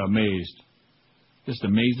just amazed. Just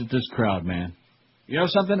amazed at this crowd, man. You know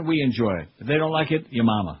something? We enjoy it. If they don't like it, your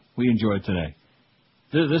mama. We enjoy it today.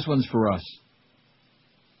 This one's for us.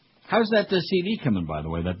 How's that CD coming, by the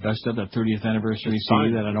way? That best of, that 30th anniversary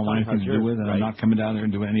CD that I don't want anything to do with, and I'm not coming down there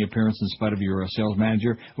and doing any appearance in spite of your sales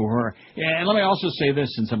manager. Yeah, and let me also say this,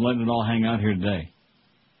 since I'm letting it all hang out here today.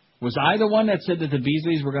 Was I the one that said that the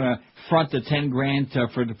Beasleys were going to front the $10,000 to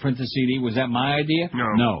print the CD? Was that my idea?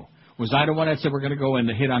 No. Was I the one that said we're going to go and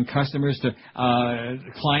hit on customers to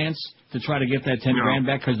clients to try to get that $10,000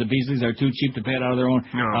 back because the Beasleys are too cheap to pay it out of their own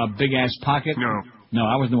big ass pocket? No,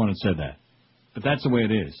 I wasn't the one that said that. But that's the way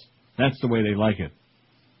it is. That's the way they like it.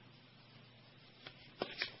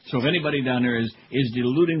 So if anybody down there is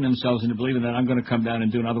deluding themselves into believing that I'm going to come down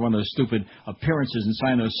and do another one of those stupid appearances and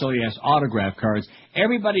sign those silly-ass autograph cards,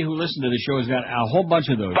 everybody who listened to the show has got a whole bunch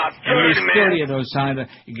of those. At least 30 of those signed.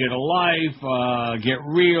 Get a Life, Get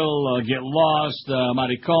Real, Get Lost,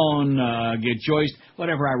 Maricon, Get Joyced,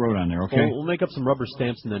 whatever I wrote on there, okay? We'll make up some rubber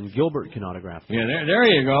stamps and then Gilbert can autograph them. Yeah, there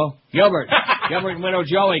you go. Gilbert and Widow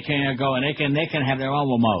Joey can go and they can have their own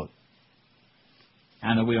remote.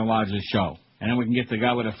 And then we don't watch the show. And then we can get the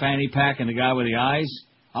guy with a fanny pack and the guy with the eyes.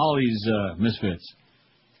 All these misfits.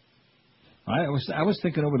 I was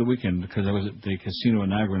thinking over the weekend, because I was at the casino in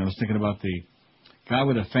Niagara, and I was thinking about the guy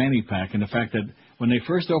with a fanny pack and the fact that when they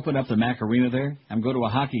first opened up the Mac Arena there, I'm going to a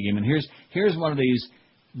hockey game, and here's one of these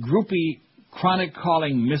groupie, chronic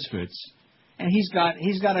calling misfits, and he's got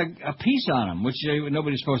a piece on him, which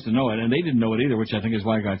nobody's supposed to know it, and they didn't know it either, which I think is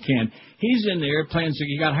why I got canned. He's in there playing,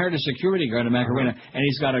 he got hired as security guard at Mac Arena, and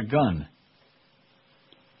he's got a gun.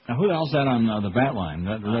 Now, who the hell's that on the bat line?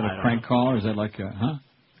 Is that a crank call, or is that like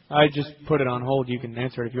I just put it on hold. You can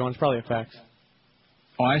answer it if you want. It's probably a fax.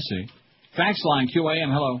 Oh, I see. Fax line,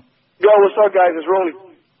 QAM, hello. Yo, what's up, guys? It's Rolly.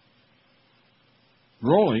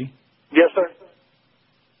 Rolly? Yes, sir.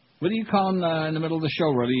 What are you calling in the middle of the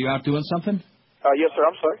show, Rolly? You out doing something? Yes, sir.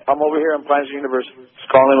 I'm sorry. I'm over here in Plans University. Just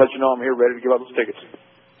calling to let you know I'm here ready to give out those tickets.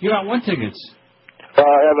 You got what tickets? I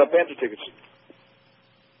have Panther tickets.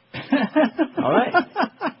 All right.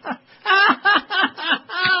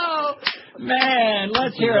 Oh, man,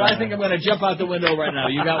 let's hear it. I think I'm going to jump out the window right now.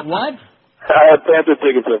 You got what? I have Panther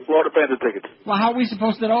tickets, Florida Panther tickets. Well, how are we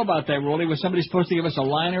supposed to know about that, Rolly? Was somebody supposed to give us a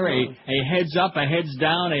liner, a heads up, a heads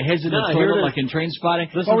down, a heads in the toilet, like in Train Spotting?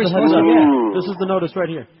 This is the notice right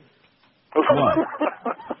here. What?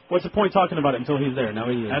 What's the point talking about it until he's there? Now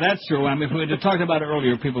he is. That's true. I mean, if we had talked about it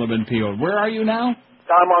earlier, people have been PO'd. Where are you now?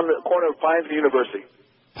 I'm on the corner of Pines and University.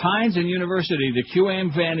 Pines and University. The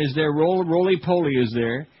QAM van is there. Roly-poly is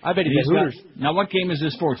there. I bet he's Hooters. Now, what game is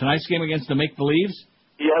this for? Tonight's game against the Make-Believes?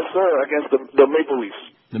 Yes, sir, against the Maple Leafs.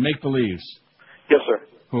 The Make-Believes. Yes, sir.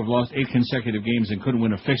 Who have lost 8 consecutive games and couldn't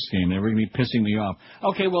win a fixed game. They're going to be pissing me off.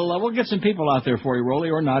 Okay, well, we'll get some people out there for you, Rolly,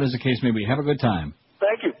 or not, as the case may be. Have a good time.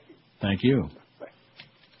 Thank you. Thank you.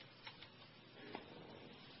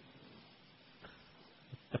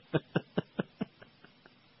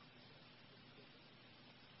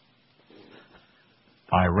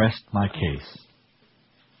 I rest my case.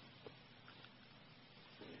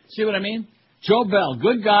 See what I mean? Joe Bell,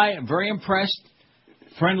 good guy, very impressed,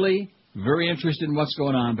 friendly, very interested in what's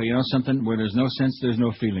going on. But you know something? Where there's no sense, there's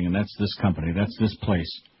no feeling, and that's this company. That's this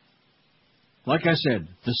place. Like I said,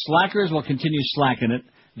 the slackers will continue slacking it,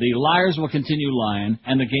 the liars will continue lying,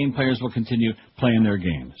 and the game players will continue playing their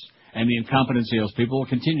games. And the incompetent salespeople will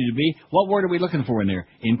continue to be, what word are we looking for in there?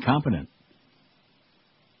 Incompetent.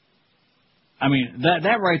 I mean,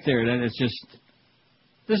 that right there, that is just,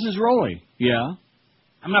 this is Rolly. Yeah.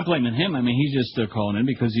 I'm not blaming him. I mean, he's just calling in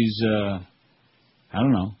because he's, I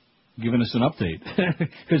don't know, giving us an update.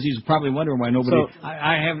 Because he's probably wondering why nobody,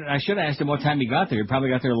 I should have asked him what time he got there. He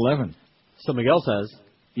probably got there at 11. So Miguel says.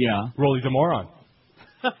 Yeah. Rolly's a moron.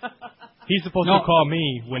 He's supposed to call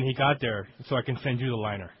me when he got there so I can send you the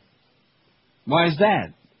liner. Why is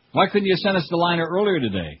that? Why couldn't you send us the liner earlier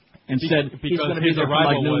today? And said he's going to be there from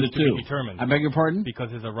like noon to 2. Determined. I beg your pardon? Because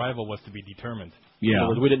his arrival was to be determined. Yeah.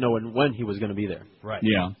 We didn't know when he was going to be there. Right.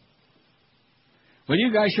 Yeah. Well,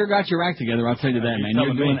 you guys sure got your act together, I'll tell you that, man.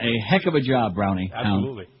 You're doing a heck of a job, Brownie.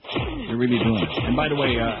 Absolutely. You're really doing it. And by the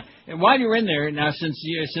way, while you're in there, now,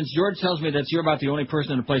 since George tells me that you're about the only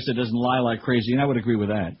person in the place that doesn't lie like crazy, and I would agree with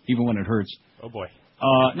that, even when it hurts. Oh, boy.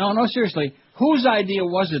 No, seriously. Whose idea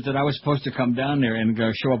was it that I was supposed to come down there and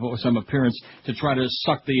show up with some appearance to try to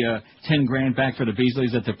suck the $10,000 back for the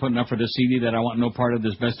Beasleys that they're putting up for the CD that I want no part of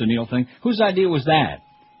this Best of Neil thing? Whose idea was that?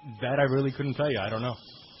 That I really couldn't tell you. I don't know.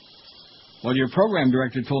 Well, your program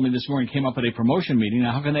director told me this morning came up at a promotion meeting.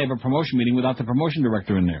 Now, how can they have a promotion meeting without the promotion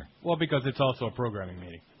director in there? Well, because it's also a programming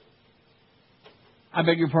meeting. I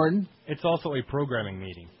beg your pardon? It's also a programming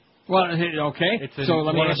meeting. Well, okay. So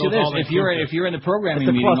let me ask you this: if you're in the programming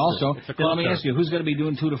meeting also, then let me ask you, who's going to be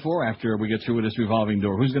doing 2 to 4 after we get through with this revolving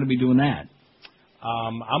door? Who's going to be doing that?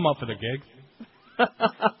 I'm up for the gig.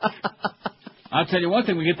 I'll tell you one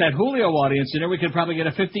thing: we get that Julio audience in there, we could probably get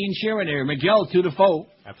a 15 share in there. Miguel 2 to 4.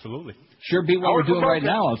 Absolutely. Sure beat what we're doing right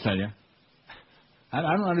now. I'll tell you. I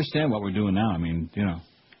don't understand what we're doing now. I mean, you know,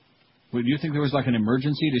 do you think there was like an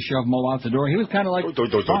emergency to shove Mo out the door? He was kind of like, fun,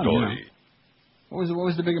 you know? What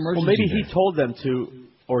was the big emergency? Well, maybe there? he told them to,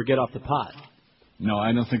 or get off the pot. No,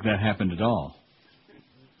 I don't think that happened at all.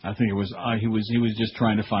 I think it was he was just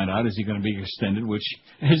trying to find out, is he going to be extended? Which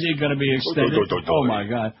is he going to be extended? Oh my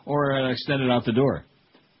God! Or extended out the door?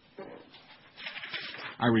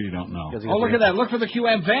 I really don't know. Oh, look at that! Look for the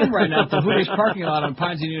QM van right now at the Hooters parking lot on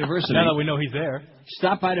Pines University. Now that we know he's there.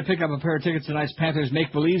 Stop by to pick up a pair of tickets to tonight's Panthers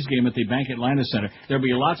Make-Believes game at the Bank Atlanta Center. There'll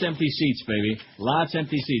be lots of empty seats, baby. Lots of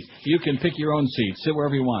empty seats. You can pick your own seat. Sit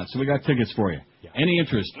wherever you want. So we got tickets for you. Yeah. Any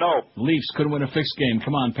interest? No. Leafs couldn't win a fixed game.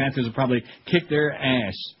 Come on, Panthers will probably kick their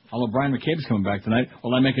ass. Although Brian McCabe's coming back tonight.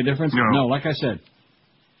 Will that make a difference? No, like I said.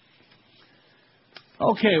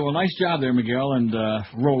 Okay, well, nice job there, Miguel, and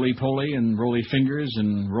Roly-Poly and Roly Fingers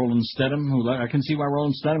and Roland Stedham. I can see why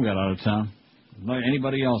Roland Stedham got out of town. Like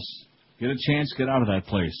anybody else, get a chance, get out of that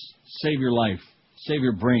place. Save your life. Save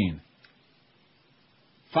your brain.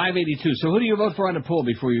 582. So who do you vote for on the poll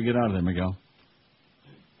before you get out of there, Miguel?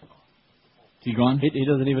 He gone? He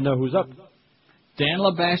doesn't even know who's up. Dan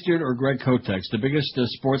LeBastard or Greg Kotex, the biggest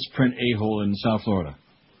sports print a-hole in South Florida?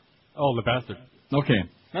 Oh, LeBastard. Okay.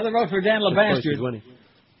 Another vote for Dan LeBastard.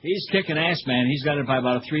 He's kicking ass, man. He's got it by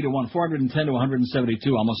about a 3-1, 410 to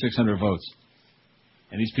 172, almost 600 votes.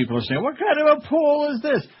 And these people are saying, what kind of a poll is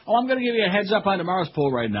this? Oh, I'm going to give you a heads up on tomorrow's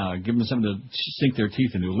poll right now. Give them something to sink their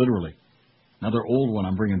teeth into, literally. Another old one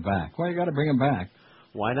I'm bringing back. Why you got to bring them back?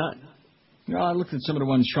 Why not? You know, I looked at some of the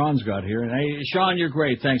ones Sean's got here. And, hey, Sean, you're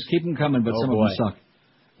great. Thanks. Keep them coming, but some of them suck.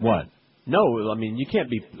 What? No, I mean, you can't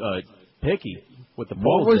be picky with the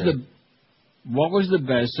polls. What was the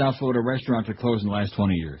best South Florida restaurant to close in the last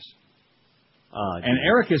 20 years? And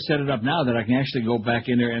Eric has set it up now that I can actually go back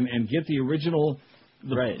in there and get the original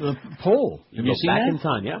the poll. Have you seen back that? in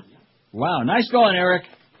time, yeah. Wow, nice going, Eric.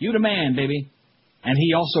 You the man, baby. And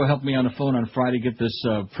he also helped me on the phone on Friday get this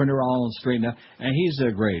printer all straightened out. And he's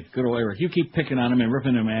great. Good old Eric. You keep picking on him and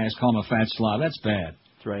ripping him ass, call him a fat slob. That's bad.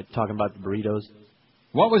 That's right. Talking about the burritos.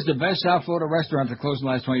 What was the best South Florida restaurant to close in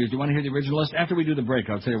the last 20 years? Do you want to hear the original list? After we do the break,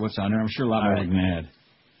 I'll tell you what's on there. I'm sure a lot more we can add.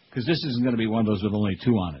 Because this isn't going to be one of those with only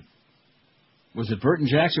 2 on it. Was it Burt and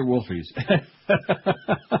Jack's or Wolfie's?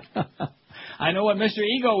 I know what Mr.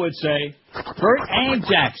 Ego would say. Burt and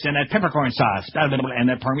Jack's and that peppercorn sauce. And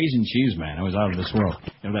that Parmesan cheese, man. I was out of this world.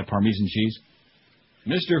 You know that Parmesan cheese?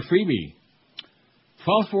 Mr. Freebie.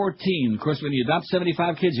 1214. Of course, when you adopt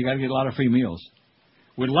 75 kids, you got to get a lot of free meals.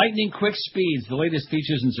 With lightning quick speeds, the latest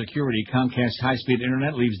features and security, Comcast high-speed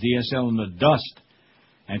internet leaves DSL in the dust.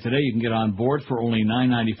 And today you can get on board for only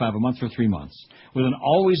 $9.95 a month for 3 months. With an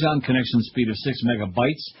always-on connection speed of 6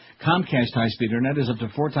 megabytes, Comcast high-speed internet is up to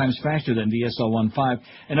 4 times faster than DSL 1.5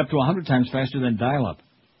 and up to 100 times faster than dial-up.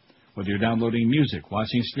 Whether you're downloading music,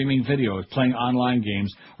 watching streaming videos, playing online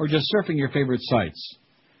games, or just surfing your favorite sites,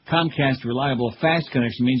 Comcast reliable fast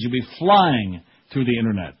connection means you'll be flying through the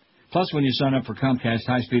internet. Plus, when you sign up for Comcast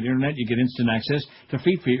high-speed internet, you get instant access to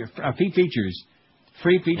free features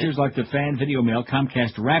like the fan video mail,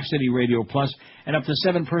 Comcast Rhapsody Radio Plus, and up to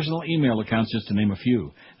 7 personal email accounts, just to name a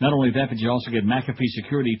few. Not only that, but you also get McAfee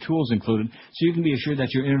security tools included, so you can be assured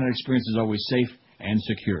that your internet experience is always safe and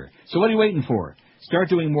secure. So what are you waiting for? Start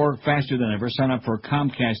doing more faster than ever. Sign up for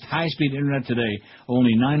Comcast high-speed internet today.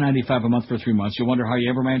 Only $9.95 a month for 3 months. You'll wonder how you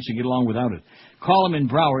ever managed to get along without it. Call them in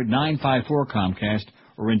Broward, 954-COMCAST.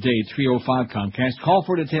 Or in Dade, 305 Comcast. Call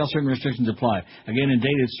for details. Certain restrictions apply. Again, in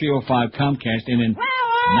Dade, it's 305 Comcast, and in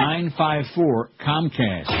 954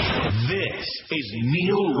 Comcast. This is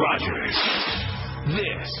Neil Rogers.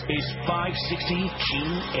 This is 560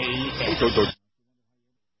 QAM.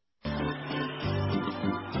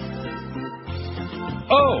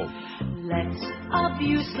 Oh! Let's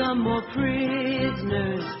abuse some more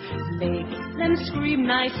prisoners. Make them scream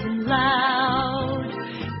nice and loud.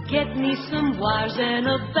 Get me some wires and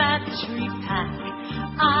a battery pack.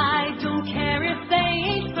 I don't care if they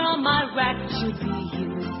ain't from Iraq. Should be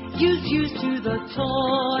used to the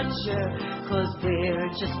torture. 'Cause they're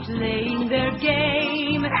just playing their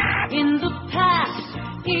game. In the past,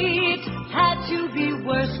 it had to be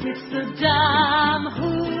worse with Saddam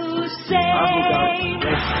Hussein.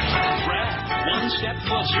 One step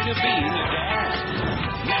closer to being a dad.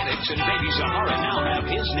 Maddox and baby Sahara now have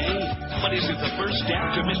his name. But is it the first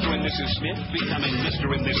step to Mr. and Mrs. Smith becoming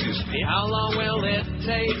Mr. and Mrs. Pitt? How long will it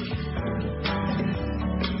take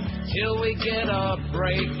till we get a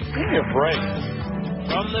break? Give me a break.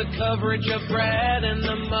 From the coverage of Brad and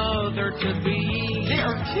the mother-to-be. There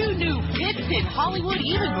are 2 new hits in Hollywood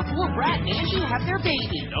even before Brad and Angie have their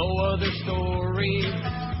baby. No other story.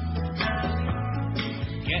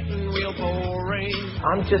 Getting real boring.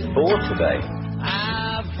 I'm just bored today.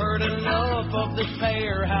 I've heard enough of this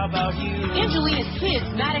pair. How about you? Angelina's kids,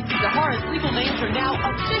 Maddox and Zahara's legal names are now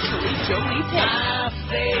officially Jolie Pitt. I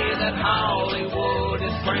say that Hollywood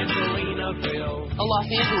is Brangelinaville. A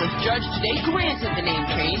Los Angeles judge today granted the name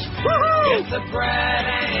change. It's a Brad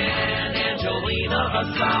and Angelina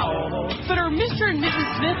assault. But are Mr. and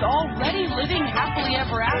Mrs. Smith already living happily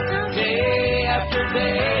ever after? Day after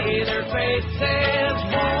day, their faces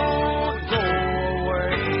won't go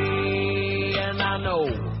away. And I know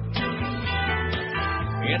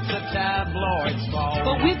it's a tabloid's fault.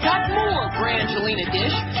 But we've got more Brangelina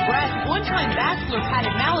dish. Brad's one-time bachelor pad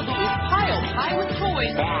in Malibu is piled high with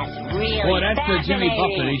toys. That's really Boy, that's Jimmy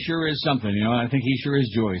Buffett. He sure is something, you know. I think he sure is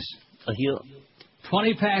Joyce.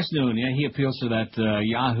 20 past noon. Yeah, he appeals to that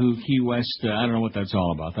Yahoo Key West. I don't know what that's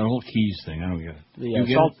all about. That whole Keys thing. I don't get it.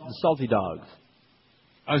 The salty dogs.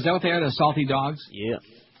 Oh, is that what they are? The salty dogs? Yeah.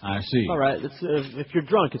 I see. All right. If you're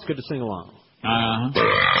drunk, it's good to sing along.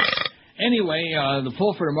 Anyway, the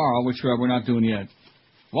poll for tomorrow, which we're not doing yet.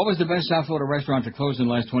 What was the best South Florida restaurant to close in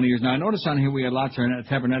the last 20 years? Now, I noticed on here we had La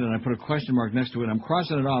Tavernetta, and I put a question mark next to it. I'm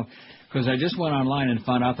crossing it off because I just went online and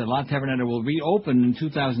found out that La Tavernetta will reopen in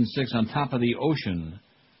 2006 on top of the ocean.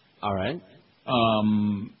 All right.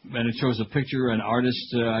 And it shows a picture, an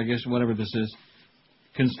artist, I guess, whatever this is.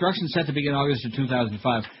 Construction set to begin August of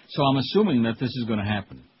 2005. So I'm assuming that this is going to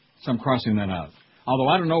happen. So I'm crossing that out. Although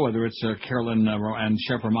I don't know whether it's Carolyn and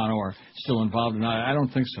Chef Romano are still involved or not. I don't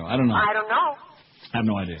think so. I don't know. I don't know. I have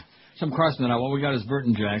no idea. So I'm crossing that out. What we got is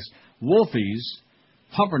Burton Jacks, Wolfie's,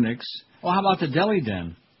 Pumpernicks. Oh, how about the Deli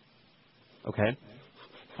Den? Okay.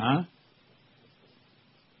 Huh?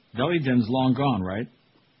 Deli Den's long gone, right?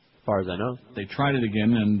 As far as I know. They tried it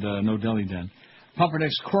again, and no Deli Den.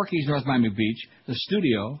 Pumpernicks, Corky's, North Miami Beach, The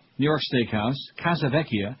Studio, New York Steakhouse, Casa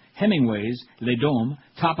Vecchia, Hemingway's, Le Dome,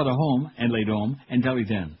 Top of the Home, and Le Dome, and Deli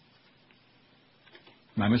Den.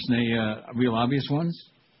 Am I missing a real obvious ones?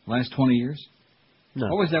 Last 20 years? No.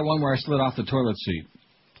 What was that one where I slid off the toilet seat?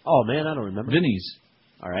 Oh, man, I don't remember. Vinny's.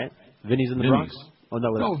 All right. Vinny's in the Bronx? Oh,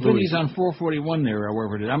 no, Vinny's on 441 there, or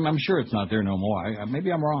wherever it is. I'm sure it's not there no more. Maybe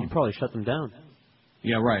I'm wrong. You probably shut them down.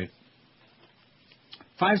 Yeah, right.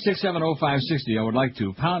 5670560, I would like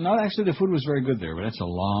to. No, actually, the food was very good there, but that's a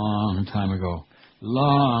long time ago.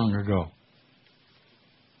 Long ago.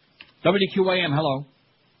 WQAM, hello.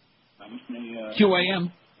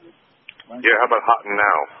 QAM. Yeah, how about Hot and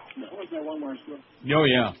Now? Oh,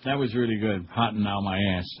 yeah, that was really good. Hot and Now, my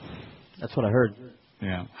ass. That's what I heard.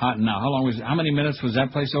 Yeah, Hot and Now. How many minutes was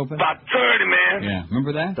that place open? About 30, man. Yeah,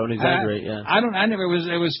 remember that? Don't exaggerate, yeah.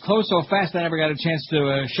 It was closed so fast I never got a chance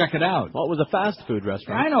to check it out. Well, it was a fast food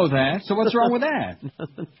restaurant. I know that, so what's wrong with that?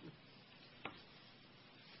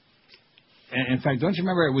 In fact, don't you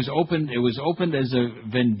remember it was opened as a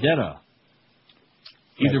vendetta,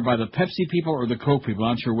 either by the Pepsi people or the Coke people.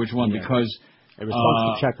 I'm not sure which one, because it was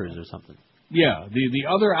Funky Checkers or something. Yeah, the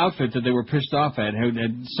other outfit that they were pissed off at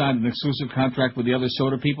had signed an exclusive contract with the other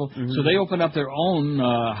soda people, so they opened up their own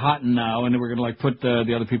Hot and Now, and they were going to put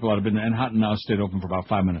the other people out of business. And Hot and Now stayed open for about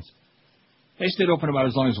 5 minutes. They stayed open about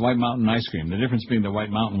as long as White Mountain ice cream. The difference being the White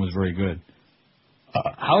Mountain was very good.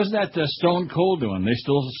 How's that Stone Cold doing? They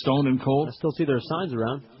still stoned and cold? I still see their signs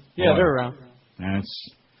around. Yeah, they're around.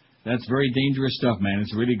 That's very dangerous stuff, man.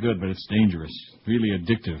 It's really good, but it's dangerous. Really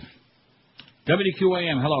addictive.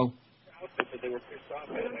 WQAM, hello.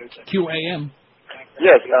 QAM.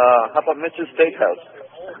 Yes, how about Mitch's Steakhouse?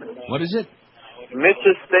 What is it?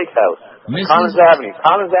 Mitch's Steakhouse. Collins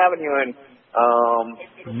Avenue and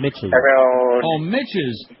Mitch's. Oh,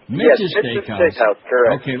 Mitch's. Mitch's yes, Steakhouse. Steakhouse,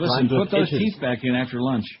 correct. Okay, listen, put those teeth back in after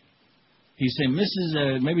lunch. He's saying,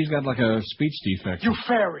 maybe he's got like a speech defect. You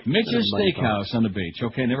fairy. Mitch's Steakhouse on the beach.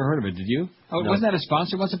 Okay, never heard of it. Did you? Oh, No. wasn't that a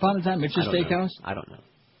sponsor once upon a time? Mitch's Steakhouse? I don't know.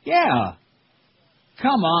 Yeah.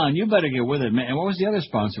 Come on, you better get with it, man. And what was the other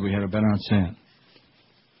sponsor we had? I better not say it.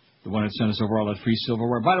 The one that sent us over all that free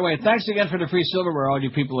silverware. By the way, thanks again for the free silverware, all you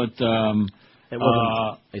people at... it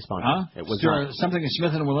wasn't a sponsor. Huh? It was not. Something at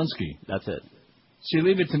Smith & Walensky. That's it. See,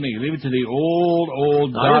 leave it to me. Leave it to the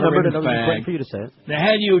old I remembered it. I was fag. waiting for you to say it. The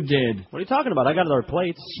hell you did. What are you talking about? I got other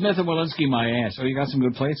plates. Smith & Walensky, my ass. Oh, you got some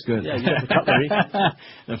good plates? Good. Yeah, you got the cutlery.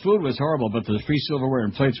 The food was horrible, but the free silverware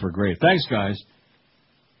and plates were great. Thanks, guys.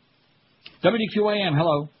 WQAM,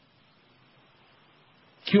 hello.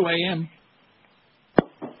 QAM.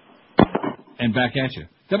 And back at you.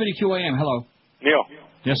 WQAM, hello. Neil.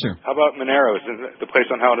 Yes, sir. How about Monero's? The place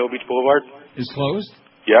on Howard Hill Beach Boulevard? Is closed?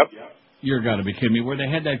 Yep. You're got to be kidding me. Where they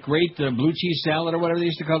had that great blue cheese salad or whatever they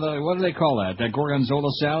used to call that. What do they call that? That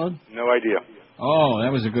gorgonzola salad? No idea. Oh,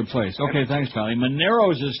 that was a good place. Okay, thanks, Pally.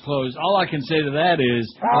 Monero's is closed. All I can say to that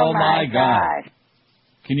is, oh my God.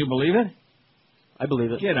 Can you believe it? I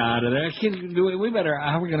believe it. Get out of there. We better.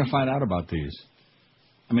 How are we going to find out about these?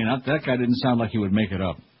 I mean, that guy didn't sound like he would make it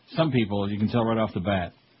up. Some people, you can tell right off the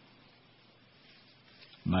bat.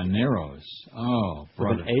 Monero's. Oh,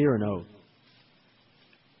 brother. With an A or an O?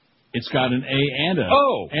 It's got an A and a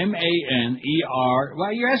O. M-A-N-E-R.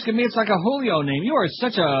 Well, you're asking me. It's like a Julio name. You are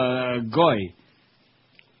such a goy.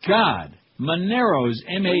 God. Monero's.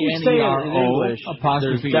 M-A-N-E-R-O.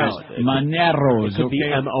 Apostrophe S. Monero's. It could be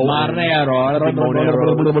okay? M-O-N. Monero.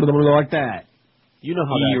 Like that. You know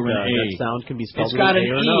how that sound can be spelled. It's got an A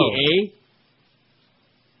or no. E, eh?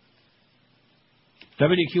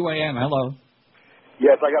 WQAM, hello.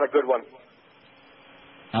 Yes, I got a good one.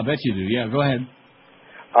 I'll bet you do. Yeah, go ahead.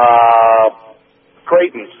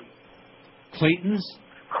 Clayton's. Clayton's?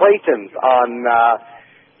 Clayton's on,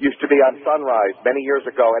 used to be on Sunrise many years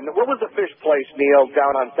ago. And what was the fish place, Neil,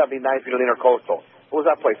 down on 79th Street Intercoastal? What was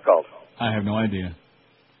that place called? I have no idea.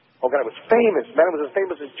 Oh, God, it was famous, man. It was as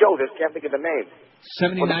famous as Joe. Just can't think of the name.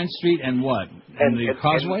 79th Street and what? And the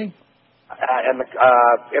Causeway? And the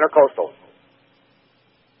Intercoastal.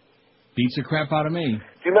 Beats the crap out of me.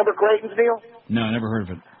 Do you remember Clayton's, Neil? No, I never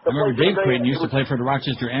heard of it. I remember Dave Creighton used to play for the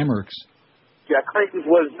Rochester Amerks. Yeah, Clayton's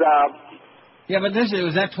was... Yeah, but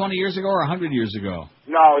was that 20 years ago or 100 years ago?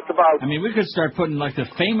 No, it's about... I mean, we could start putting, like, the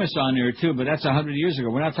famous on there, too, but that's 100 years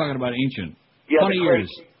ago. We're not talking about ancient. Yeah, 20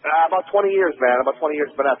 years. About 20 years, man. About 20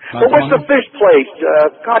 years. But what's the fish place?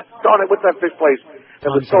 God darn it, what's that fish place?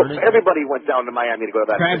 Everybody went down to Miami to go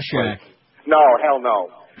to that Crab fish Shack. place. No, hell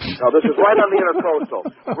no. No, this is right on the Intercoastal.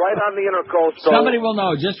 Right on the Intercoastal. Somebody will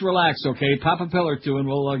know. Just relax, okay? Pop a pill or two, and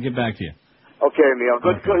we'll get back to you. Okay, Neil.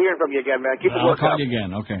 Good hearing from you again, man. Keep it I'll working. call you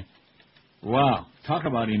again. Okay. Wow. Talk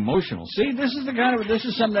about emotional. See, this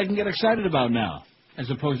is something I can get excited about now, as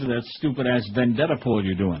opposed to that stupid ass vendetta poll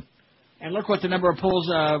you're doing. And look what the number of polls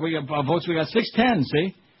votes we got. 610.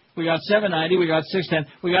 See, we got 790. We got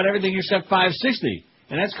 610. We got everything except 560,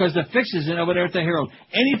 and that's because the fix is in over there at the Herald.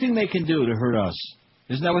 Anything they can do to hurt us.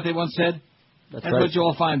 Isn't that what they once said? That's right. what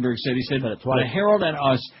Joel Feinberg said. He said, the Herald and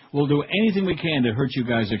us will do anything we can to hurt you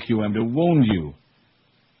guys at QM, to wound you,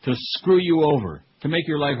 to screw you over, to make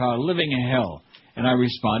your life a living hell. And I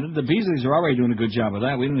responded, the Beasleys are already doing a good job of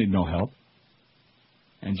that. We don't need no help.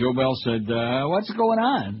 And Joe Bell said, what's going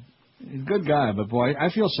on? He's a good guy, but boy, I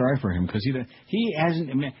feel sorry for him because he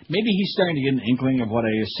hasn't, maybe he's starting to get an inkling of what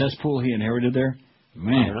a cesspool he inherited there.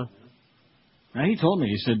 Man. Now, he told me,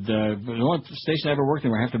 he said, the only station I ever worked in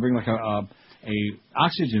where I have to bring like a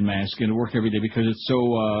oxygen mask into work every day because it's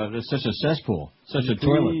it's such a cesspool, such a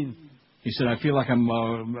toilet. He said, I feel like I'm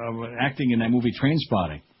acting in that movie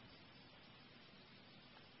Trainspotting.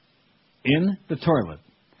 In the toilet.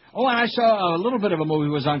 Oh, and I saw a little bit of a movie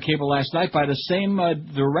was on cable last night by the same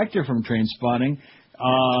director from Trainspotting.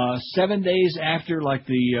 7 days after, like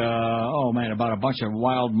about a bunch of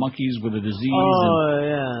wild monkeys with a disease.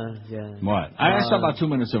 Oh, yeah. What? I saw about 2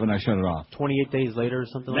 minutes of it and I shut it off. 28 days later or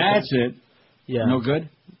something like that? That's it. Yeah. No good?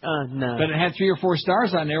 No. But it had 3 or 4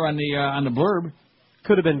 stars on there on the blurb.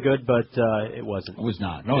 Could have been good, but it wasn't. It was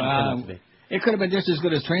not. No, it could have been just as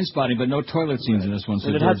good as Trainspotting, but no toilet scenes in this one. So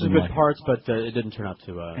and it had some good parts, but it didn't turn out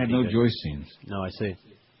to had no Joyce scenes. No, I see.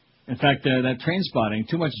 In fact, that Trainspotting,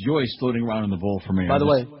 too much Joyce floating around in the bowl for me. By the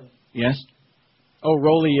way. Yes? Oh,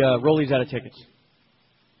 Rolly's out of tickets.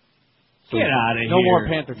 So get out of here. No more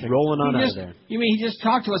Panther tickets. Rolling on out of there. You mean he just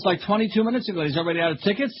talked to us like 22 minutes ago? He's already out of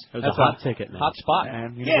tickets? That's a hot ticket, man. Hot spot,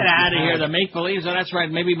 man. Get out of here. The make-believes. Oh, that's right.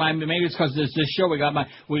 Maybe it's because this show we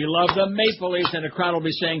love the make-believes, and the crowd will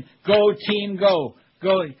be saying, go team, go.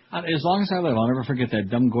 Go. As long as I live, I'll never forget that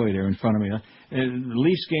dumb goy there in front of me. The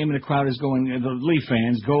Leafs game and the crowd is going, the Leaf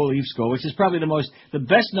fans, go Leafs go, which is probably the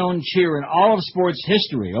best known cheer in all of sports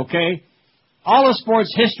history, okay? All of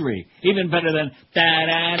sports history. Even better than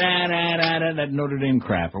da-da-da-da-da-da, that Notre Dame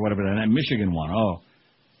crap or whatever, that Michigan one. Oh.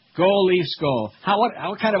 Go Leafs go.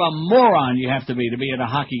 What kind of a moron you have to be at a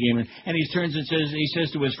hockey game? And he turns and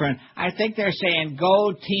says to his friend, I think they're saying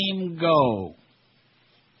go team go.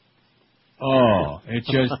 Oh, it's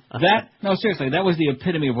just that. No, seriously, that was the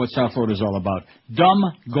epitome of what South Florida is all about. Dumb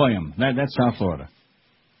goyim. That's South Florida.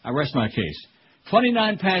 I rest my case.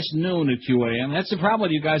 29 past noon at QAM. That's the problem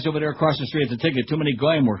with you guys over there across the street at the ticket. Too many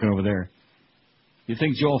goyim working over there. You'd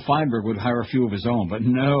think Joel Feinberg would hire a few of his own, but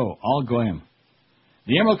no, all goyim.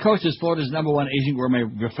 The Emerald Coast is Florida's #1 Asian gourmet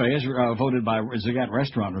buffet, as voted by Zagat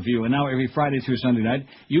Restaurant Review. And now every Friday through Sunday night,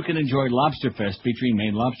 you can enjoy Lobster Fest featuring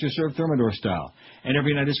Maine lobster served Thermidor style. And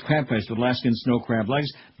every night is Crab Fest with Alaskan snow crab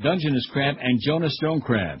legs, Dungeness crab, and Jonah stone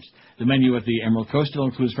crabs. The menu at the Emerald Coast still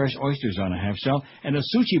includes fresh oysters on a half shell and a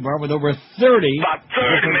sushi bar with over 30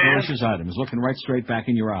 different delicious items, looking right straight back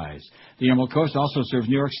in your eyes. The Emerald Coast also serves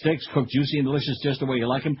New York steaks, cooked juicy and delicious just the way you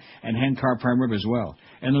like them, and hand-carved prime rib as well.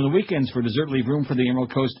 And on the weekends for dessert, leave room for the Emerald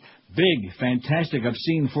Coast big, fantastic,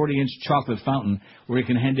 obscene 40-inch chocolate fountain where you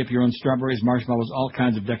can hand-dip your own strawberries, marshmallows, all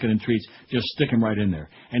kinds of decadent treats. Just stick them right in there.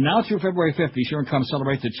 And now through February 5th, be sure and come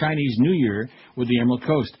celebrate the Chinese New Year with the Emerald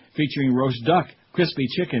Coast, featuring roast duck, crispy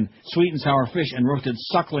chicken, sweet and sour fish, and roasted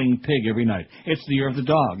suckling pig every night. It's the year of the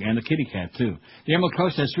dog and the kitty cat, too. The Emerald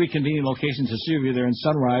Coast has 3 convenient locations to serve you there in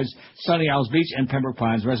Sunrise, Sunny Isles Beach, and Pembroke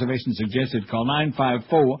Pines. Reservations suggested. Call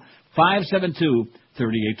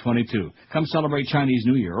 954-572-3822. Come celebrate Chinese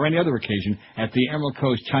New Year or any other occasion at the Emerald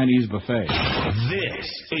Coast Chinese Buffet. This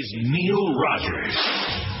is Neil Rogers.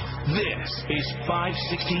 This is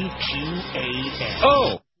 560 QAM.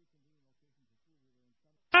 Oh!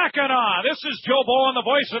 Mackinac, this is Joe Bowen, the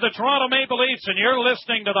voice of the Toronto Maple Leafs, and you're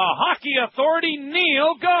listening to the Hockey Authority,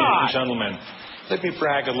 Neil God. Ladies and gentlemen, let me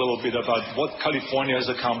brag a little bit about what California has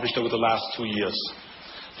accomplished over the last 2 years.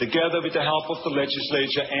 Together with the help of the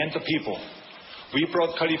legislature and the people, we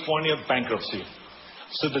brought California bankruptcy.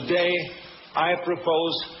 So today, I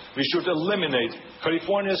propose we should eliminate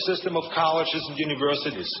California's system of colleges and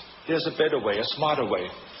universities. There's a better way, a smarter way,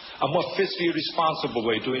 a more fiscally responsible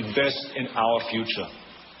way to invest in our future.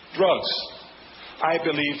 Drugs. I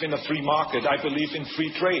believe in a free market. I believe in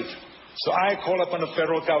free trade. So I call upon the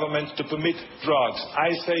federal government to permit drugs.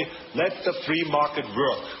 I say, let the free market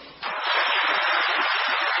work.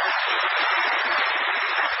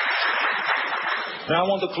 Now I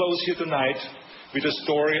want to close here tonight with a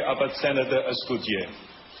story about Senator Escudero.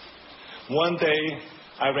 One day,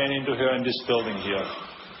 I ran into her in this building here.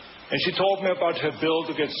 And she told me about her bill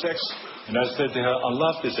to get sex. And I said to her, I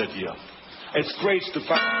love this idea. It's great to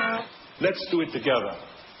find. Let's do it together.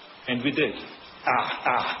 And we did.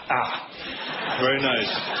 Very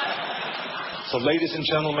nice. So, ladies and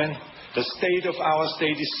gentlemen, the state of our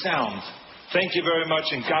state is sound. Thank you very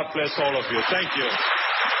much, and God bless all of you. Thank you.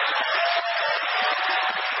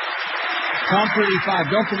 Tom 35.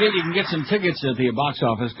 Don't forget you can get some tickets at the box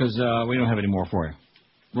office because we don't have any more for you.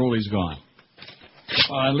 Rolly's gone.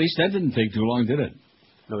 At least that didn't take too long, did it?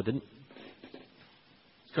 No, it didn't.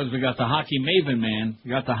 Because we got the hockey maven man.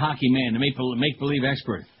 We got the hockey man, the make-believe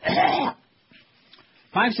expert.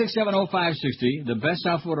 5670560, the best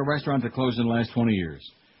South Florida restaurant to close in the last 20 years.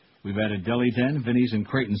 We've added Deli Den, Vinny's, and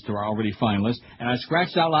Creighton's to our already finalists. And I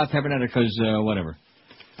scratched out La Tabernetta because, whatever.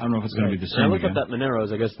 I don't know if it's going to be the same. I look up that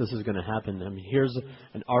Monero's. I guess this is going to happen. I mean, here's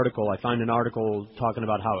an article. I find an article talking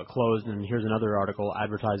about how it closed, and here's another article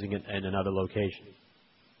advertising it in another location.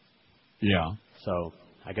 Yeah. So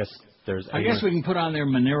I guess there's. I guess we can put on there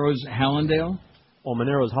Monero's Hallandale. Well,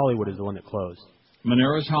 Monero's Hollywood is the one that closed.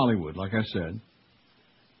 Monero's Hollywood, like I said.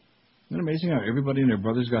 Isn't it amazing how everybody and their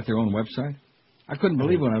brothers got their own website? I couldn't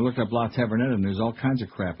believe when I looked up La Tabernetta and there's all kinds of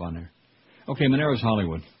crap on there. Okay, Monero's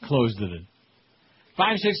Hollywood. Closed it.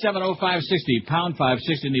 5670560, pound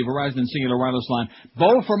 560 in the Verizon and Singular Wireless line.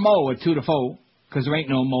 Bo for Mo at 2 to 4, because there ain't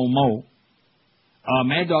no Mo.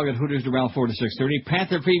 Mad Dog at Hooters Doral 4 to 6:30.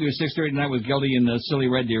 Panther preview 6:30 tonight with Geldy and the silly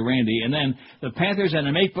Red Deer Randy. And then the Panthers and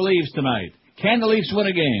the Make-Believes tonight. Can the Leafs win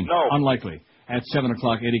a game? No. Unlikely. At 7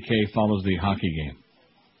 o'clock, Eddie K follows the hockey game.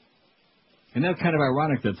 Isn't that kind of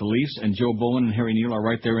ironic that the Leafs and Joe Bowen and Harry Neal are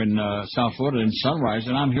right there in South Florida in Sunrise,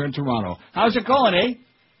 and I'm here in Toronto. How's it going, eh?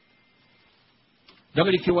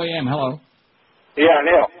 WQAM, hello. Yeah,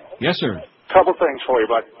 Neil. Yes, sir. Couple things for you,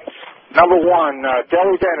 bud. Number one,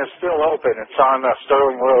 Deli Den is still open. It's on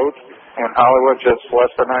Sterling Road in Hollywood, just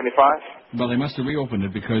west of 95. Well, they must have reopened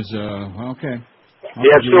it because, okay.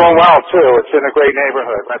 Yeah, it's doing well, too. It's in a great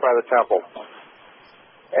neighborhood, right by the temple.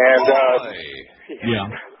 And yeah.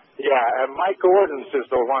 Yeah, and Mike Gordon's is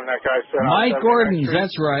the one that guy said. Mike Gordon's,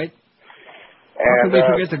 that's right. How could we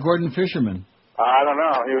forget the Gordon Fisherman? I don't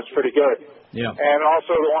know. He was pretty good. Yeah. And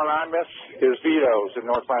also the one I miss is Vito's in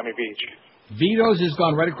North Miami Beach. Vito's has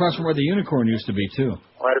gone right across from where the Unicorn used to be, too.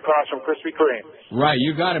 Right across from Krispy Kreme. Right,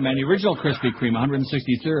 you got it, man. The original Krispy Kreme,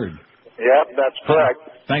 163rd. Yep, that's correct.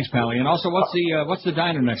 Thanks, Pally. And also, what's the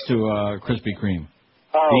diner next to Krispy Kreme?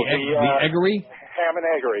 Oh, the Eggery? Ham and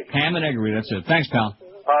Eggery. Ham and Eggery, that's it. Thanks, pal.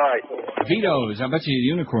 All right. Vito's, I bet you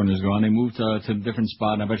the Unicorn is gone. They moved to a different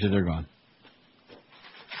spot, and I bet you they're gone.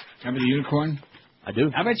 Remember the Unicorn? I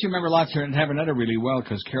do. I bet you remember lots of Havernetta really well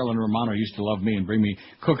because Carolyn Romano used to love me and bring me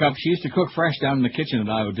cook up. She used to cook fresh down in the kitchen at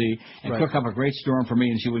IOD and cook up a great storm for me,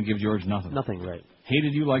 and she wouldn't give George nothing. Nothing, right.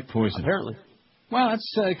 Hated you like poison. Apparently. Well,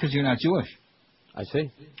 that's because you're not Jewish. I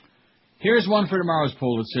see. Here's one for tomorrow's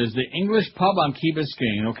poll. It says the English pub on Key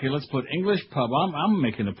Biscayne. Okay, let's put English pub. I'm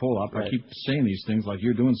making the poll up. Right. I keep saying these things like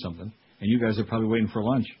you're doing something, and you guys are probably waiting for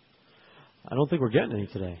lunch. I don't think we're getting any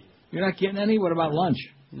today. You're not getting any? What about lunch?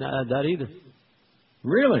 Not that either.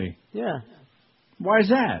 Really? Yeah. Why is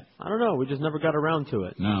that? I don't know. We just never got around to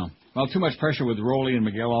it. No. Well, too much pressure with Roley and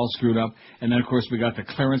Miguel all screwed up. And then, of course, we got the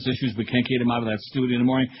Clarence issues. We can't get him out of that studio in the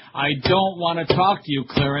morning. I don't want to talk to you,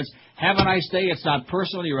 Clarence. Have a nice day. It's not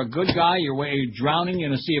personal. You're a good guy. You're drowning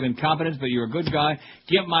in a sea of incompetence, but you're a good guy.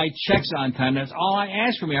 Get my checks on time. That's all I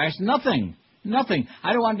ask from you. I ask nothing. Nothing.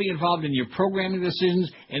 I don't want to be involved in your programming decisions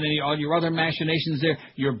and then all your other machinations there.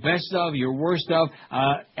 Your best of, your worst of.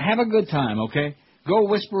 Have a good time, okay? Go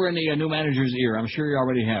whisper in the new manager's ear. I'm sure you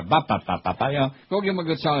already have. Bop, bop, bop, bop, bop. Go give him a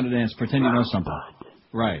good song to dance. Pretend you know something.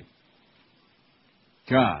 Right.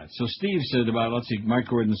 God. So Steve said about, let's see, Mike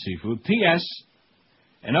Gordon Seafood. P.S.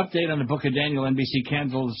 An update on the Book of Daniel NBC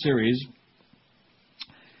canceled series.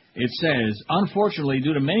 It says, unfortunately,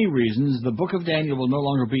 due to many reasons, the Book of Daniel will no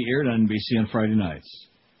longer be aired on NBC on Friday nights.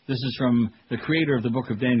 This is from the creator of the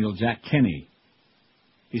Book of Daniel, Jack Kenny.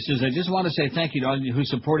 He says, I just want to say thank you to all of you who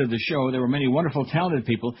supported the show. There were many wonderful, talented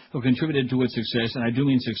people who contributed to its success, and I do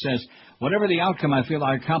mean success. Whatever the outcome, I feel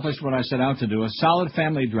I accomplished what I set out to do, a solid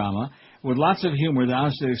family drama with lots of humor that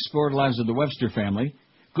honestly explored the lives of the Webster family,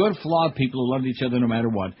 good, flawed people who loved each other no matter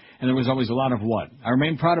what, and there was always a lot of what. I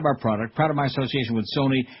remain proud of our product, proud of my association with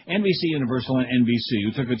Sony, NBC Universal, and NBC,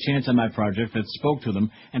 who took a chance on my project that spoke to them,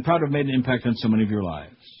 and proud to have made an impact on so many of your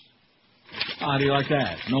lives. How do you like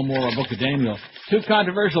that? No more a Book of Daniel. Too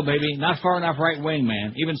controversial, baby. Not far enough right-wing,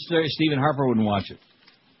 man. Even Stephen Harper wouldn't watch it.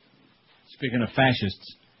 Speaking of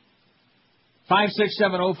fascists.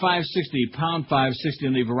 5670560, pound 560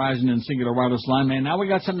 on the Verizon and Singular Wireless line, man. Now we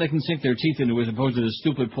got something they can sink their teeth into as opposed to the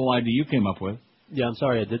stupid poll ID you came up with. Yeah, I'm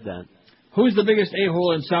sorry I did that. Who's the biggest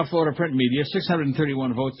a-hole in South Florida print media?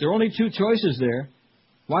 631 votes. There are only two choices there.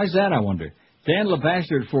 Why is that, I wonder? Dan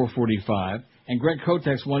LeBastard, 445. And Greg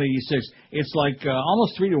Kotex, 186. It's like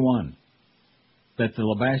almost 3-1 that the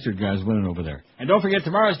LeBastard guy's winning over there. And don't forget,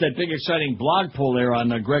 tomorrow's that big, exciting blog poll there on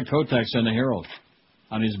Greg Kotex and the Herald,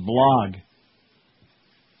 on his blog.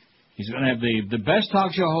 He's going to have the best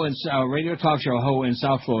talk show ho radio talk show ho in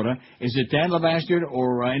South Florida. Is it Dan LeBastard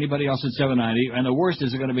or anybody else at 790? And the worst,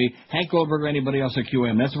 is it going to be Hank Goldberg or anybody else at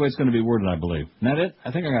QM? That's the way it's going to be worded, I believe. Isn't that it?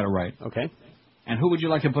 I think I got it right. Okay. And who would you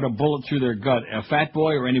like to put a bullet through their gut, a fat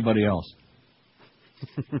boy or anybody else?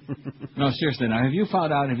 No, seriously. Now, have you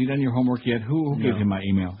found out? Have you done your homework yet? Who gave him my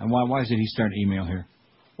email, and why did he start email here?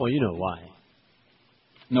 Well, you know why.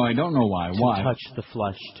 No, I don't know why. Why? To touch the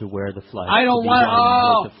flesh, to wear the flesh. I don't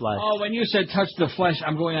want. The flesh. When you said touch the flesh,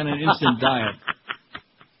 I'm going on an instant diet.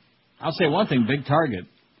 I'll say one thing: big target.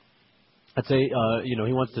 I'd say,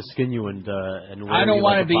 he wants to skin you and wear I don't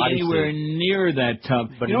want to be anywhere near that tub.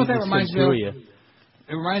 But you know what that reminds me of?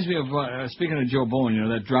 It reminds me of, speaking of Joe Bowen,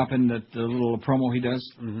 that drop-in, that the little promo he does.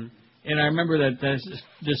 Mm-hmm. And I remember that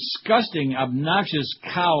disgusting, obnoxious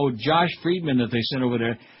cow, Josh Friedman, that they sent over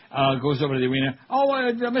there, goes over to the arena. Oh,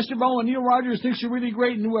 Mr. Bowen, Neil Rogers thinks you're really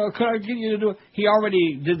great, and could I get you to do it? He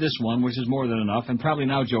already did this one, which is more than enough, and probably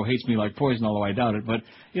now Joe hates me like poison, although I doubt it. But,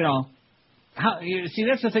 see,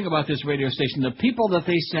 that's the thing about this radio station. The people that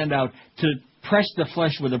they send out to press the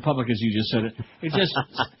flesh with the public, as you just said it. It just,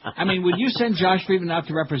 would you send Josh Friedman out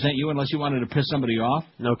to represent you unless you wanted to piss somebody off?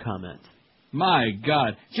 No comment. My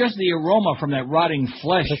God. Just the aroma from that rotting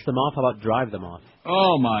flesh. Piss them off? How about drive them off?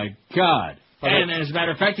 Oh, my God. And as a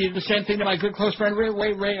matter of fact, he did the same thing to my good close friend Ray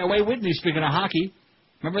Whitney, speaking of hockey.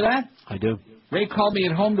 Remember that? I do. Ray called me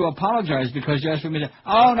at home to apologize because Josh Friedman said,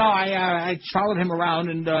 oh, no, I followed him around,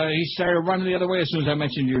 and he started running the other way as soon as I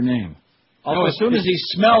mentioned your name. No, as soon as he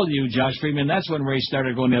smelled you, Josh Friedman, that's when Ray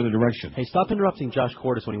started going the other direction. Hey, stop interrupting Josh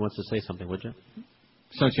Cordes when he wants to say something, would you?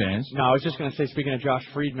 Such as? No, I was just going to say, speaking of Josh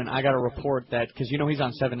Friedman, I got a report that, because you know he's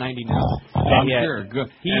on 790 now. I'm sure.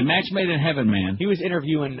 Good. And match made in heaven, man. He was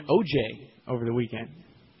interviewing OJ over the weekend.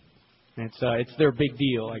 It's their big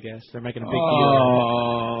deal, I guess. They're making a big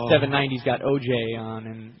deal. 790's got OJ on.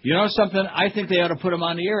 And you know something? I think they ought to put him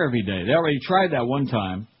on the air every day. They already tried that one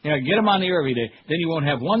time. Yeah, get him on the air every day. Then you won't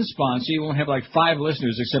have one sponsor. You won't have like 5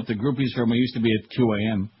 listeners except the groupies from when used to be at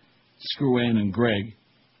QAM. Screw Ann and Greg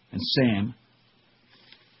and Sam.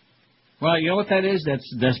 Well, you know what that is?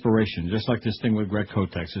 That's desperation. Just like this thing with Greg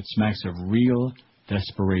Kotex. It smacks of real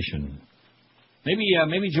desperation.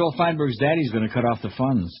 Maybe Joel Feinberg's daddy's going to cut off the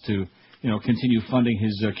funds to, continue funding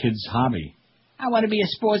his kid's hobby. I want to be a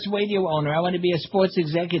sports radio owner. I want to be a sports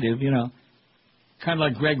executive, Kind of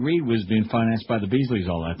like Greg Reed was being financed by the Beasleys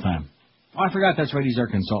all that time. Oh, I forgot that's right. He's our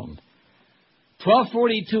consultant.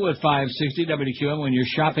 1242 at 560 WQM. When you're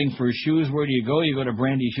shopping for shoes, where do you go? You go to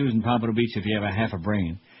Brandy Shoes in Pompano Beach if you have a half a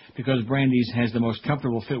brain. Because Brandy's has the most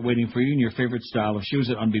comfortable fit waiting for you in your favorite style of shoes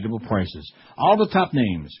at unbeatable prices. All the top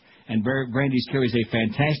names. And Brandy's carries a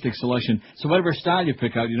fantastic selection. So whatever style you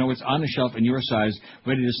pick out, it's on the shelf in your size,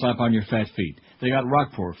 ready to slap on your fat feet. They got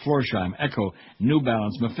Rockport, Florsheim, Echo, New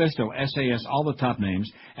Balance, Mephisto, SAS, all the top names.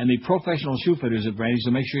 And the professional shoe fitters at Brandy's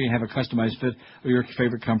will make sure you have a customized fit or your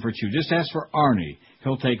favorite comfort shoe. Just ask for Arnie.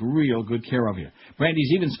 He'll take real good care of you.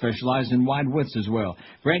 Brandy's even specialized in wide widths as well.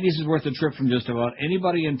 Brandy's is worth a trip from just about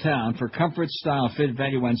anybody in town for comfort, style, fit,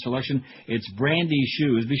 value, and selection. It's Brandy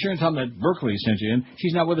Shoes. Be sure and tell them that Berkeley sent you in.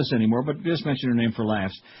 She's not with us anymore, but just mention her name for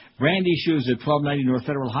laughs. Brandy Shoes at 1290 North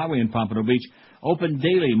Federal Highway in Pompano Beach. Open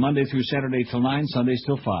daily, Monday through Saturday till 9, Sundays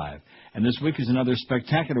till 5. And this week is another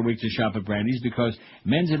spectacular week to shop at Brandy's because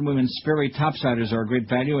men's and women's Sperry topsiders are a great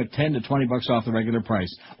value at $10 to $20 off the regular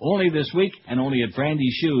price. Only this week and only at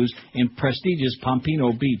Brandy's Shoes in prestigious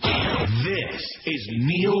Pompano Beach. This is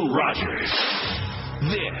Neil Rogers.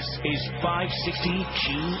 This is 560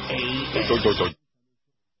 QAM.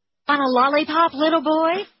 On a lollipop, little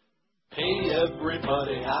boy? Hey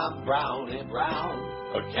everybody, I'm Brownie Brown.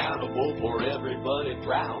 Accountable for everybody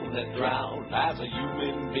drowned and drowned. As a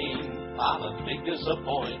human being, I'm a big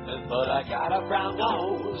disappointment, but I got a brown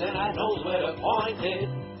nose and I knows where to point it.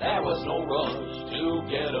 There was no rush to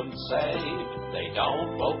get them saved. They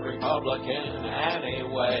don't vote Republican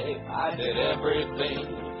anyway. I did everything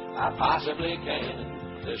I possibly can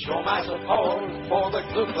to show my support for the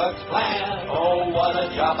Ku Klux Klan. Oh, what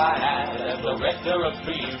a job I had as the rector of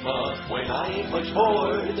FEMA, when I ain't much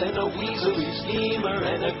more than a weaselly schemer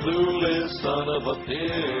and a clueless son of a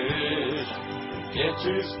bitch. Gets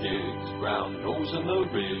his gigs, brown nose in the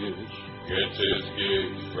ridge. Gets his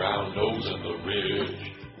gigs, brown nose in the ridge.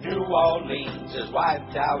 New Orleans is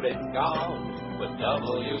wiped out and gone, but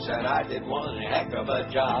W said I did one heck of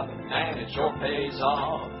a job, and it sure pays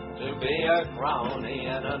off to be a crony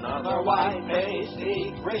and another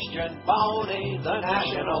white-pasty Christian phony. The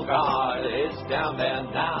National Guard is down there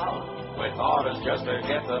now, with orders just to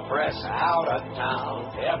get the press out of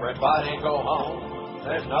town. Everybody go home,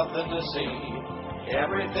 there's nothing to see.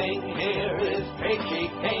 Everything here is peachy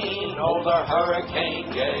keen. Oh, the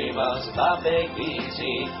hurricane gave us the big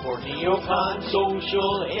easy for neocon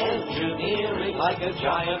social engineering, like a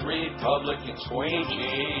giant Republican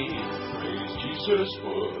squeegee. Praise Jesus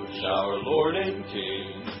Bush, our Lord and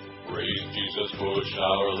King. Praise Jesus Bush,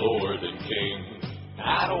 our Lord and King.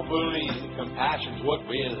 I don't believe compassion's what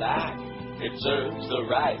we lack. It serves the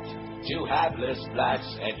right to hapless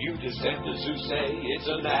blacks, and you dissenters who say it's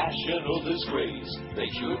a national disgrace. They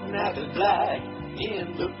shouldn't have been black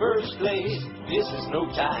in the first place. This is no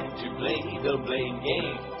time to play the blame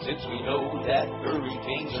game, since we know that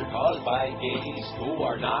hurricanes are caused by gays who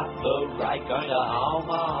are not the right kind of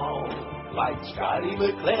homo. Like Scotty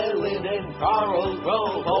McClellan and Karl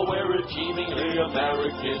Rove, oh, we're achieving the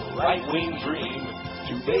American right-wing dream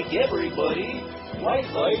to make everybody white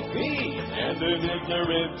like me, and an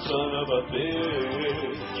ignorant son of a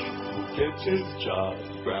bitch who gets his job,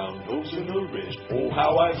 brown nose in the ridge. Oh,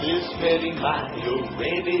 how I miss petting my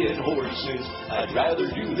Arabian horses. I'd rather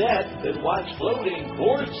do that than watch floating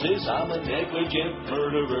corpses. I'm a negligent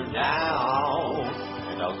murderer now,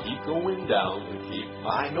 and I'll keep going down to keep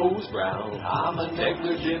my nose brown. I'm a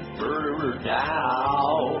negligent murderer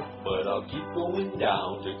now, but I'll keep going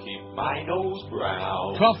down to keep my nose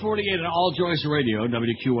brown. 1248 on All Joyce Radio,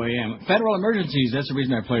 WQAM. Federal emergencies, that's the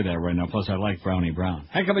reason I play that right now. Plus, I like Brownie Brown.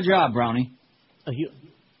 Heck of a job, Brownie.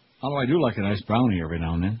 Although I do like a nice brownie every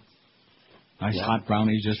now and then. Nice hot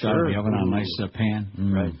brownies just out of the oven on a nice pan.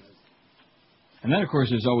 Right. And then, of course,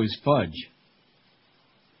 there's always fudge.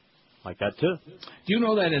 Like that, too. Do you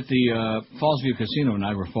know that at the Fallsview Casino in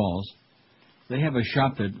Niagara Falls, They have a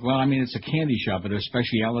shop that, well, I mean, it's a candy shop, but their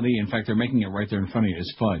speciality, in fact, they're making it right there in front of you,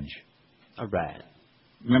 is fudge. All right.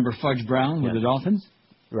 Remember Fudge Brown with the Dolphins?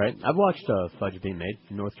 Right. I've watched fudge being made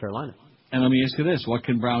in North Carolina. And let me ask you this. What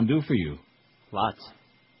can Brown do for you? Lots.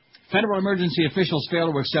 Federal emergency officials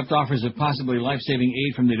failed to accept offers of possibly life-saving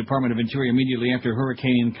aid from the Department of Interior immediately after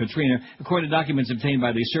Hurricane Katrina, according to documents obtained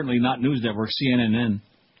by the Certainly Not News Network, CNN,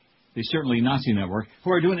 the Certainly Nazi Network,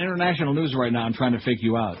 who are doing international news right now and trying to fake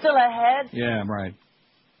you out. Still ahead? Yeah, right.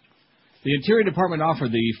 The Interior Department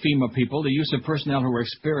offered the FEMA people the use of personnel who were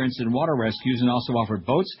experienced in water rescues and also offered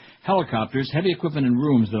boats, helicopters, heavy equipment, and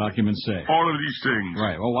rooms, the documents say. All of these things.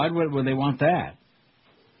 Right. Well, why would they want that?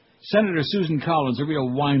 Senator Susan Collins, a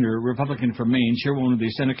real whiner, Republican from Maine, chairwoman of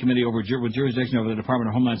the Senate Committee with jurisdiction over the Department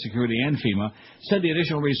of Homeland Security and FEMA, said the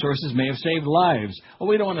additional resources may have saved lives. Well,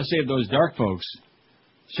 we don't want to save those dark folks.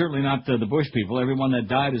 Certainly not the Bush people. Everyone that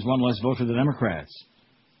died is one less vote for the Democrats.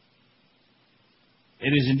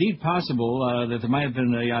 It is indeed possible that there might have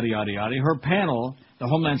been a yada, yada, yada. Her panel, the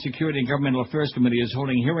Homeland Security and Governmental Affairs Committee, is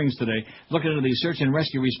holding hearings today looking into the search and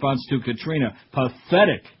rescue response to Katrina.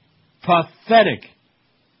 Pathetic. Pathetic.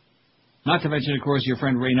 Not to mention, of course, your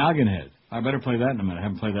friend Ray Noggenhead. I better play that in a minute. I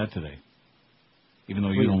haven't played that today, even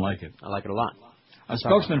though you don't like it. I like it a lot. A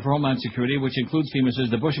spokesman for Homeland Security, which includes FEMA, says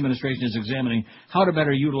the Bush administration is examining how to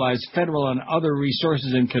better utilize federal and other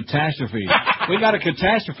resources in catastrophe. We got a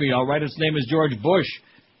catastrophe, all right. Its name is George Bush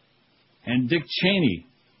and Dick Cheney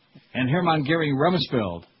and Hermann Goering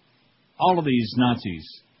Rumsfeld. All of these Nazis.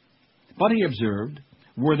 But he observed,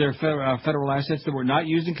 were there federal assets that were not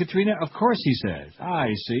used in Katrina? Of course, he says. I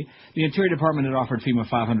see. The Interior Department had offered FEMA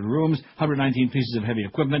 500 rooms, 119 pieces of heavy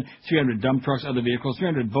equipment, 300 dump trucks, other vehicles,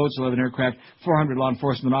 300 boats, 11 aircraft, 400 law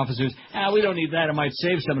enforcement officers. We don't need that. It might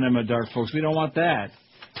save some of them dark folks. We don't want that.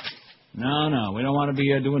 No, we don't want to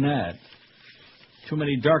be doing that. Too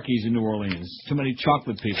many darkies in New Orleans. Too many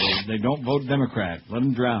chocolate people. They don't vote Democrat. Let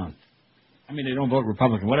them drown. I mean, they don't vote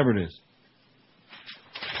Republican, whatever it is.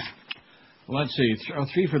 Let's see,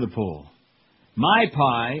 3 for the pool. My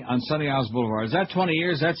Pie on Sunny Isles Boulevard. Is that 20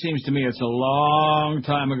 years? That seems to me it's a long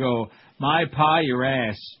time ago. My Pie, your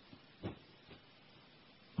ass.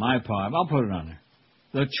 My Pie. I'll put it on there.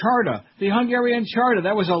 The Charta, the Hungarian Charta,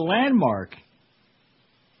 that was a landmark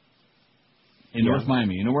in North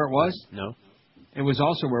Miami. You know where it was? No. It was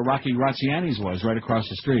also where Rocky Graziani's was, right across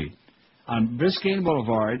the street. On Biscayne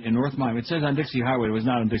Boulevard in North Miami. It says on Dixie Highway. It was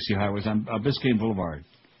not on Dixie Highway. It was on Biscayne Boulevard.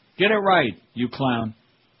 Get it right, you clown.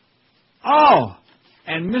 Oh,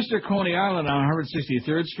 and Mr. Coney Island on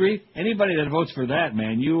 163rd Street. Anybody that votes for that,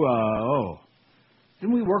 man,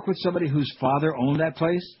 Didn't we work with somebody whose father owned that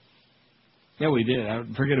place? Yeah, we did. I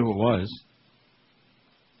forget who it was.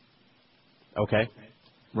 Okay.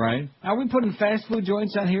 Right. Are we putting fast food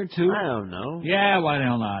joints on here, too? I don't know. Yeah, why the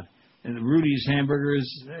hell not? And Rudy's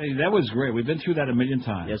Hamburgers. Hey, that was great. We've been through that a million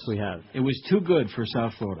times. Yes, we have. It was too good for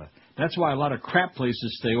South Florida. That's why a lot of crap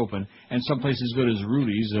places stay open, and some places as good as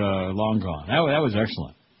Rudy's long gone. That was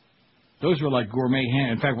excellent. Those were like gourmet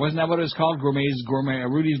In fact, wasn't that what it was called? Rudy's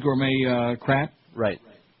Gourmet Crap? Right.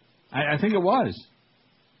 I think it was.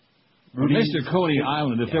 Mr. Coney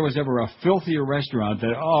Island, if there was ever a filthier restaurant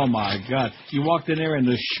that, oh my God, you walked in there and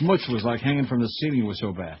the schmutz was like hanging from the ceiling, it was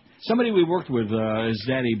so bad. Somebody we worked with, his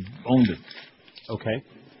daddy owned it. Okay.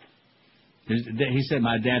 He said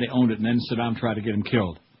my daddy owned it, and then Saddam tried to get him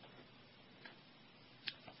killed.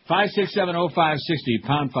 5670560,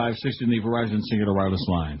 pound 560 in the Verizon Singular Wireless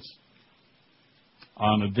lines.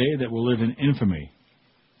 On a day that will live in infamy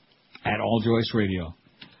at All Joyce Radio.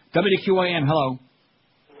 WQAM, hello.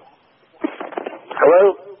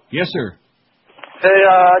 Hello? Yes, sir. Hey,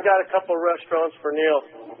 I got a couple of restaurants for Neil.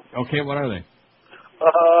 Okay, what are they?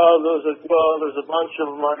 There's a bunch of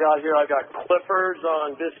them I got here. I got Clifford's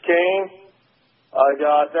on Biscayne. I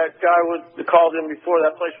got that guy called in before.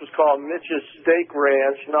 That place was called Mitch's Steak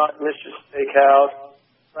Ranch, not Mitch's Steakhouse.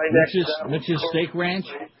 Right next to that Mitch's Steak Ranch?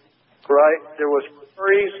 Right. There was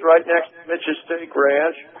Curry's right next to Mitch's Steak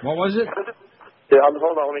Ranch. What was it? Yeah,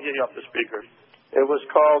 hold on. Let me get you off the speaker. It was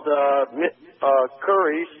called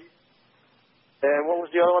Curry's. And what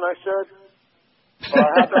was the other one I said?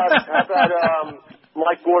 How about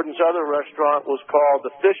Mike Gordon's other restaurant was called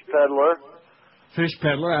the Fish Peddler. Fish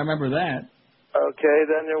Peddler, I remember that. Okay,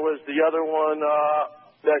 then there was the other one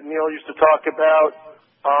that Neil used to talk about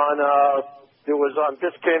it was on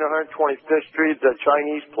Biscayne 125th Street, the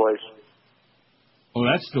Chinese place. Oh,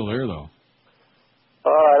 that's still there, though.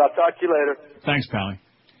 All right, I'll talk to you later. Thanks, Pally.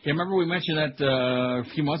 Yeah, remember we mentioned that a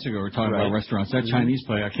few months ago. We were talking about restaurants. That Chinese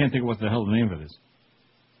place, I can't think of what the hell the name of it is.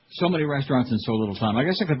 So many restaurants in so little time. I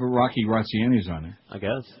guess I could put Rocky Graziani's on there. I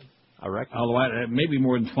guess. Although maybe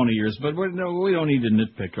more than 20 years, but we don't need to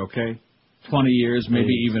nitpick, okay? 20 years,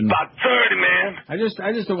 maybe even... About 30, man.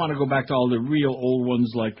 I just don't want to go back to all the real old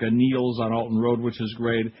ones like Neil's on Alton Road, which was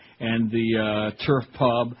great, and the Turf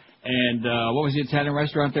Pub, and what was the Italian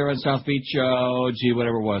restaurant there on South Beach?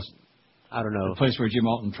 Whatever it was. I don't know. The place where Jim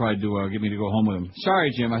Alton tried to get me to go home with him.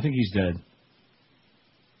 Sorry, Jim, I think he's dead.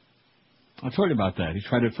 I told you about that. He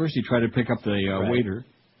tried to pick up the waiter,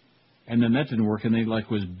 and then that didn't work, and they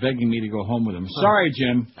was begging me to go home with him. Sorry,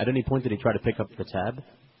 Jim. At any point did he try to pick up the tab?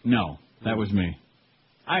 No, that was me.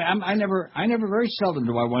 I never, very seldom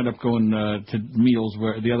do I wind up going to meals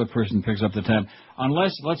where the other person picks up the tab.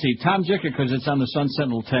 Unless, let's see, Tom Jicker, because it's on the Sun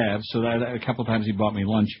Sentinel tab, so that a couple times he bought me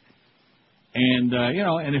lunch. And,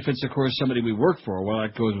 and if it's, of course, somebody we work for, well,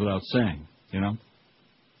 that goes without saying,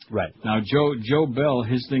 Right. Now, Joe Bell,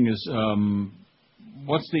 his thing is,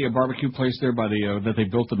 what's the barbecue place there by that they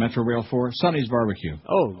built the Metro Rail for? Sonny's Barbecue.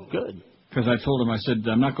 Oh, good. Because I told him, I said,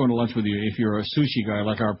 I'm not going to lunch with you if you're a sushi guy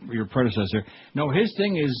like your predecessor. No, his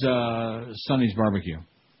thing is Sonny's Barbecue.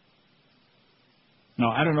 No,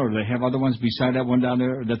 I don't know. Do they have other ones beside that one down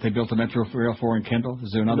there that they built the Metro Rail for in Kendall?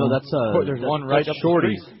 Is there another one? No, there's one right up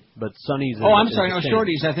Shorty's. But Sonny's... Oh, I'm sorry. No,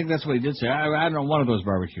 Shorty's. I think that's what he did say. I don't know, one of those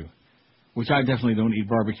barbecue. Which I definitely don't eat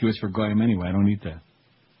barbecue. It's for Goyim anyway. I don't eat that.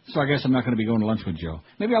 So I guess I'm not going to be going to lunch with Joe.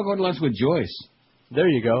 Maybe I'll go to lunch with Joyce. There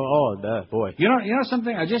you go. Oh, that boy. You know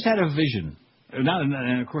something? I just had a vision.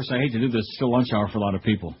 And of course, I hate to do this. It's still lunch hour for a lot of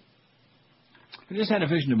people. I just had a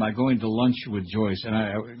vision about going to lunch with Joyce, and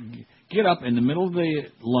I get up in the middle of the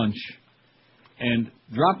lunch and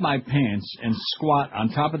drop my pants and squat on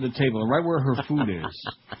top of the table, right where her food is,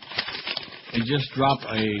 and just drop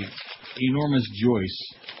a enormous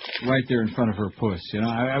Joyce right there in front of her puss.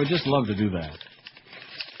 I would just love to do that.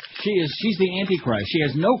 She's the Antichrist. She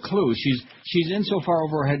has no clue. She's in so far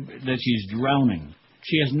over her head that she's drowning.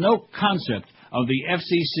 She has no concept of the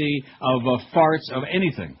FCC, of farts, of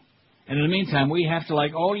anything. And in the meantime, we have to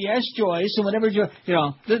oh, yes, Joyce, and whatever,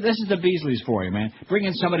 this is the Beasleys for you, man. Bring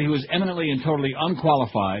in somebody who is eminently and totally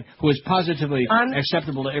unqualified, who is positively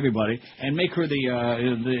acceptable to everybody, and make her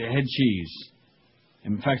the head cheese.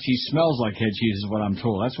 In fact, she smells like head cheese is what I'm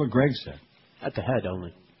told. That's what Greg said. At the head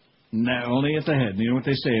only. No, only at the head. You know what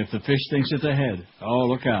they say, if the fish thinks at the head. Oh,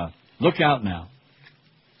 look out. Look out now.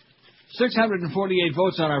 648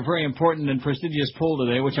 votes on our very important and prestigious poll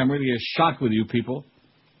today, which I'm really shocked with you people.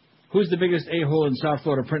 Who's the biggest a-hole in South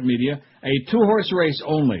Florida print media? A two-horse race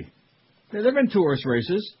only. There have been two-horse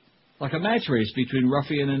races, like a match race between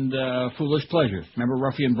Ruffian and Foolish Pleasure. Remember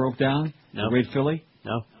Ruffian broke down? No. The great filly?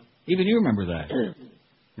 No. Even you remember that?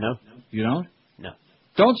 No. You don't? No.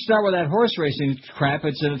 Don't start with that horse racing crap.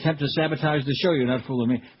 It's an attempt to sabotage the show. You're not fooling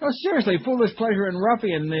me. No, seriously, Foolish Pleasure and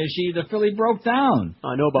Ruffian, the filly broke down.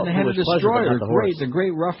 I know about Foolish Pleasure, but not the horse. The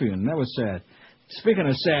great Ruffian. That was sad. Speaking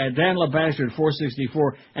of sad, Dan LeBastard,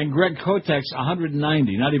 464, and Greg Kotex,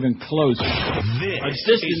 190. Not even close.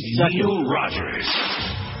 This is Neil Rogers.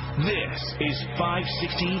 This is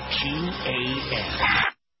 560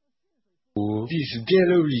 QAM. This is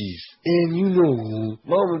Della Reese, and you know,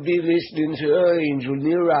 Mama be listening to her angel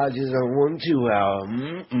Neil Rogers on 1-2 hour.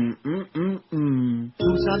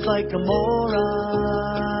 Who sounds like a moron?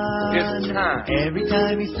 It's time. Every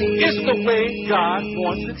time he speaks, It's the way God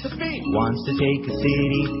wants it to be. Wants to take a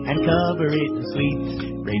city and cover it in sweets.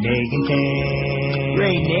 Ray Nagin can.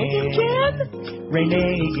 Ray Nagin can? Ray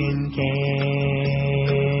Nagin can.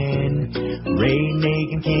 Ray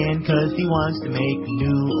Nagin can, 'cause he wants to make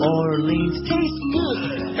New Orleans taste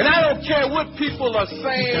good. And I don't care what people are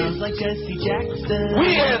saying. He sounds like Jesse Jackson.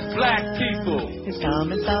 We as black people. His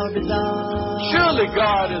comments are bizarre. Surely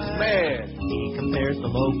God is mad. He compares the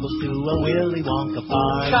locals to a Willy Wonka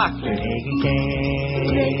farm. Chocolate. Ray Nagin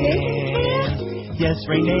can. Yes,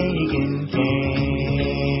 Ray Nagin can.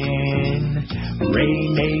 Ray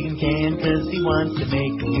Nagin can, 'cause he wants to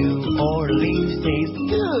make New Orleans taste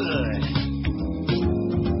good.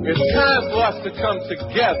 It's time for us to come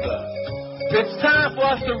together. It's time for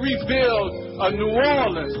us to rebuild a New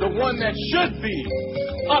Orleans, the one that should be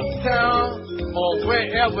uptown or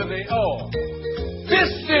wherever they are.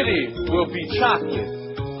 This city will be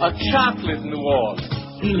chocolate, a chocolate New Orleans.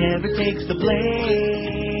 He never takes the blame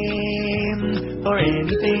for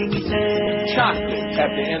anything he says. Chocolate at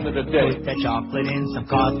the end of the day. Put that chocolate in some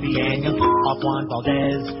coffee and you'll off Juan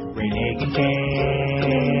Valdez. Ray Nagin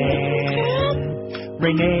can.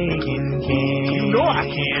 Ray Nagin can. You know I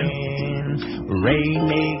can. Ray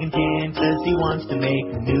Nagin can, 'cause he wants to make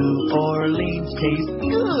New Orleans taste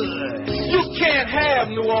good. You can't have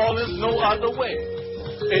New Orleans no other way.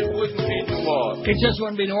 It wouldn't be New Orleans. It just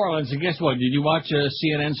wouldn't be New Orleans. And guess what? Did you watch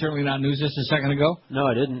CNN Certainly Not News just a second ago? No,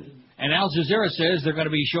 I didn't. And Al Jazeera says they're going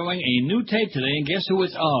to be showing a new tape today, and guess who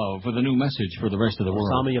it's of for the new message for the rest of the world?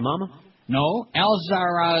 Osama Yamama? No, Al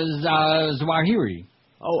Zawahiri.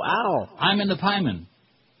 Oh, Al. I'm in the Pieman.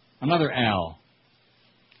 Another Al.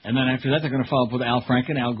 And then after that, they're going to follow up with Al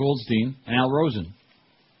Franken, Al Goldstein, and Al Rosen.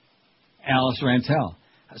 Alice Rantel.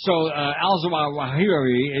 So Al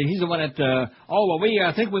Zawahiri, he's the one that, we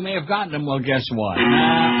think we may have gotten him. Well, guess what?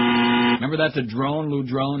 Remember that, the drone, Lou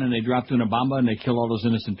Drone, and they dropped in a bomba and they killed all those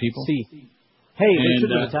innocent people? See. Hey, they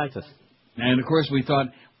should have attacked us. And, of course, we thought,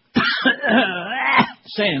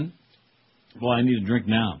 saying, well, I need a drink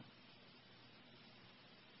now.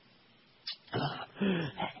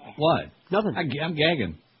 What? Nothing. I'm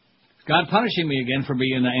gagging. God punishing me again for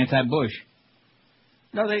being anti-Bush.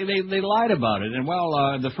 No, they lied about it. And,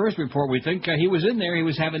 the first report, we think he was in there. He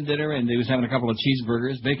was having dinner, and he was having a couple of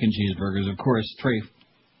cheeseburgers, bacon cheeseburgers, of course, trafe.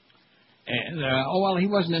 And, he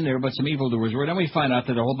wasn't in there, but some evildoers were. Then we find out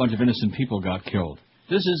that a whole bunch of innocent people got killed.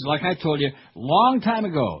 This is, like I told you, long time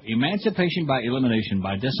ago, emancipation by elimination,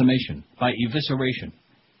 by decimation, by evisceration.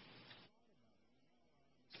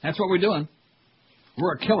 That's what we're doing.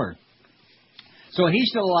 We're a killer. So he's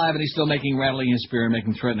still alive, and he's still rattling his spear and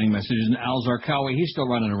making threatening messages. And Al Zarqawi, he's still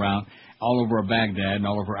running around all over Baghdad and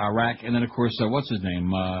all over Iraq. And then, of course, what's his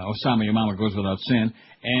name? Osama Yamama goes without saying.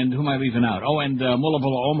 And who am I leaving out? Oh, and Mullah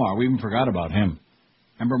Bullah Omar. We even forgot about him.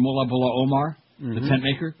 Remember Mullah Bullah Omar, the tent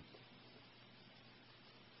maker?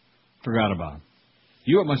 Forgot about him.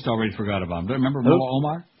 You must have already forgot about him. Remember Mullah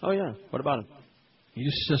Omar? Oh, yeah. What about him?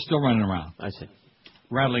 He's just still running around. I see.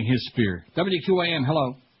 Rattling his spear. WQAM,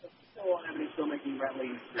 hello.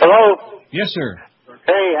 Hello? Yes, sir.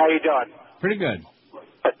 Hey, how you doing? Pretty good.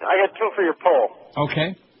 I got two for your poll.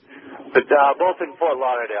 Okay. But both in Fort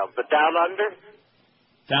Lauderdale. The Down Under?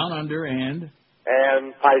 Down Under and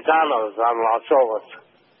Paisanos on Las Olas.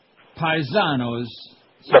 Paisanos.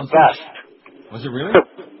 The best. Was it really?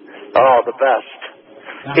 Oh, the best.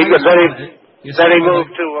 Now, Then he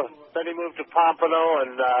moved to Pompano,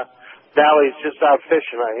 and now he's just out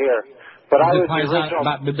fishing, I hear. But I was the original.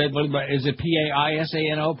 Is it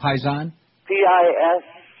Paisano, Paisan? Pisanos,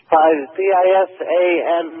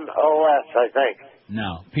 I think.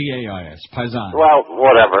 No, Pais, Paisan. Well,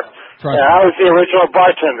 whatever. I was the original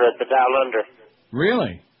bartender at the Down Under.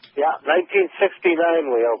 Really? Yeah, 1969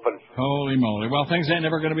 we opened. Holy moly. Well, things ain't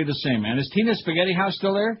never going to be the same, man. Is Tina's Spaghetti House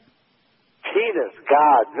still there? Tina's?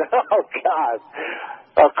 God. Oh, God.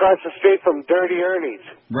 Across the street from Dirty Ernie's.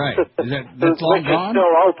 Right. That's long gone? It's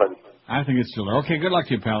still open. I think it's still there. Okay, good luck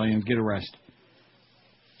to you, Pally, and get a rest.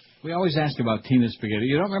 We always ask about Tina's Spaghetti.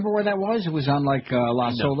 You don't remember where that was? It was on, Las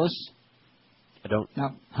Olas? I don't. No.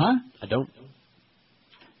 Huh? I don't.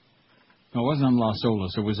 No, it wasn't on Las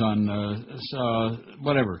Olas. It was on,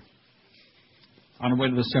 whatever. On the way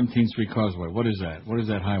to the 17th Street Causeway. What is that? What is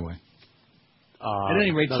that highway? At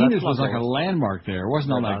any rate, Tina's was like a landmark there. It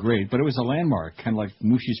wasn't all that great, but it was a landmark, kind of like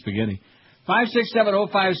Mushy Spaghetti.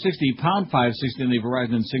 5670560, pound 560 in the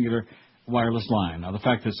Verizon Singular wireless line. Now, the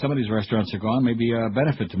fact that some of these restaurants are gone may be a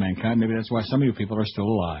benefit to mankind. Maybe that's why some of you people are still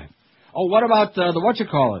alive. Oh, what about the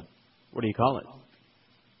whatchamacallit? What do you call it?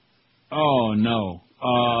 Oh, no.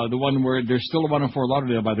 The one where there's still a one in Fort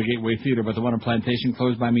Lauderdale by the Gateway Theater, but the one in Plantation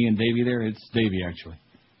closed by me and Davey there, it's Davey, actually.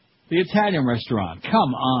 The Italian restaurant.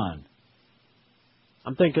 Come on.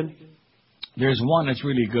 I'm thinking. There's one that's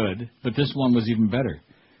really good, but this one was even better.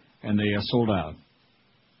 And they sold out.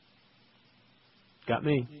 Got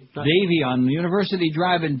me. Davey on University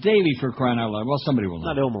Drive in Davey, for crying out loud. Well, somebody will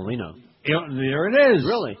know. Not Il Molino. There it is.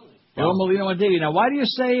 Really? Il Molino and Davey. Now, why do you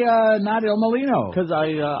say not Il Molino? Because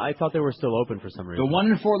I thought they were still open for some reason. The one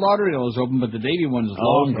in Fort Lauderdale is open, but the Davey one is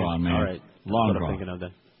long gone, man. All right. Long That's what gone. I'm thinking of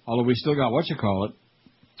then. Although we still got whatchamacallit.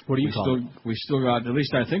 What do you call it? We still got, at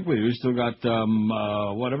least I think we do, we still got,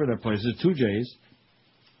 whatever that place is, 2J's.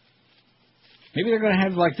 Maybe they're going to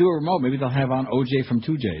have, do a remote. Maybe they'll have on OJ from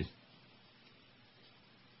 2J's.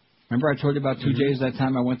 Remember I told you about 2J's that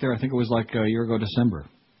time I went there? I think it was a year ago, December.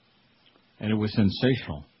 And it was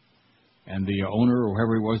sensational. And the owner, or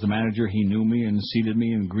whoever he was, the manager, he knew me and seated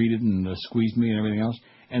me and greeted and squeezed me and everything else.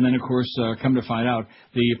 And then, of course, come to find out,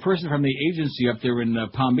 the person from the agency up there in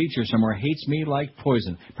Palm Beach or somewhere hates me like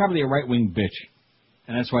poison. Probably a right-wing bitch.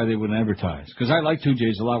 And that's why they wouldn't advertise. Because I like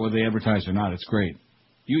 2J's a lot, whether they advertise or not. It's great.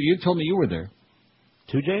 You told me you were there.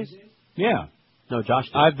 2J's? Yeah. No, Josh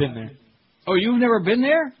did. I've been there. Oh, you've never been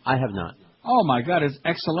there? I have not. Oh, my God. It's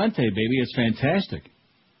excelente, baby. It's fantastic.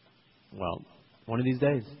 Well, one of these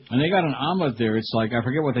days. And they got an omelet there. It's I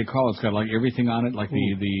forget what they call it. It's got everything on it,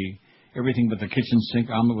 the everything but the kitchen sink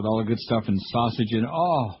omelet with all the good stuff and sausage in it.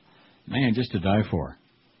 Oh, man, just to die for.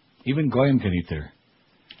 Even Goyim can eat there.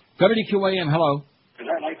 WQAM, hello.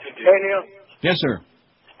 I'd like to Hey, Neil. Yes, sir.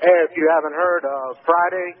 Hey, if you haven't heard,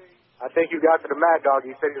 Friday, I think you got to the Mad Dog.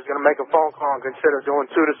 He said he was going to make a phone call and consider doing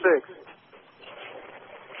 2 to 6.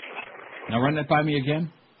 Now run that by me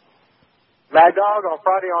again. Mad Dog, on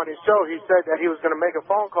Friday on his show, he said that he was going to make a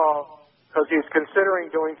phone call because he's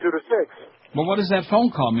considering doing 2 to 6. Well, what does that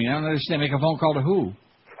phone call mean? I don't understand. Make a phone call to who?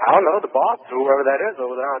 I don't know, the boss, whoever that is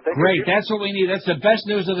over there. I think great, that's what we need. That's the best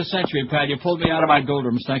news of the century, Pat. You pulled me out of my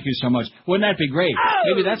doldrums. Thank you so much. Wouldn't that be great?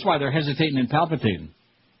 Maybe that's why they're hesitating and palpitating.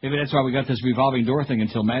 Maybe that's why we got this revolving door thing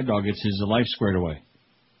until Mad Dog gets his life squared away.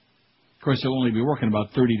 Of course, he'll only be working about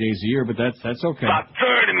 30 days a year, but that's okay. About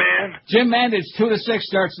 30, man. Jim Mandich, 2 to 6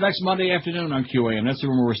 starts next Monday afternoon on QAM. That's the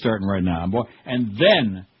rumor we're starting right now. And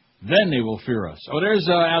then they will fear us. Oh, there's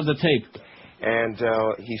the tape. And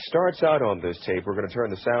he starts out on this tape. We're going to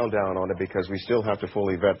turn the sound down on it because we still have to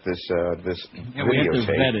fully vet this yeah, we have to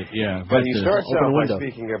vet it, yeah. But he starts out by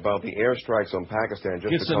speaking about the airstrikes on Pakistan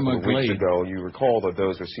just a couple of weeks ago. You recall that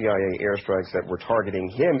those were CIA airstrikes that were targeting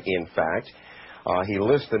him, in fact. He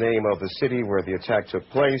lists the name of the city where the attack took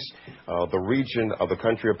place, the region of the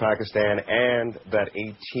country of Pakistan, and that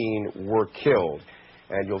 18 were killed.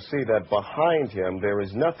 And you'll see that behind him there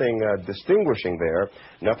is nothing distinguishing there,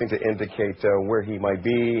 nothing to indicate where he might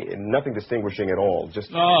be, nothing distinguishing at all.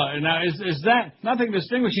 Just now is that nothing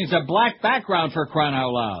distinguishing? It's a black background for crying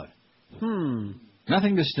out loud.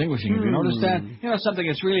 Nothing distinguishing. Have you noticed that? You know something?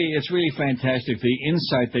 It's really fantastic. The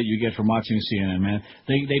insight that you get from watching CNN, man.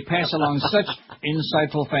 They pass along such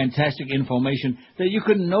insightful, fantastic information that you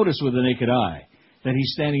couldn't notice with the naked eye. That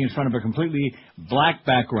he's standing in front of a completely black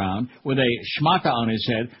background with a schmata on his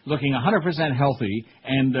head, looking 100% healthy,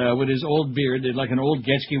 and with his old beard, like an old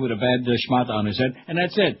Getchke with a bad schmata on his head, and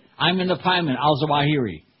that's it. I'm in the Pieman,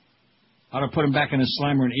 al-Zawahiri. Ought to put him back in his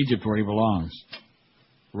slammer in Egypt where he belongs.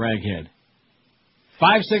 Raghead.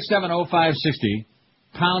 5670560,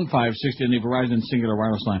 pound 560 in the Verizon Singular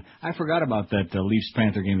Wireless line. I forgot about that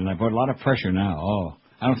Leafs-Panther game tonight, but a lot of pressure now. Oh,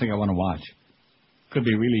 I don't think I want to watch. Could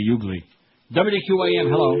be really ugly.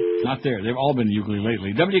 WQAM, hello. Not there. They've all been ugly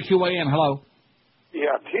lately. WQAM, hello.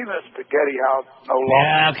 Yeah, Tina Spaghetti House no longer.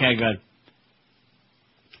 Yeah, okay, good.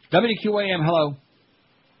 WQAM, hello.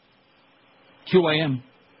 QAM.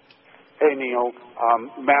 Hey, Neil.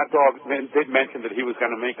 Mad Dog did mention that he was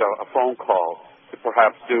going to make a phone call to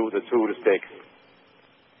perhaps do the 2 to 6.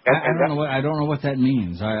 I don't know what that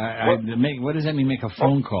means. What does that mean, make a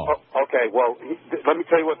phone call? Okay, well, let me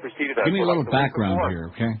tell you what preceded that. Give me a little background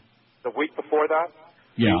here, okay? The week before that,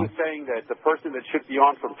 yeah. He was saying that the person that should be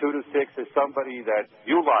on from 2 to 6 is somebody that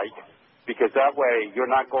you like, because that way you're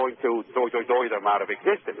not going to doy them out of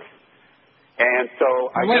existence. And so...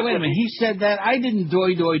 Wait a minute. He said that? I didn't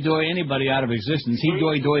doy anybody out of existence. He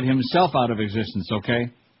doyed himself out of existence, okay?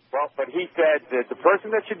 Well, but he said that the person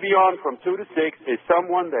that should be on from 2 to 6 is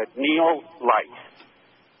someone that Neil likes.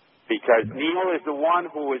 Because Neil is the one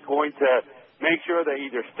who is going to make sure they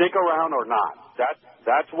either stick around or not.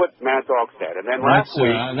 That's what Mad Dog said. And then last week...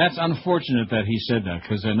 That's unfortunate that he said that,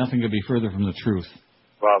 because nothing could be further from the truth.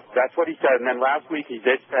 Well, that's what he said. And then last week he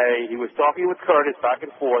did say he was talking with Curtis back and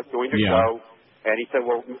forth doing the show. And he said,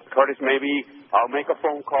 well, Curtis, maybe I'll make a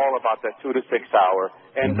phone call about that 2 to 6 hour.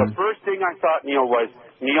 And the first thing I thought, Neil, was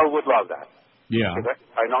Neil would love that. Yeah.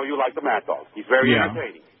 I know you like the Mad Dog. He's very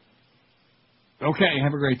entertaining. Okay,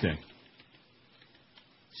 have a great day.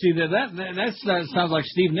 See, that sounds like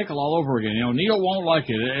Steve Nickel all over again. You know, Neil won't like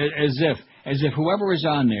it, as if whoever is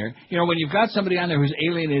on there, you know, when you've got somebody on there who's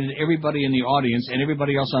alienated everybody in the audience and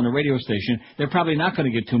everybody else on the radio station, they're probably not going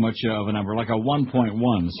to get too much of a number. Like a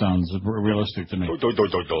 1.1 sounds realistic to me. You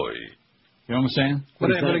know what I'm saying?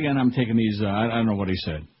 But again, I'm taking these, I don't know what he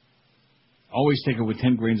said. Always take it with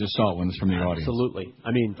 10 grains of salt when it's from the audience. Absolutely.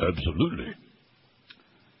 Absolutely.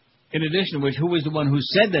 In addition to which, who was the one who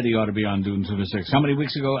said that he ought to be on doing 2 to 6? How many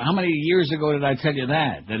years ago did I tell you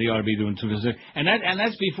that he ought to be doing 2 to 6? And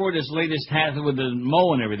that's before this latest hat with the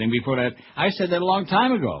Mo and everything. Before that, I said that a long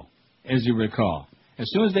time ago, as you recall. As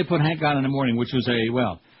soon as they put Hank on in the morning, which was it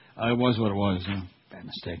was what it was. Bad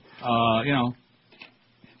mistake.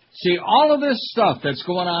 See, all of this stuff that's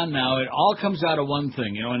going on now, it all comes out of one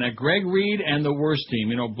thing, you know, and that Greg Reed and the worst team,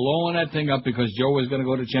 you know, blowing that thing up because Joe was going to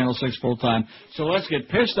go to Channel 6 full time. So let's get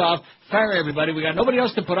pissed off, fire everybody. We got nobody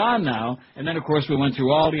else to put on now. And then, of course, we went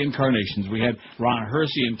through all the incarnations. We had Ron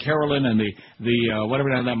Hersey and Carolyn and the whatever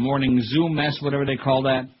that morning Zoom mess, whatever they call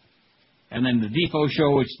that. And then the Defoe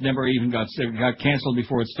show, which never even got canceled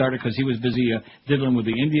before it started because he was busy diddling with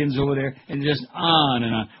the Indians over there, and just on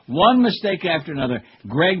and on. One mistake after another.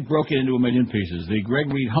 Greg broke it into a million pieces. The Greg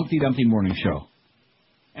Reed Humpty Dumpty morning show.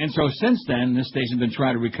 And so since then, this station's been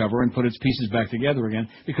trying to recover and put its pieces back together again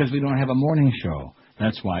because we don't have a morning show.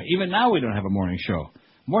 That's why. Even now we don't have a morning show.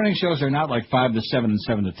 Morning shows are not like 5 to 7 and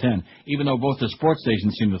 7 to 10, even though both the sports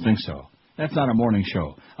stations seem to think so. That's not a morning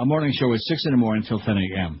show. A morning show is 6 in the morning until 10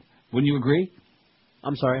 a.m. Wouldn't you agree?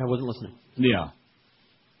 I'm sorry, I wasn't listening. Yeah.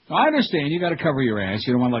 I understand. You got to cover your ass.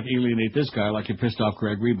 You don't want to alienate this guy like you pissed off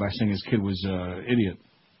Greg Reed by saying his kid was idiot.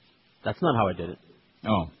 That's not how I did it.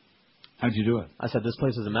 Oh. How'd you do it? I said this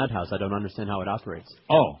place is a madhouse. I don't understand how it operates.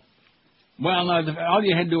 Oh. Well, no, all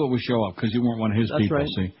you had to do was show up because you weren't one of his That's people, right.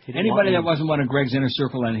 see? Anybody that wasn't one of Greg's inner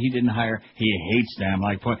circle and he didn't hire, he hates them.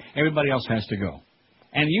 Like, everybody else has to go.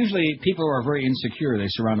 And usually people are very insecure. They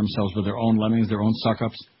surround themselves with their own lemmings, their own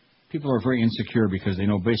suck-ups. People are very insecure because they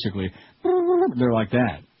know basically they're like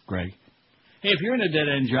that, Greg. Hey, if you're in a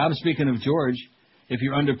dead-end job, speaking of George, if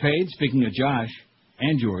you're underpaid, speaking of Josh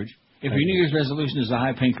and George, if your New Year's resolution is a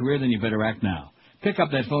high-paying career, then you better act now. Pick up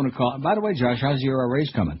that phone and call. By the way, Josh, how's your raise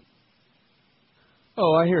coming?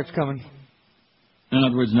 Oh, I hear it's coming. In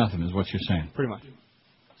other words, nothing is what you're saying. Pretty much.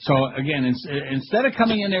 So, again, instead of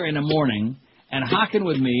coming in there in the morning and hocking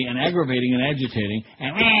with me and aggravating and agitating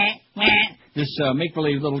and this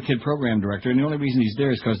make-believe little kid program director, and the only reason he's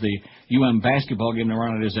there is because the UM basketball game they're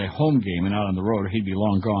on it is a home game and not on the road, or he'd be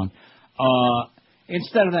long gone.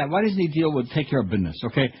 Instead of that, why doesn't he deal with take care of business,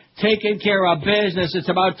 okay? Taking care of business. It's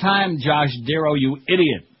about time, Josh Darrow, you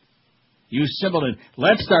idiot. You simpleton.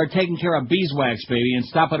 Let's start taking care of beeswax, baby, and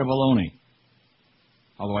stop at a bologna.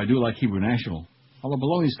 Although I do like Hebrew National. Although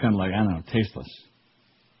bologna's kind of like, I don't know, tasteless.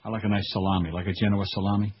 I like a nice salami, like a Genoa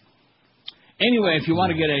salami. Anyway, if you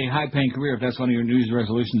want to get a high-paying career, if that's one of your New Year's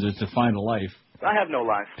resolutions is to find a life. I have no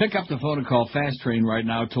life. Pick up the phone and call Fast Train right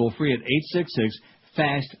now, toll-free at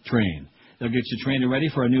 866-FAST-TRAIN. They'll get you trained and ready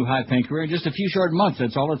for a new high-paying career in just a few short months.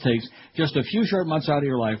 That's all it takes. Just a few short months out of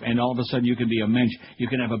your life, and all of a sudden you can be a mensch. You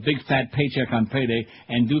can have a big fat paycheck on payday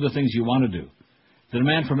and do the things you want to do. The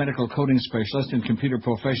demand for medical coding specialists and computer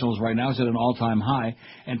professionals right now is at an all-time high,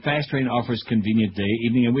 and Fast Train offers convenient day,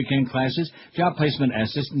 evening, and weekend classes, job placement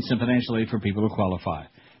assistance, and financial aid for people who qualify.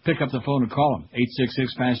 Pick up the phone and call them.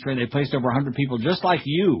 866-FAST-TRAIN. They placed over 100 people just like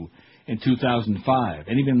you in 2005,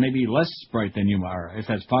 and even maybe less bright than you are, if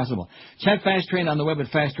that's possible. Check Fast Train on the web at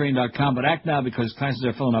fasttrain.com, but act now because classes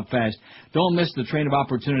are filling up fast. Don't miss the train of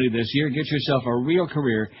opportunity this year. Get yourself a real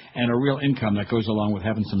career and a real income that goes along with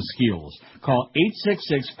having some skills. Call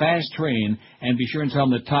 866-FAST-TRAIN and be sure and tell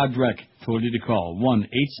them that Todd Dreck told you to call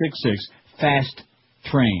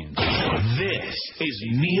 1-866-FAST-TRAIN. This is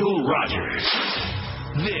Neil Rogers.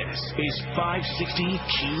 This is 560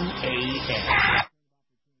 QAM.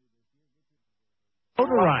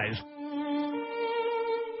 Motorized.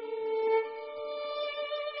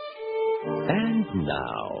 And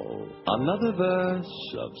now, another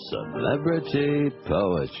verse of celebrity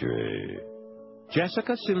poetry.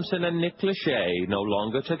 Jessica Simpson and Nick Lachey, no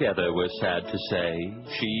longer together, we're sad to say.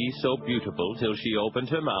 She so beautiful till she opened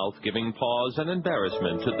her mouth, giving pause and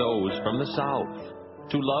embarrassment to those from the South.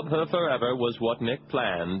 To love her forever was what Nick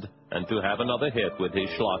planned, and to have another hit with his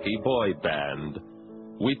schlocky boy band.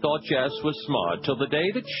 We thought Jess was smart till the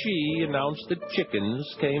day that she announced that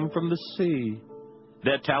chickens came from the sea.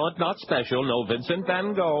 Their talent not special, no Vincent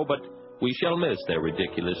van Gogh, but we shall miss their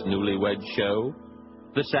ridiculous newlywed show.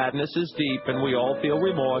 The sadness is deep, and we all feel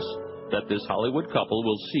remorse that this Hollywood couple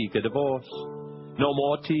will seek a divorce. No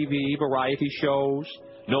more TV variety shows,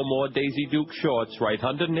 no more Daisy Duke shorts right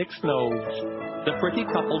under Nick's nose. The pretty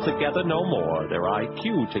couple together no more, their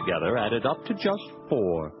IQ together added up to just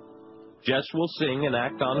 4. Jess will sing and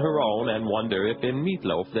act on her own and wonder if in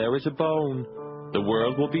Meatloaf there is a bone. The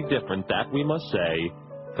world will be different, that we must say,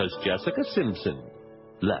 'cause Jessica Simpson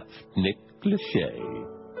left Nick Lachey.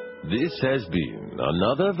 This has been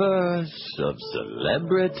another verse of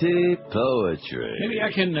celebrity poetry. Maybe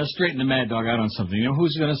I can straighten the Mad Dog out on something. You know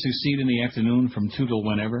who's going to succeed in the afternoon from 2 till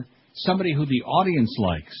whenever? Somebody who the audience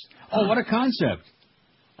likes. Oh, what a concept.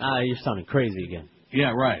 You're sounding crazy again.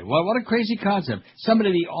 Yeah, right. Well, what a crazy concept.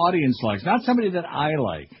 Somebody the audience likes. Not somebody that I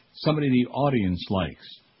like. Somebody the audience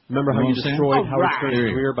likes. Remember how you destroyed Howard Stern's There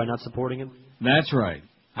you career by not supporting him? That's right.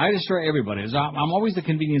 I destroy everybody. I'm always the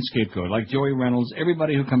convenient scapegoat, like Joey Reynolds,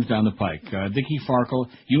 everybody who comes down the pike, Dickie Farkle,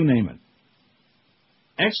 you name it.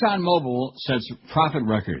 ExxonMobil sets profit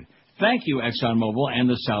record. Thank you, ExxonMobil and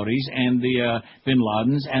the Saudis and the Bin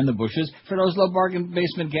Ladens and the Bushes for those low bargain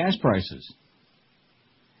basement gas prices.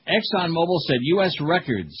 ExxonMobil set U.S.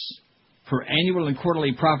 records for annual and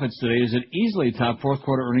quarterly profits today as it easily topped fourth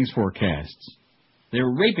quarter earnings forecasts. They're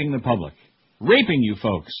raping the public. Raping you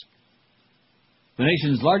folks. The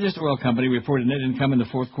nation's largest oil company reported net income in the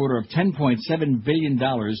fourth quarter of $10.7 billion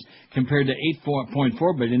compared to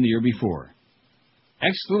 $8.4 billion the year before.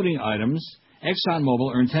 Excluding items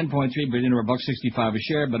ExxonMobil earned $10.3 billion or $1.65 a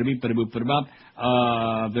share. Bada beep, bada boop, bada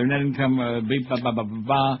bop. Their net income, beep, ba ba ba ba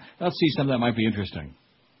ba. Let's see something that might be interesting.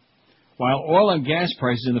 While oil and gas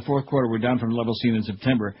prices in the fourth quarter were down from the level seen in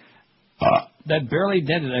September, that barely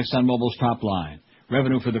dented ExxonMobil's top line.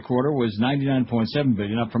 Revenue for the quarter was $99.7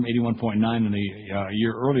 billion, up from $81.9 in the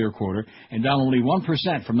year earlier quarter, and down only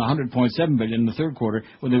 1% from the $100.7 billion in the third quarter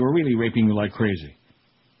when they were really raping you like crazy.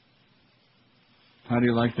 How do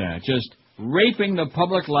you like that? Just raping the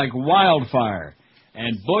public like wildfire.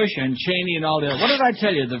 And Bush and Cheney and all that. What did I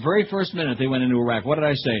tell you the very first minute they went into Iraq? What did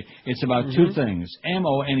I say? It's about two things,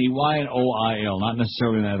 M-O-N-E-Y and O-I-L, not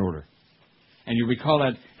necessarily in that order. And you recall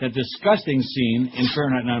that disgusting scene in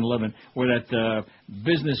Fahrenheit 9/11 where that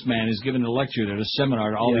businessman is giving a lecture at a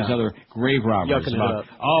seminar to all these other grave robbers about,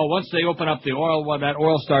 once they open up the oil, when that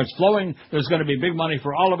oil starts flowing, there's going to be big money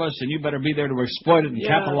for all of us, and you better be there to exploit it and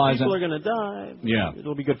capitalize on it. People are going to die. Yeah.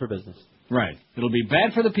 It'll be good for business. Right. It'll be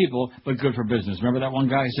bad for the people, but good for business. Remember that one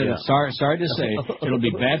guy said, sorry to say, it'll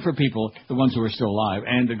be bad for people, the ones who are still alive,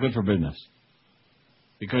 and good for business.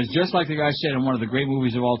 Because just like the guy said in one of the great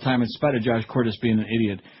movies of all time, in spite of Josh Curtis being an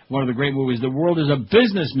idiot, one of the great movies, the world is a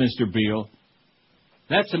business, Mr. Beale.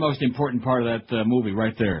 That's the most important part of that movie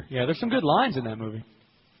right there. Yeah, there's some good lines in that movie.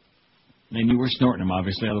 And you were snorting them,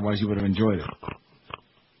 obviously, otherwise you would have enjoyed it.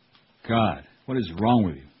 God, what is wrong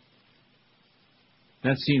with you?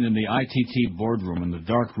 That scene in the ITT boardroom, in the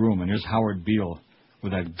dark room, and there's Howard Beale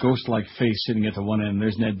with that ghost-like face sitting at the one end, and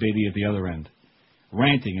there's Ned Beatty at the other end,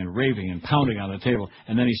 ranting and raving and pounding on the table,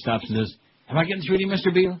 and then he stops and says, "Am I getting through to you,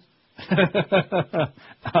 Mr. Beale?"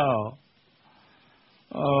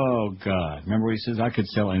 Oh, God. Remember he says, I could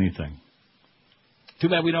sell anything. Too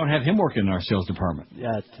bad we don't have him working in our sales department.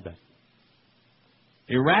 Yeah, it's too bad.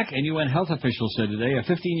 Iraq and UN health officials said today a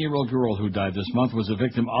 15-year-old girl who died this month was a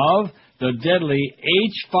victim of the deadly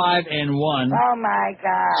H5N1 Oh, my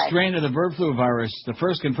God. strain of the bird flu virus, the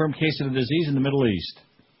first confirmed case of the disease in the Middle East.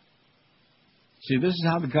 See, this is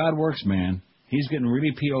how the God works, man. He's getting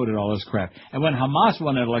really PO'd at all this crap. And when Hamas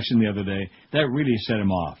won that election the other day, that really set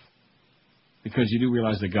him off. Because you do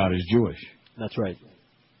realize that God is Jewish. That's right.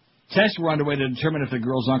 Tests were underway to determine if the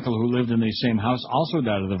girl's uncle who lived in the same house also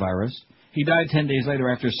died of the virus. He died 10 days later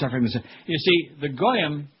after suffering the same. You see, the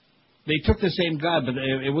Goyim, they took the same God, but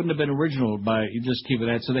it wouldn't have been original by you just keep it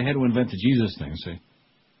that. So they had to invent the Jesus thing, see.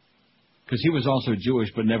 Because he was also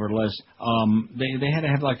Jewish, but nevertheless, they had to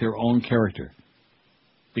have like their own character.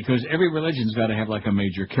 Because every religion's got to have like a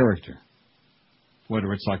major character.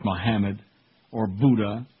 Whether it's like Muhammad, or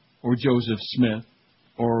Buddha, or Joseph Smith,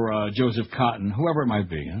 or Joseph Cotton, whoever it might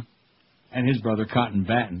be, huh? And his brother Cotton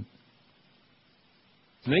Batten.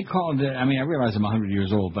 They call it, I mean, I realize I'm 100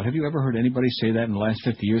 years old, but have you ever heard anybody say that in the last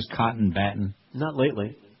 50 years, Cotton Batten? Not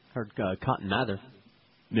lately. Heard Cotton Mather.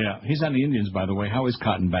 Yeah, he's on the Indians, by the way. How is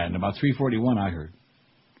Cotton Batten? About 341, I heard.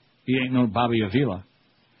 He ain't no Bobby Avila.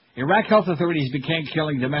 Iraq health authorities began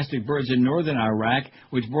killing domestic birds in northern Iraq,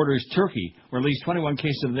 which borders Turkey, where at least 21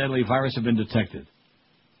 cases of the deadly virus have been detected.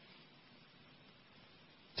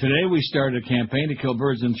 Today we started a campaign to kill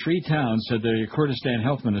birds in 3 towns, said the Kurdistan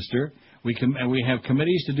health minister. We have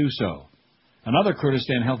committees to do so. Another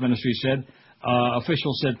Kurdistan health ministry said,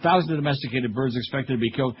 officials said thousands of domesticated birds expected to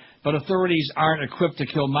be killed, but authorities aren't equipped to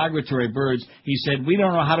kill migratory birds. He said, we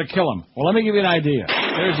don't know how to kill them. Well, let me give you an idea.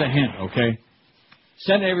 There's a hint, okay?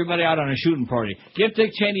 Send everybody out on a shooting party. Get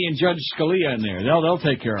Dick Cheney and Judge Scalia in there. They'll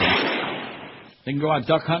take care of it. They can go out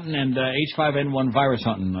duck hunting and H5N1 virus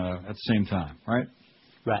hunting at the same time, right?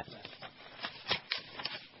 Right.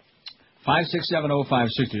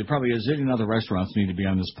 5670560. There probably a zillion other restaurants need to be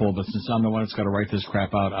on this poll, but since I'm the one that's got to write this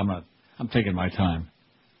crap out, I'm taking my time.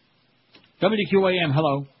 WQAM,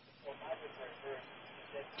 hello.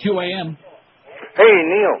 QAM. Hey,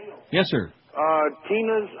 Neil. Yes, sir.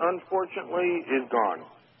 Tina's, unfortunately, is gone.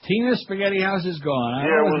 Tina's Spaghetti House is gone.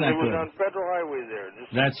 Yeah, it was on Federal Highway there.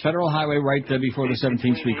 That's Federal Highway right there before the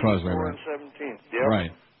 17th Street Causeway, right? 17th, yeah.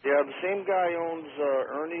 Right. Yeah, the same guy owns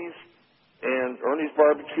Ernie's and Ernie's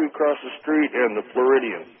Barbecue across the street and the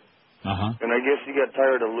Floridian. Uh-huh. And I guess he got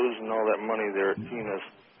tired of losing all that money there at Tina's.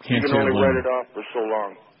 Can't you can only write it off for so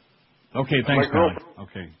long. Okay, thanks, Don.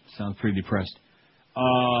 Okay, sounds pretty depressed.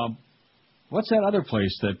 What's that other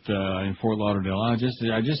place that in Fort Lauderdale? I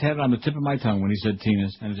just had it on the tip of my tongue when he said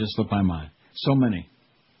Tina's, and it just slipped my mind. So many.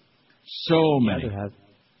 So many. Yeah,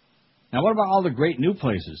 now, what about all the great new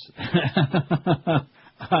places?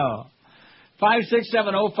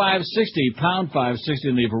 5670560, pound 560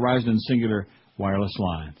 in the Verizon Singular wireless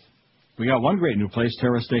lines. We got one great new place,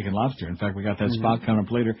 Terra Steak and Lobster. In fact, we got that spot coming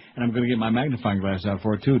up later, and I'm going to get my magnifying glass out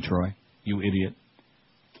for it too, Troy. You idiot.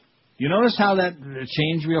 You notice how that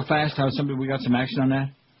changed real fast? How we got some action on that?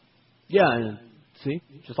 Yeah, see?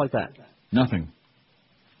 Just like that. Nothing.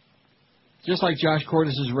 Just like Josh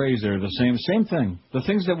Cordes' raise there, the same thing. The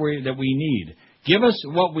things that we need. Give us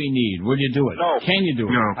what we need. Will you do it? No. Can you do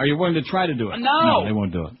it? No. Are you willing to try to do it? No. They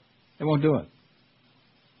won't do it. They won't do it.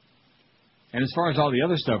 And as far as all the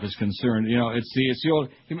other stuff is concerned, it's the old.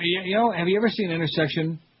 Have you ever seen an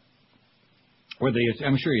intersection where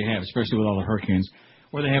I'm sure you have, especially with all the hurricanes,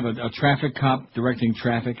 where they have a traffic cop directing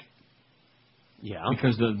traffic? Yeah.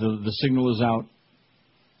 Because the signal is out.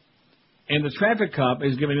 And the traffic cop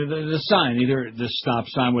is giving the sign, either the stop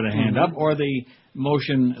sign with a hand up or the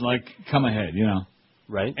motion, like, come ahead,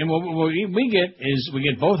 Right. And what we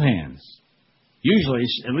get both hands. Usually,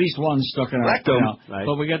 at least one stuck in our mouth. Right.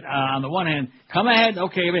 But we get, on the one hand, come ahead,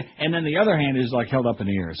 okay, and then the other hand is, like, held up in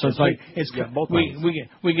the air. So it's like,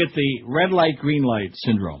 we get the red light, green light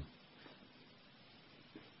syndrome.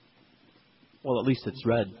 Well, at least it's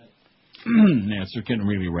red. Yeah, it's getting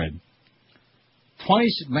really red.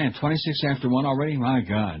 26 after 1 already? My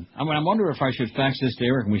God. I wonder if I should fax this to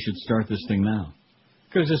Eric and we should start this thing now.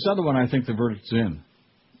 Because this other one, I think the verdict's in.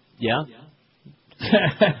 Yeah?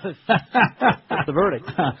 What's the verdict?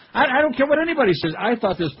 I don't care what anybody says. I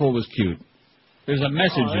thought this poll was cute. There's a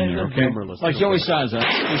message in there, okay? Like Joey Saza,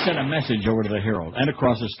 he sent a message over to the Herald and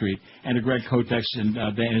across the street and to Greg Kotex and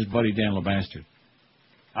his buddy Dan LeBastard.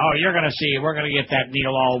 Oh, you're going to see. We're going to get that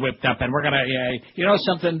Neil all whipped up and we're going to... you know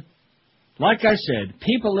something? Like I said,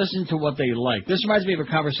 people listen to what they like. This reminds me of a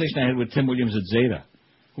conversation I had with Tim Williams at Zeta,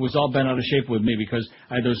 who was all bent out of shape with me because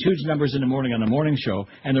I had those huge numbers in the morning on the morning show,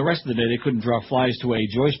 and the rest of the day they couldn't draw flies to a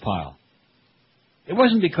Joyce pile. It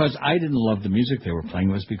wasn't because I didn't love the music they were playing.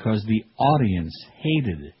 It was because the audience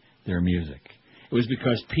hated their music. It was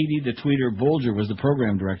because Petey the Tweeter Bolger was the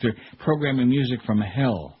program director, programming music from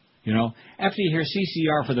hell. After you hear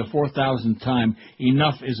CCR for the 4,000th time,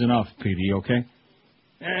 enough is enough, Petey, okay?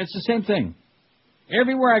 It's the same thing.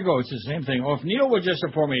 Everywhere I go, it's the same thing. Oh, if Neil would just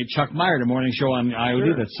support me, Chuck Meyer, the morning show on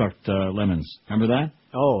IOD that sucked lemons. Remember that?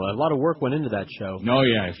 Oh, a lot of work went into that show. No,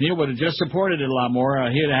 yeah. If Neil would have just supported it a lot more,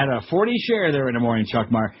 he'd have had a 40 share there in the morning,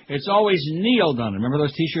 Chuck Meyer. It's always Neil done. Remember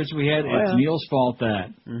those T-shirts we had? It's Neil's fault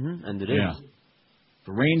that. Mm-hmm. And it is. Yeah. If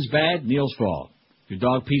the rain's bad, Neil's fault. If your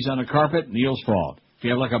dog pees on the carpet, Neil's fault. If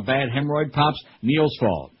you have like a bad hemorrhoid pops, Neil's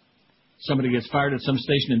fault. Somebody gets fired at some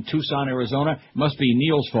station in Tucson, Arizona, it must be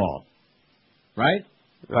Neil's fault. Right?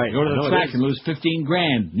 Right. Go to the track and lose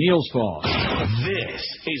 $15,000. Neil's fault. This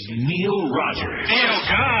is Neil Rogers. Neil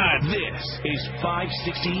God. This is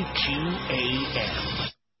 560 QAM.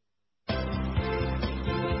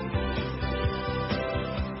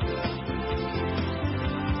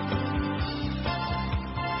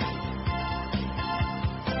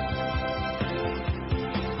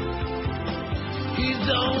 He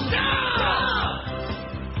don't stop,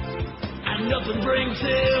 and nothing brings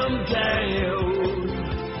him down.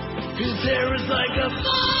 His hair is like a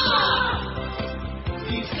fire.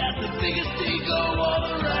 He's got the biggest ego all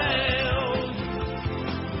around.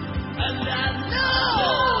 And I know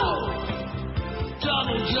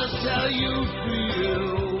Donald just how you feel.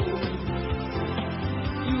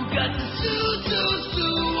 You got to sue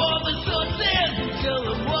all the sources and tell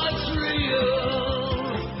them what's real.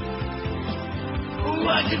 Oh,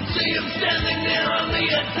 I can see him standing there on the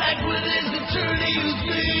attack with his attorney who's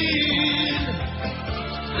mean.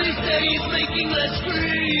 They say he's making less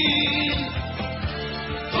green,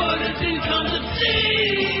 but his income's obscene.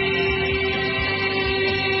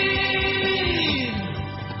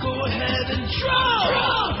 Go ahead and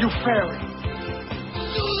Trump, you fairy.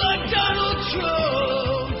 Do like Donald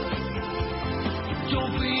Trump.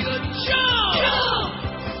 Don't be a chump.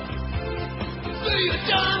 Be a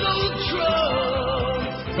Donald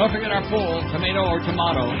Trump. Don't forget our poll, tomato or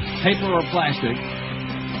tomato, paper or plastic,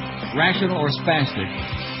 rational or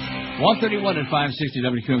spastic. 131 at 560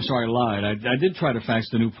 WQ. I'm sorry, I lied. I did try to fax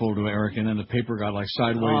the new poll to Eric, and then the paper got like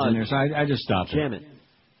sideways in there, so I just stopped Jam it.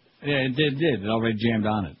 Yeah, it did. It already jammed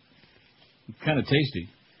on it. Kind of tasty.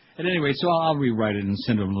 At any rate, so I'll rewrite it and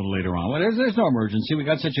send it a little later on. Well, there's no emergency. We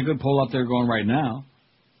got such a good poll up there going right now,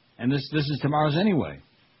 and this is tomorrow's anyway.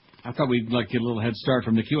 I thought we'd like get a little head start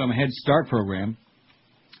from the QM Head Start program,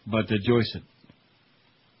 but Joyce it.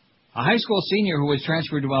 A high school senior who was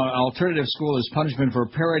transferred to an alternative school as punishment for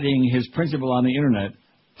parodying his principal on the Internet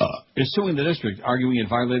is suing the district, arguing it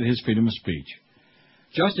violated his freedom of speech.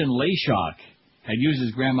 Justin Layshock had used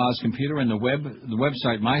his grandma's computer and the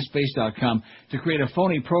website MySpace.com to create a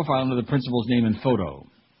phony profile under the principal's name and photo.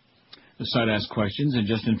 The site asked questions, and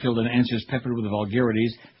Justin filled in answers peppered with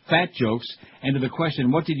vulgarities, fat jokes, and to the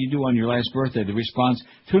question, what did you do on your last birthday? The response,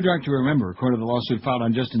 too drunk to remember, according to the lawsuit filed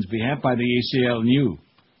on Justin's behalf by the ACLU.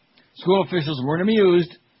 School officials weren't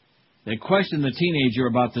amused. They questioned the teenager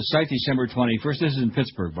about the site December 21st. This is in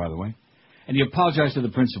Pittsburgh, by the way. And he apologized to the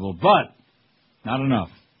principal, but not enough.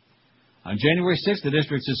 On January 6th, the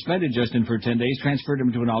district suspended Justin for 10 days, transferred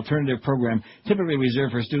him to an alternative program typically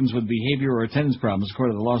reserved for students with behavior or attendance problems,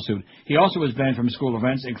 according to the lawsuit. He also was banned from school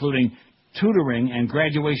events, including tutoring and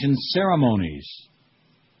graduation ceremonies.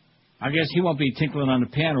 I guess he won't be tinkling on the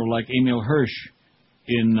piano like Emil Hirsch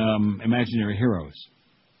in Imaginary Heroes.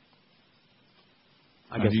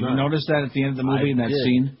 Did you notice that at the end of the movie, in that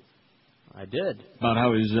scene? I did. About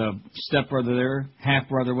how his stepbrother there,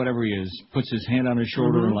 half-brother, whatever he is, puts his hand on his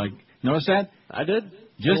shoulder and like... Notice that? I did.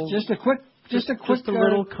 Just a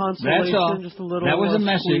little consolation. That's all. Just a little. That was a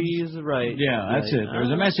message. Squeeze, right? Yeah, that's it. There was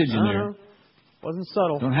a message in there. Wasn't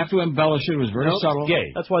subtle. Don't have to embellish it. It was very subtle.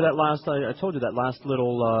 Gay. That's why that last. I told you that last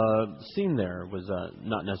little scene there was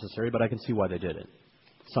not necessary, but I can see why they did it.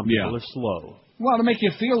 Some people are slow. Well, to make you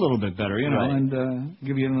feel a little bit better, you know, and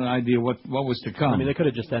give you an idea what was to come. I mean, they could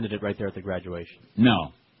have just ended it right there at the graduation.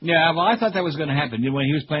 No. Yeah, well, I thought that was going to happen. When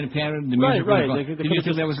he was playing the piano, the music was going. Did you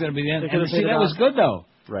think that was going to be the end? And see, that was good, though.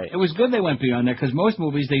 Right. It was good they went beyond that, because most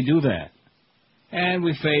movies, they do that. And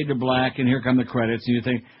we fade to black, and here come the credits, and you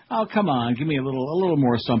think, oh, come on, give me a little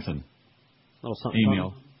more something. A little something.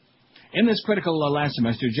 Emil. In this critical last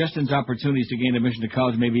semester, Justin's opportunities to gain admission to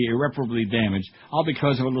college may be irreparably damaged, all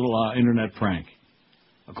because of a little internet prank.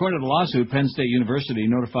 According to the lawsuit, Penn State University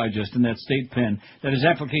notified Justin, that State Penn, that his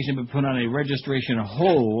application had been put on a registration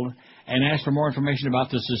hold and asked for more information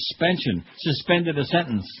about the suspension. Suspended a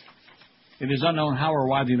sentence. It is unknown how or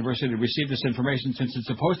why the university received this information, since it's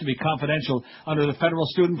supposed to be confidential under the federal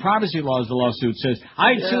student privacy laws, the lawsuit says.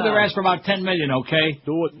 I'd sue their ass for about $10 million, okay?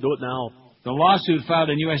 Do it now. The lawsuit filed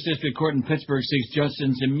in U.S. District Court in Pittsburgh seeks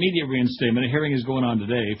Justin's immediate reinstatement. A hearing is going on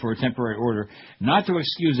today for a temporary order. Not to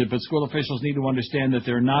excuse it, but school officials need to understand that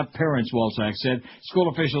they're not parents, Walczak said. School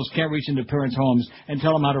officials can't reach into parents' homes and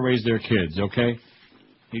tell them how to raise their kids, okay?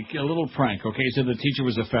 A little prank, okay? He said the teacher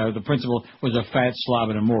was the principal was a fat slob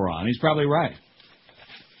and a moron. He's probably right.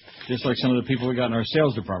 Just like some of the people we got in our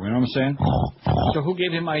sales department, you know what I'm saying? So who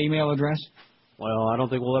gave him my email address? Well, I don't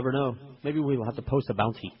think we'll ever know. Maybe we'll have to post a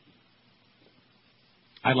bounty.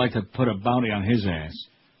 I'd like to put a bounty on his ass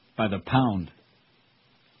by the pound.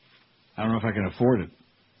 I don't know if I can afford it.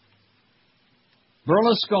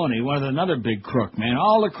 Berlusconi, another big crook, man.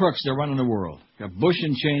 All the crooks that run in the world. Got Bush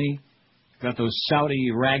and Cheney. Got those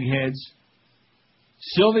Saudi ragheads.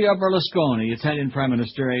 Silvio Berlusconi, Italian Prime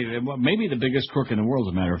Minister, maybe the biggest crook in the world,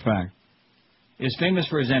 as a matter of fact, is famous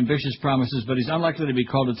for his ambitious promises, but he's unlikely to be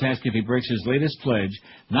called to task if he breaks his latest pledge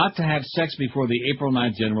not to have sex before the April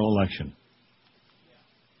 9th general election.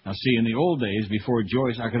 Now, see, in the old days, before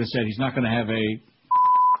Joyce, I could have said he's not going to have a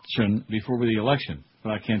before the election,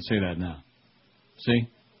 but I can't say that now. See?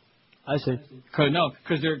 I see.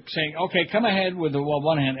 Because they're saying, okay, come ahead with the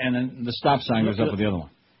one hand, and then the stop sign goes up with the other one.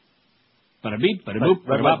 Bada beep, bada boop,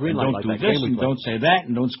 bada bop, and don't do this, and don't say that,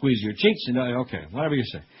 and don't squeeze your cheeks, and okay, whatever you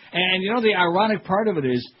say. And you know, the ironic part of it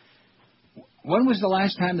is, when was the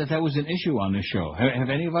last time that was an issue on this show? Have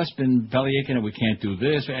any of us been bellyaching that we can't do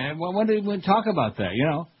this? When did we talk about that, you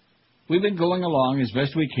know? We've been going along as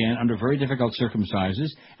best we can under very difficult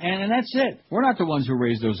circumstances, and that's it. We're not the ones who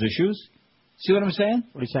raised those issues. See what I'm saying?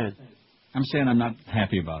 What are you saying? I'm saying I'm not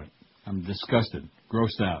happy about it. I'm disgusted,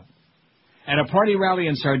 grossed out. At a party rally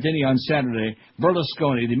in Sardinia on Saturday,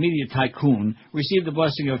 Berlusconi, the media tycoon, received the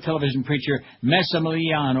blessing of television preacher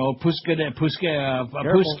Massimiliano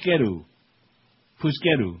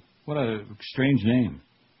Puscheru. What a strange name.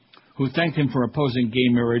 Who thanked him for opposing gay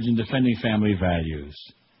marriage and defending family values.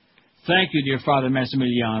 Thank you, dear Father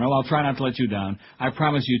Massimiliano. I'll try not to let you down. I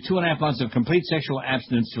promise you 2.5 months of complete sexual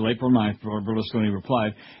abstinence till April 9th, Berlusconi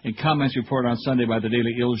replied in comments reported on Sunday by the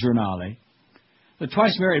daily Il Giornale. The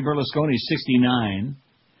twice-married Berlusconi, 69,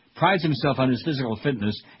 prides himself on his physical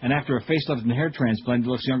fitness, and after a facelift and hair transplant, he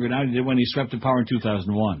looks younger now than he did when he swept to power in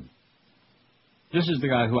 2001. This is the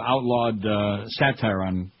guy who outlawed satire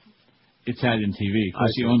on Italian TV. Of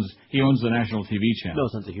course, he owns the national TV channel. No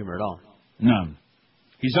sense of humor at all. None.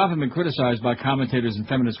 He's often been criticized by commentators and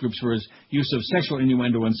feminist groups for his use of sexual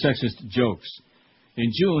innuendo and sexist jokes.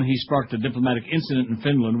 In June, he sparked a diplomatic incident in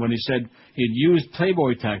Finland when he said he had used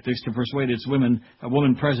Playboy tactics to persuade a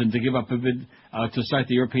woman president to give up a bid to cite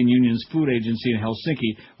the European Union's food agency in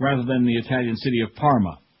Helsinki rather than the Italian city of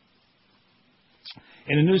Parma.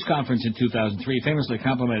 In a news conference in 2003, he famously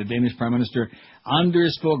complimented Danish Prime Minister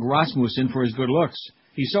Anders Fogh Rasmussen for his good looks.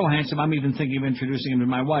 He's so handsome, I'm even thinking of introducing him to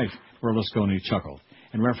my wife, Berlusconi chuckled,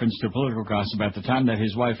 in reference to political gossip at the time that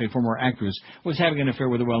his wife, a former actress, was having an affair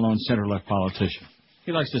with a well-known center-left politician.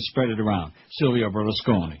 He likes to spread it around. Silvio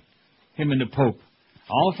Berlusconi. Him and the Pope.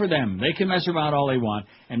 All for them. They can mess around all they want,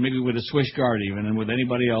 and maybe with a Swiss Guard even, and with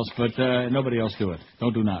anybody else, but nobody else do it.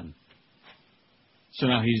 Don't do nothing. So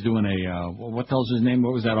now he's doing what the hell's his name?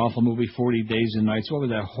 What was that awful movie, 40 Days and Nights? What was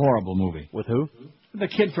that horrible movie? With who? The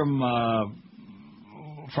kid from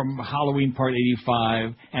Halloween Part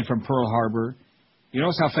 85 and from Pearl Harbor. You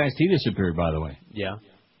notice how fast he disappeared, by the way? Yeah.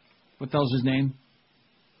 What the hell's his name?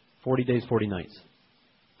 40 Days, 40 Nights.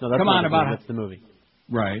 No, that's Come on, that's the movie.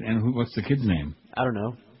 Right, and what's the kid's name? I don't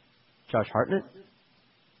know. Josh Hartnett?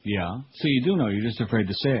 Yeah. So you do know, you're just afraid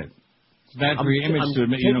to say it. It's bad for your image to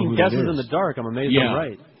admit you know who that is. guesses in the dark. I'm amazed I'm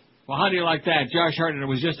right. Well, how do you like that? Josh Hartnett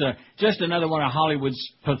was just another one of Hollywood's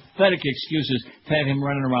pathetic excuses to have him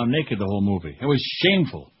running around naked the whole movie. It was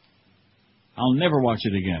shameful. I'll never watch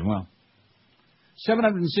it again. Well,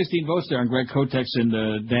 716 votes there on Greg Kotex and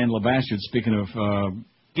Dan Labashard, speaking of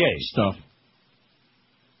gay stuff.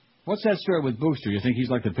 What's that story with Booster? You think he's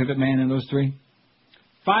like the pivot man in those three?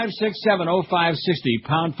 5670560,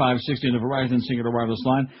 pound 560 in the Verizon Singular Wireless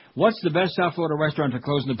line. What's the best South Florida restaurant to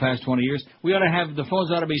close in the past 20 years? We ought to have, the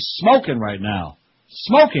phones ought to be smoking right now.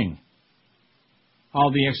 Smoking!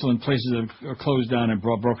 All the excellent places that are closed down and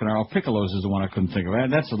broken are. Piccolo's is the one I couldn't think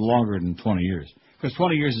of. That's longer than 20 years. Because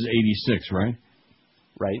 20 years is 86, right?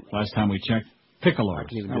 Right. Last time we checked. Piccolo's.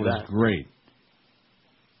 That was great.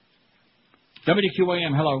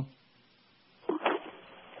 WQAM, hello.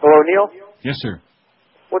 Hello, Neil? Yes, sir.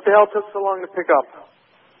 What the hell took so long to pick up?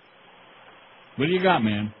 What do you got,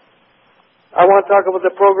 man? I want to talk about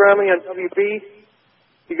the programming on WB.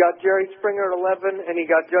 You got Jerry Springer at 11, and you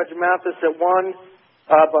got Judge Mathis at 1.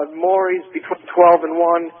 But Maury's between 12 and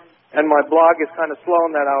 1, and my blog is kind of slow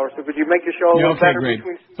in that hour. So could you make the show a little better? Great.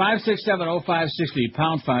 5670560,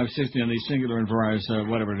 pound 560 on the Singular and Verizon,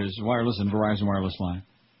 whatever it is, wireless and Verizon wireless line.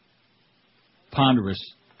 Ponderous.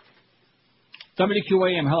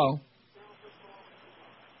 WQAM, hello.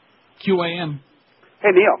 QAM. Hey,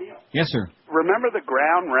 Neil. Yes, sir. Remember the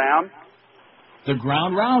ground round? The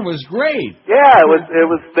ground round was great. Yeah, it was.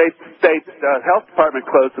 They health department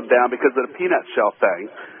closed them down because of the peanut shell thing.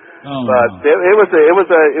 Oh, but it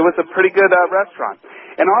was a pretty good restaurant.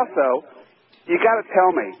 And also, you got to tell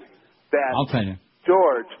me that I'll tell you.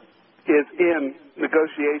 George is in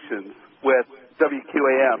negotiations with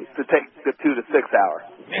WQAM to take the 2 to 6 hour.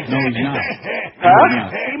 No, he's not. Huh?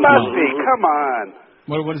 He must be. Come on.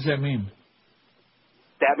 What does that mean?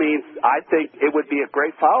 That means I think it would be a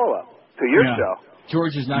great follow-up to your show.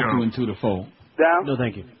 George is not doing 2 to 4. No,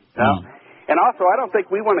 thank you. No. And also, I don't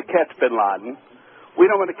think we want to catch Bin Laden. We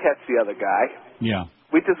don't want to catch the other guy. Yeah.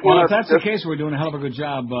 We just Well, want if that's the case, we're doing a hell of a good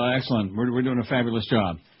job. Excellent. We're doing a fabulous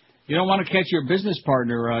job. You don't want to catch your business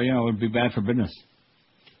partner. It would be bad for business.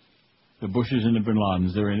 The Bushes and the Bin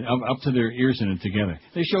Ladens, they're up to their ears in it together.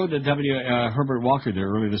 They showed Herbert Walker there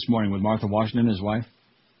early this morning with Martha Washington, his wife.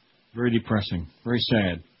 Very depressing. Very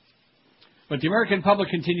sad. But the American public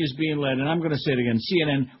continues being led, and I'm going to say it again,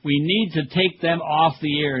 CNN, we need to take them off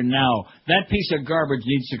the air now. That piece of garbage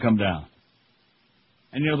needs to come down.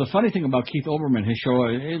 And, the funny thing about Keith Olbermann, his show,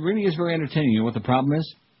 it really is very entertaining. You know what the problem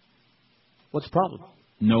is? What's the problem?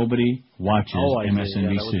 Nobody watches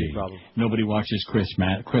MSNBC. Yeah, Nobody watches Chris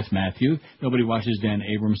Matthews. Nobody watches Dan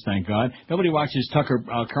Abrams, thank God. Nobody watches Tucker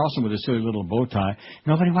Carlson with a silly little bow tie.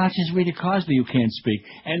 Nobody watches Rita Cosby, who can't speak.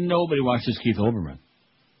 And nobody watches Keith Olbermann.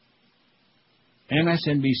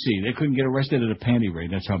 MSNBC, they couldn't get arrested at a panty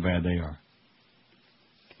raid. That's how bad they are.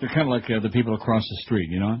 They're kind of like the people across the street,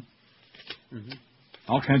 you know? Mm-hmm.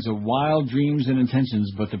 All kinds of wild dreams and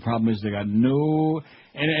intentions, but the problem is they got no...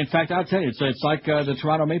 And in fact, I'll tell you, it's like the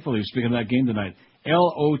Toronto Maple Leafs, speaking of that game tonight.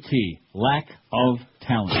 L-O-T, lack of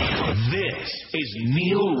talent. This is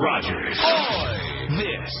Neil Rogers.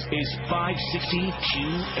 This is 560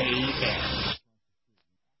 QAM.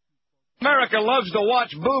 America loves to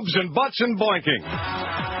watch boobs and butts and boinking.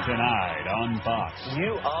 Tonight on Fox.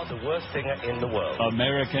 You are the worst singer in the world.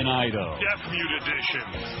 American Idol. Deaf Mute Edition.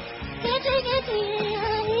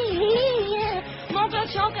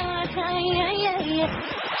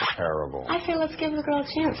 Terrible. I say let's give the girl a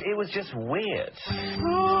chance. It was just weird.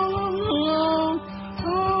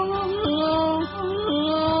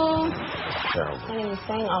 Terrible. And he was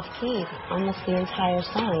saying off key almost the entire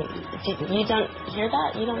song. You don't hear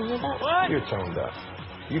that? You don't hear that? You're toned up.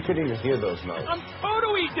 You couldn't even hear those notes. I'm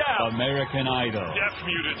totally deaf. American Idol. Deaf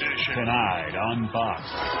Mute Edition. Tonight on Fox.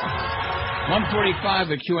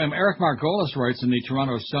 145 at QM. Eric Margolis writes in the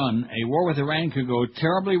Toronto Sun, a war with Iran could go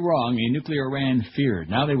terribly wrong. A nuclear Iran feared.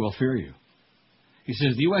 Now they will fear you. He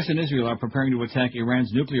says the U.S. and Israel are preparing to attack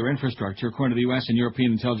Iran's nuclear infrastructure. According to the U.S. and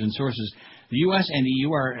European intelligence sources, the U.S. and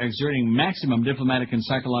EU are exerting maximum diplomatic and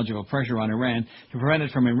psychological pressure on Iran to prevent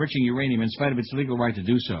it from enriching uranium in spite of its legal right to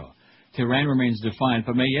do so. Tehran remains defiant,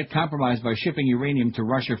 but may yet compromise by shipping uranium to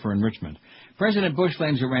Russia for enrichment. President Bush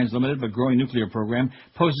claims Iran's limited but growing nuclear program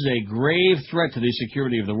poses a grave threat to the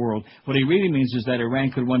security of the world. What he really means is that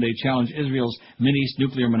Iran could one day challenge Israel's Mideast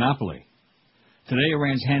nuclear monopoly. Today,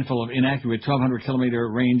 Iran's handful of inaccurate 1,200-kilometer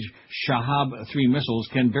range Shahab-3 missiles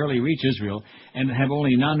can barely reach Israel and have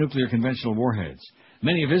only non-nuclear conventional warheads.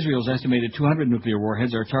 Many of Israel's estimated 200 nuclear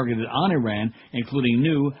warheads are targeted on Iran, including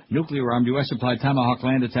new nuclear-armed U.S.-supplied Tomahawk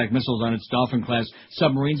land attack missiles on its Dolphin-class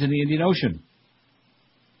submarines in the Indian Ocean.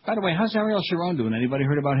 By the way, how's Ariel Sharon doing? Anybody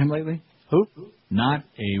heard about him lately? Who? Not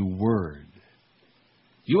a word.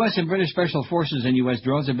 U.S. and British special forces and U.S.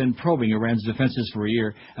 drones have been probing Iran's defenses for a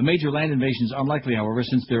year. A major land invasion is unlikely, however,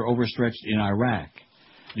 since they're overstretched in Iraq.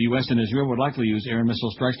 The U.S. and Israel would likely use air and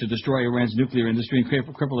missile strikes to destroy Iran's nuclear industry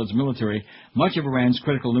and cripple its military. Much of Iran's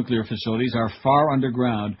critical nuclear facilities are far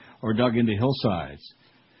underground or dug into hillsides.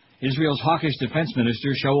 Israel's hawkish defense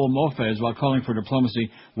minister, Shaul Mofaz, while calling for diplomacy,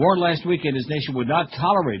 warned last weekend his nation would not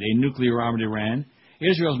tolerate a nuclear-armed Iran.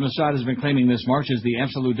 Israel's Mossad has been claiming this March as the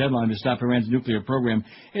absolute deadline to stop Iran's nuclear program.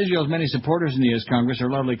 Israel's many supporters in the U.S. Congress are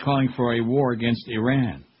loudly calling for a war against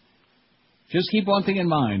Iran. Just keep one thing in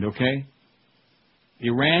mind, okay?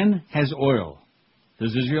 Iran has oil.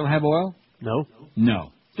 Does Israel have oil? No.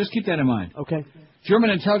 No. Just keep that in mind. Okay. German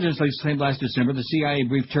intelligence claimed last December the CIA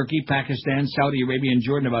briefed Turkey, Pakistan, Saudi Arabia, and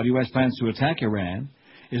Jordan about U.S. plans to attack Iran.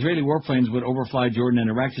 Israeli warplanes would overfly Jordan and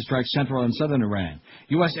Iraq to strike central and southern Iran.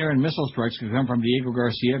 U.S. air and missile strikes could come from Diego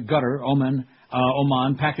Garcia, Qatar,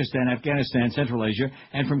 Oman, Pakistan, Afghanistan, Central Asia,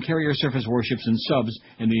 and from carrier surface warships and subs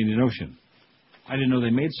in the Indian Ocean. I didn't know they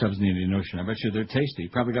made subs in the Indian Ocean. I bet you they're tasty.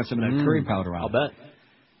 Probably got some of that curry powder on I'll it. bet.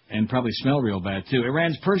 And probably smell real bad, too.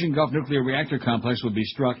 Iran's Persian Gulf nuclear reactor complex would be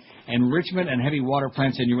struck. Enrichment and heavy water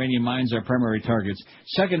plants and uranium mines are primary targets.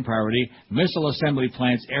 Second priority, missile assembly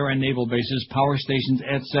plants, air and naval bases, power stations,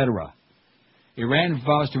 etc. Iran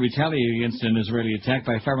vows to retaliate against an Israeli attack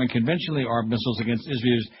by firing conventionally armed missiles against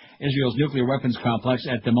Israel's nuclear weapons complex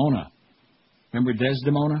at Dimona. Remember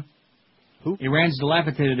Desdemona? Who? Iran's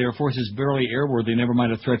dilapidated air force is barely airworthy, never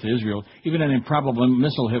mind a threat to Israel. Even an improbable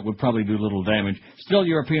missile hit would probably do little damage. Still,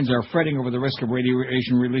 Europeans are fretting over the risk of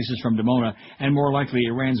radiation releases from Dimona and, more likely,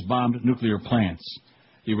 Iran's bombed nuclear plants.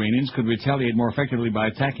 The Iranians could retaliate more effectively by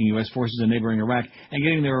attacking U.S. forces in neighboring Iraq and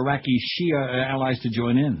getting their Iraqi Shia allies to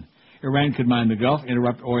join in. Iran could mine the Gulf,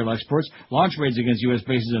 interrupt oil exports, launch raids against U.S.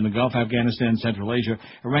 bases in the Gulf, Afghanistan, and Central Asia.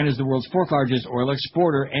 Iran is the world's fourth largest oil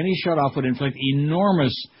exporter. Any shutoff would inflict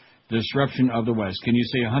enormous disruption of the West. Can you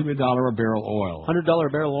say $100 a barrel oil? $100 a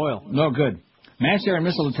barrel oil. No good. Mass air and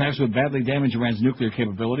missile attacks would badly damage Iran's nuclear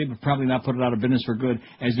capability, but probably not put it out of business for good,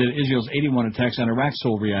 as did Israel's 81 attacks on Iraq's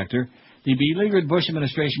sole reactor. The beleaguered Bush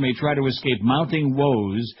administration may try to escape mounting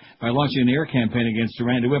woes by launching an air campaign against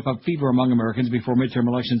Iran to whip up fever among Americans before midterm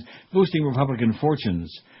elections, boosting Republican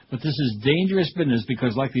fortunes. But this is dangerous business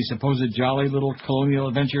because, like the supposed jolly little colonial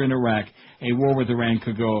adventure in Iraq, a war with Iran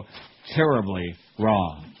could go terribly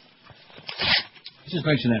wrong. Just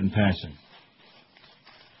mention that in passing.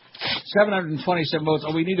 727 votes.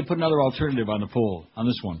 Oh, we need to put another alternative on the poll on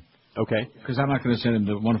this one. Okay. Because I'm not going to send in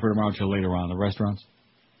the one for tomorrow until later on. The restaurants.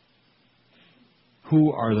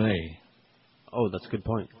 Who are they? Oh, that's a good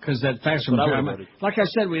point. Because that facts from like I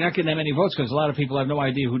said, we're not getting that many votes because a lot of people have no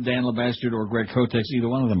idea who Dan LeBastard or Greg Kotex, either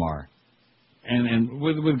one of them are, and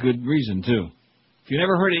with good reason too. If you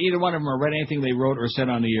never heard of either one of them or read anything they wrote or said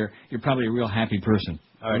on the air, you're probably a real happy person.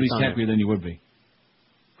 Or at least happier than you would be.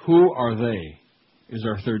 Who are they is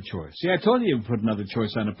our third choice. See, I told you to put another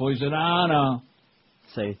choice on the poll. You said, no.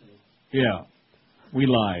 Say. Yeah. We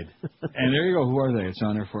lied. And there you go. Who are they? It's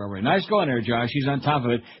on there for everybody. Nice going there, Josh. He's on top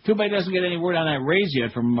of it. Too bad he doesn't get any word on that raise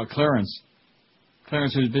yet from Clarence.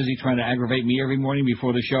 Clarence, who's busy trying to aggravate me every morning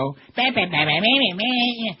before the show.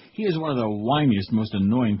 He is one of the whiniest, most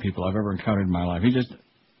annoying people I've ever encountered in my life. He's just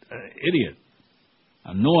idiot.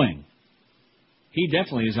 Annoying. He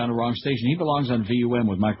definitely is on the wrong station. He belongs on VUM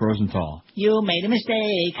with Mike Rosenthal. You made a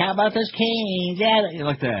mistake. How about those Canes? Yeah,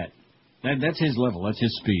 like that. That's his level. That's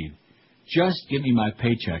his speed. Just give me my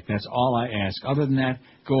paycheck. That's all I ask. Other than that,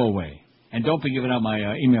 go away. And don't be giving out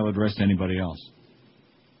my email address to anybody else.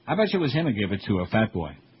 I bet you it was him who gave it to a fat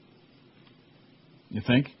boy. You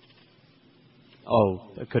think?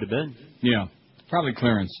 Oh, it could have been. Yeah, probably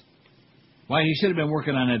clearance. Why, he should have been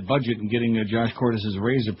working on that budget and getting Josh Cordes'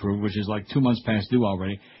 raise approved, which is like 2 months past due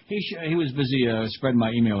already. He was busy spreading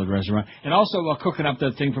my email address around. And also cooking up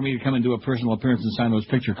that thing for me to come and do a personal appearance and sign those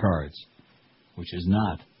picture cards, which is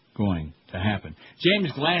not going to happen.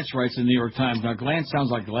 James Glantz writes in the New York Times. Now, Glantz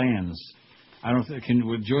sounds like glands. I don't think,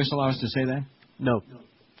 would Joyce allow us to say that? No.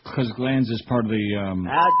 Because glands is part of the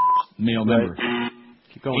male member.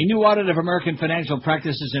 A new audit of American financial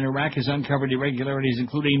practices in Iraq has uncovered irregularities,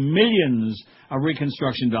 including millions of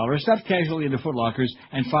reconstruction dollars stuffed casually into footlockers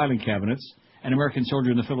and filing cabinets. An American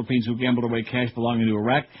soldier in the Philippines who gambled away cash belonging to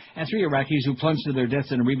Iraq, and 3 Iraqis who plunged to their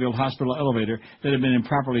deaths in a rebuilt hospital elevator that had been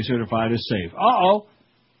improperly certified as safe. Uh-oh!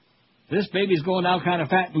 This baby's going down kind of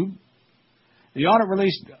fat. The audit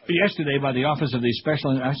released yesterday by the Office of the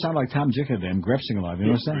Special... I sound like Tom Jickett, I'm Grepsing alive. You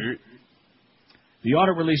know what I'm saying? The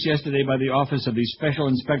audit released yesterday by the Office of the Special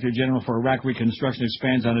Inspector General for Iraq Reconstruction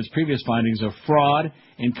expands on its previous findings of fraud,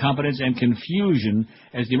 incompetence, and confusion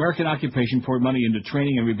as the American occupation poured money into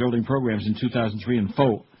training and rebuilding programs in 2003 and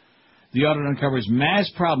 4. The audit uncovers mass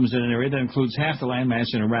problems in an area that includes half the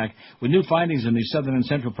landmass in Iraq, with new findings in the southern and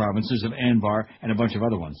central provinces of Anbar and a bunch of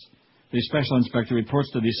other ones. The Special Inspector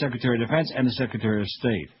reports to the Secretary of Defense and the Secretary of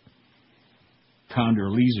State.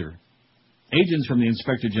 Condoleezza. Agents from the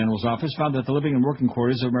Inspector General's office found that the living and working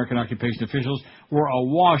quarters of American occupation officials were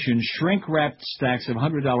awash in shrink-wrapped stacks of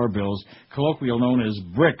 $100 bills, colloquially known as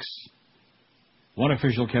bricks. One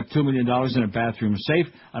official kept $2 million in a bathroom safe,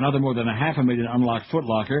 another more than $500,000 unlocked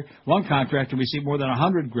footlocker. One contractor received more than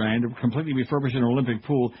 $100,000 to completely refurbish an Olympic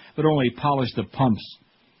pool, but only polished the pumps.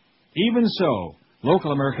 Even so,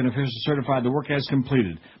 local American officials certified the work as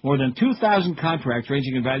completed. More than 2,000 contracts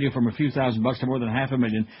ranging in value from a few $1,000s to more than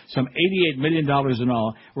 $500,000, some $88 million in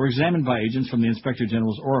all, were examined by agents from the Inspector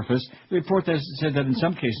General's office. The report said that in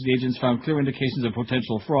some cases the agents found clear indications of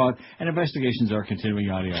potential fraud and investigations are continuing,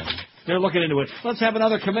 yada yada. They're looking into it. Let's have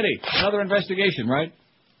another committee, another investigation, right?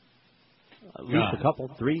 At least a couple,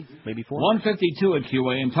 3, maybe 4. 152 at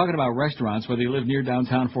QA. I'm talking about restaurants, whether you live near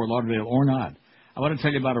downtown Fort Lauderdale or not. I want to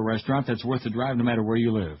tell you about a restaurant that's worth the drive no matter where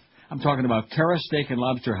you live. I'm talking about Terra Steak and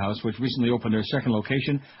Lobster House, which recently opened their second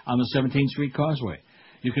location on the 17th Street Causeway.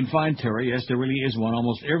 You can find Terra, yes, there really is one,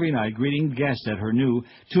 almost every night, greeting guests at her new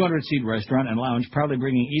 200-seat restaurant and lounge, proudly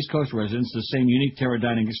bringing East Coast residents the same unique Terra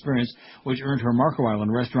dining experience, which earned her Marco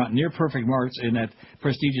Island restaurant near-perfect marks in that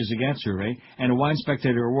prestigious Zagat survey, and a Wine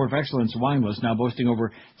Spectator Award of Excellence wine list now boasting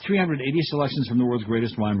over 380 selections from the world's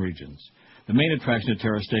greatest wine regions. The main attraction of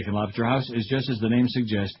Terra Steak and Lobster House is just as the name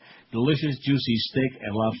suggests, delicious, juicy steak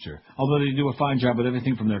and lobster. Although they do a fine job with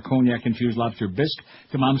everything from their cognac-infused lobster bisque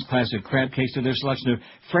to Mom's classic crab cakes to their selection of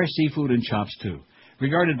fresh seafood and chops, too.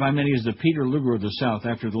 Regarded by many as the Peter Luger of the South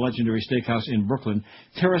after the legendary steakhouse in Brooklyn,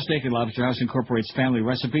 Terra Steak and Lobster House incorporates family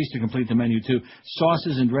recipes to complete the menu, too.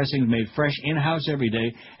 Sauces and dressings made fresh in-house every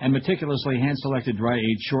day, and meticulously hand-selected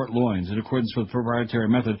dry-aged short loins in accordance with proprietary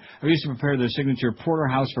method are used to prepare their signature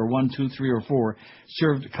porterhouse for 1, 2, 3, or 4,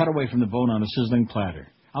 served cut away from the bone on a sizzling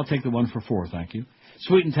platter. I'll take the 1 for 4, thank you.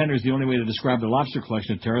 Sweet and tender is the only way to describe the lobster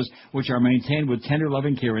collection of Terras, which are maintained with tender,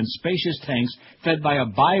 loving care in spacious tanks fed by a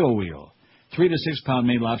bio-wheel. 3 to 6 pound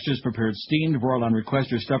Maine lobsters prepared steamed, broiled on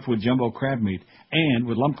request, or stuffed with jumbo crab meat and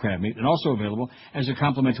with lump crab meat, and also available as a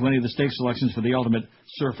complement to any of the steak selections for the ultimate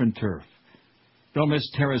surf and turf. Don't miss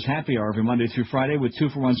Terra's Happy Hour every Monday through Friday with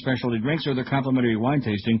 2-for-1 specialty drinks or their complimentary wine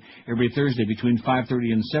tasting every Thursday between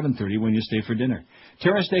 5:30 and 7:30 when you stay for dinner.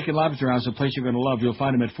 Terra Steak and Lobster House, a place you're going to love. You'll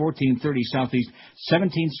find them at 1430 Southeast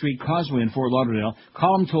 17th Street Causeway in Fort Lauderdale.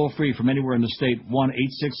 Call them toll-free from anywhere in the state,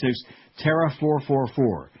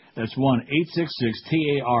 1-866-TERRA-444. That's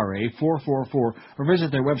 1-866-TARA-444, or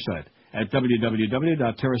visit their website at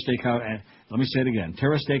www.terrasteakhouse. Let me say it again,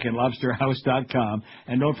 terrasteakandlobsterhouse.com.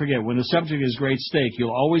 And don't forget, when the subject is great steak,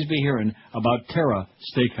 you'll always be hearing about Terra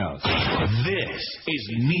Steakhouse. This is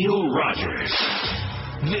Neil Rogers.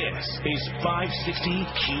 This is 560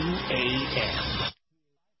 QAM.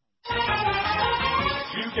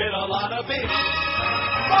 You get a lot of big sports.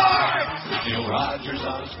 Neil Rogers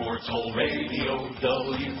on Sports Hole Radio,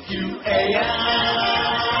 WQAM.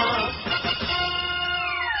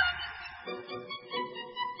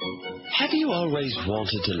 Have you always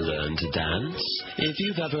wanted to learn to dance? If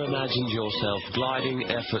you've ever imagined yourself gliding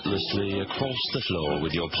effortlessly across the floor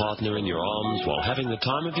with your partner in your arms while having the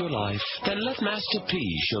time of your life, then let Master P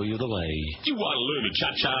show you the way. You want to learn to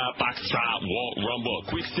cha-cha, foxtrot, walk, rumble,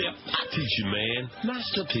 quick step? I teach you, man.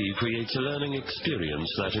 Master P creates a learning experience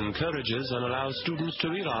that encourages and allows students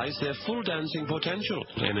to realize their full dancing potential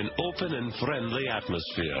in an open and friendly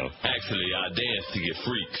atmosphere. Actually, I dance to get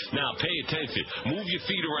freaks. Now pay attention. Move your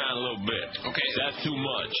feet around a little bit. bit. Okay. That's too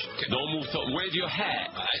much. Okay. Don't move so. Where's your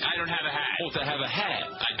hat? I don't have a hat. Supposed to have a hat.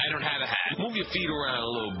 I don't have a hat. Move your feet around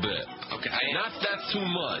a little bit. Okay. That's too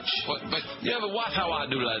much. But you ever watch how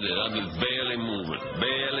I do like this? I'm just barely moving.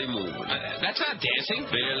 Barely moving. That's not dancing.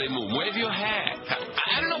 Barely moving. Where's your hat?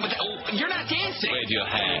 I don't know, but you're not dancing. Where's your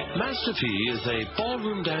hat? Master P is a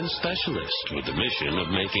ballroom dance specialist with the mission of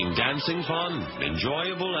making dancing fun,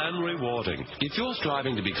 enjoyable, and rewarding. If you're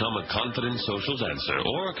striving to become a confident social dancer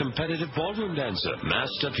or a competitive ballroom dancer,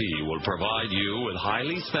 Master P will provide you with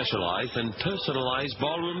highly specialized and personalized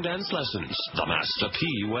ballroom dance lessons. The Master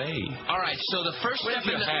P way. All right, so the first Where's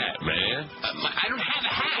step your hat, man? I don't have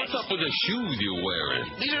a hat. What's up with the shoes you're wearing?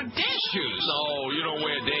 These are dance shoes. No, you don't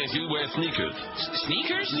wear dance. You wear sneakers.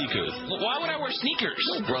 Sneakers? Sneakers. Well, why would I wear sneakers?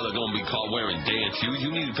 Your brother gonna be caught wearing dance shoes.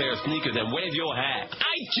 You need a pair of sneakers, and where's your hat?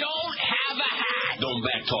 I don't have a hat. Don't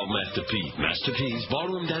backtalk Master P. Master P's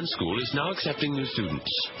Ballroom Dance School is now accepting new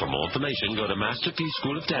students. For more information, go to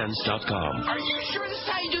masterpschoolofdance.com. Are you sure this is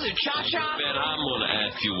how you do the cha-cha? Man, I'm gonna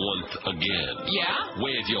ask you once again. Yeah?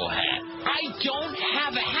 Where's your hat? I don't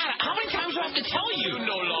have a hat. How many times do I have to tell you? You're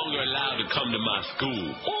no longer allowed to come to my school.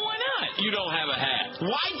 Well, why not? You don't have a hat.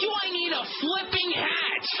 Why do I need a flipping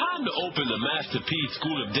hat? Time to open the Master P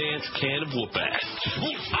School of Dance can of whoop-ass.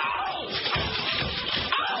 Ow!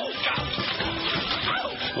 Ow!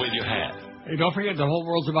 Ow! Where's your hat? Hey, don't forget, the whole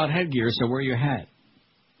world's about headgear, so wear your hat.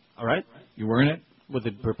 All right. You wearing it? With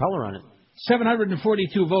the propeller on it.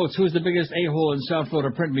 742 votes. Who's the biggest a-hole in South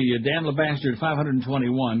Florida print media? Dan LeBastard,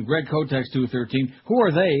 521. Greg Kotex, 213. Who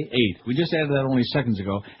are they? 8. We just added that only seconds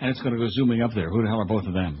ago, and it's going to go zooming up there. Who the hell are both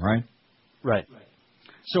of them, right? Right.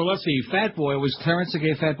 So let's see. Fat Boy, was Clarence a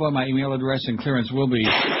gay fat boy? My email address, and Clarence will be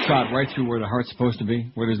shot right through where the heart's supposed to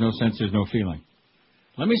be. Where there's no sense, there's no feeling.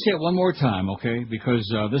 Let me say it one more time, okay? Because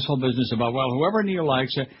this whole business about, well, whoever Neil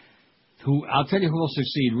likes, I'll tell you who will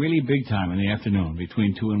succeed really big time in the afternoon,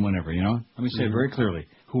 between 2 and whenever, you know? Let me say it very clearly.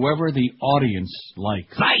 Whoever the audience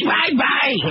likes. Bye, bye, bye!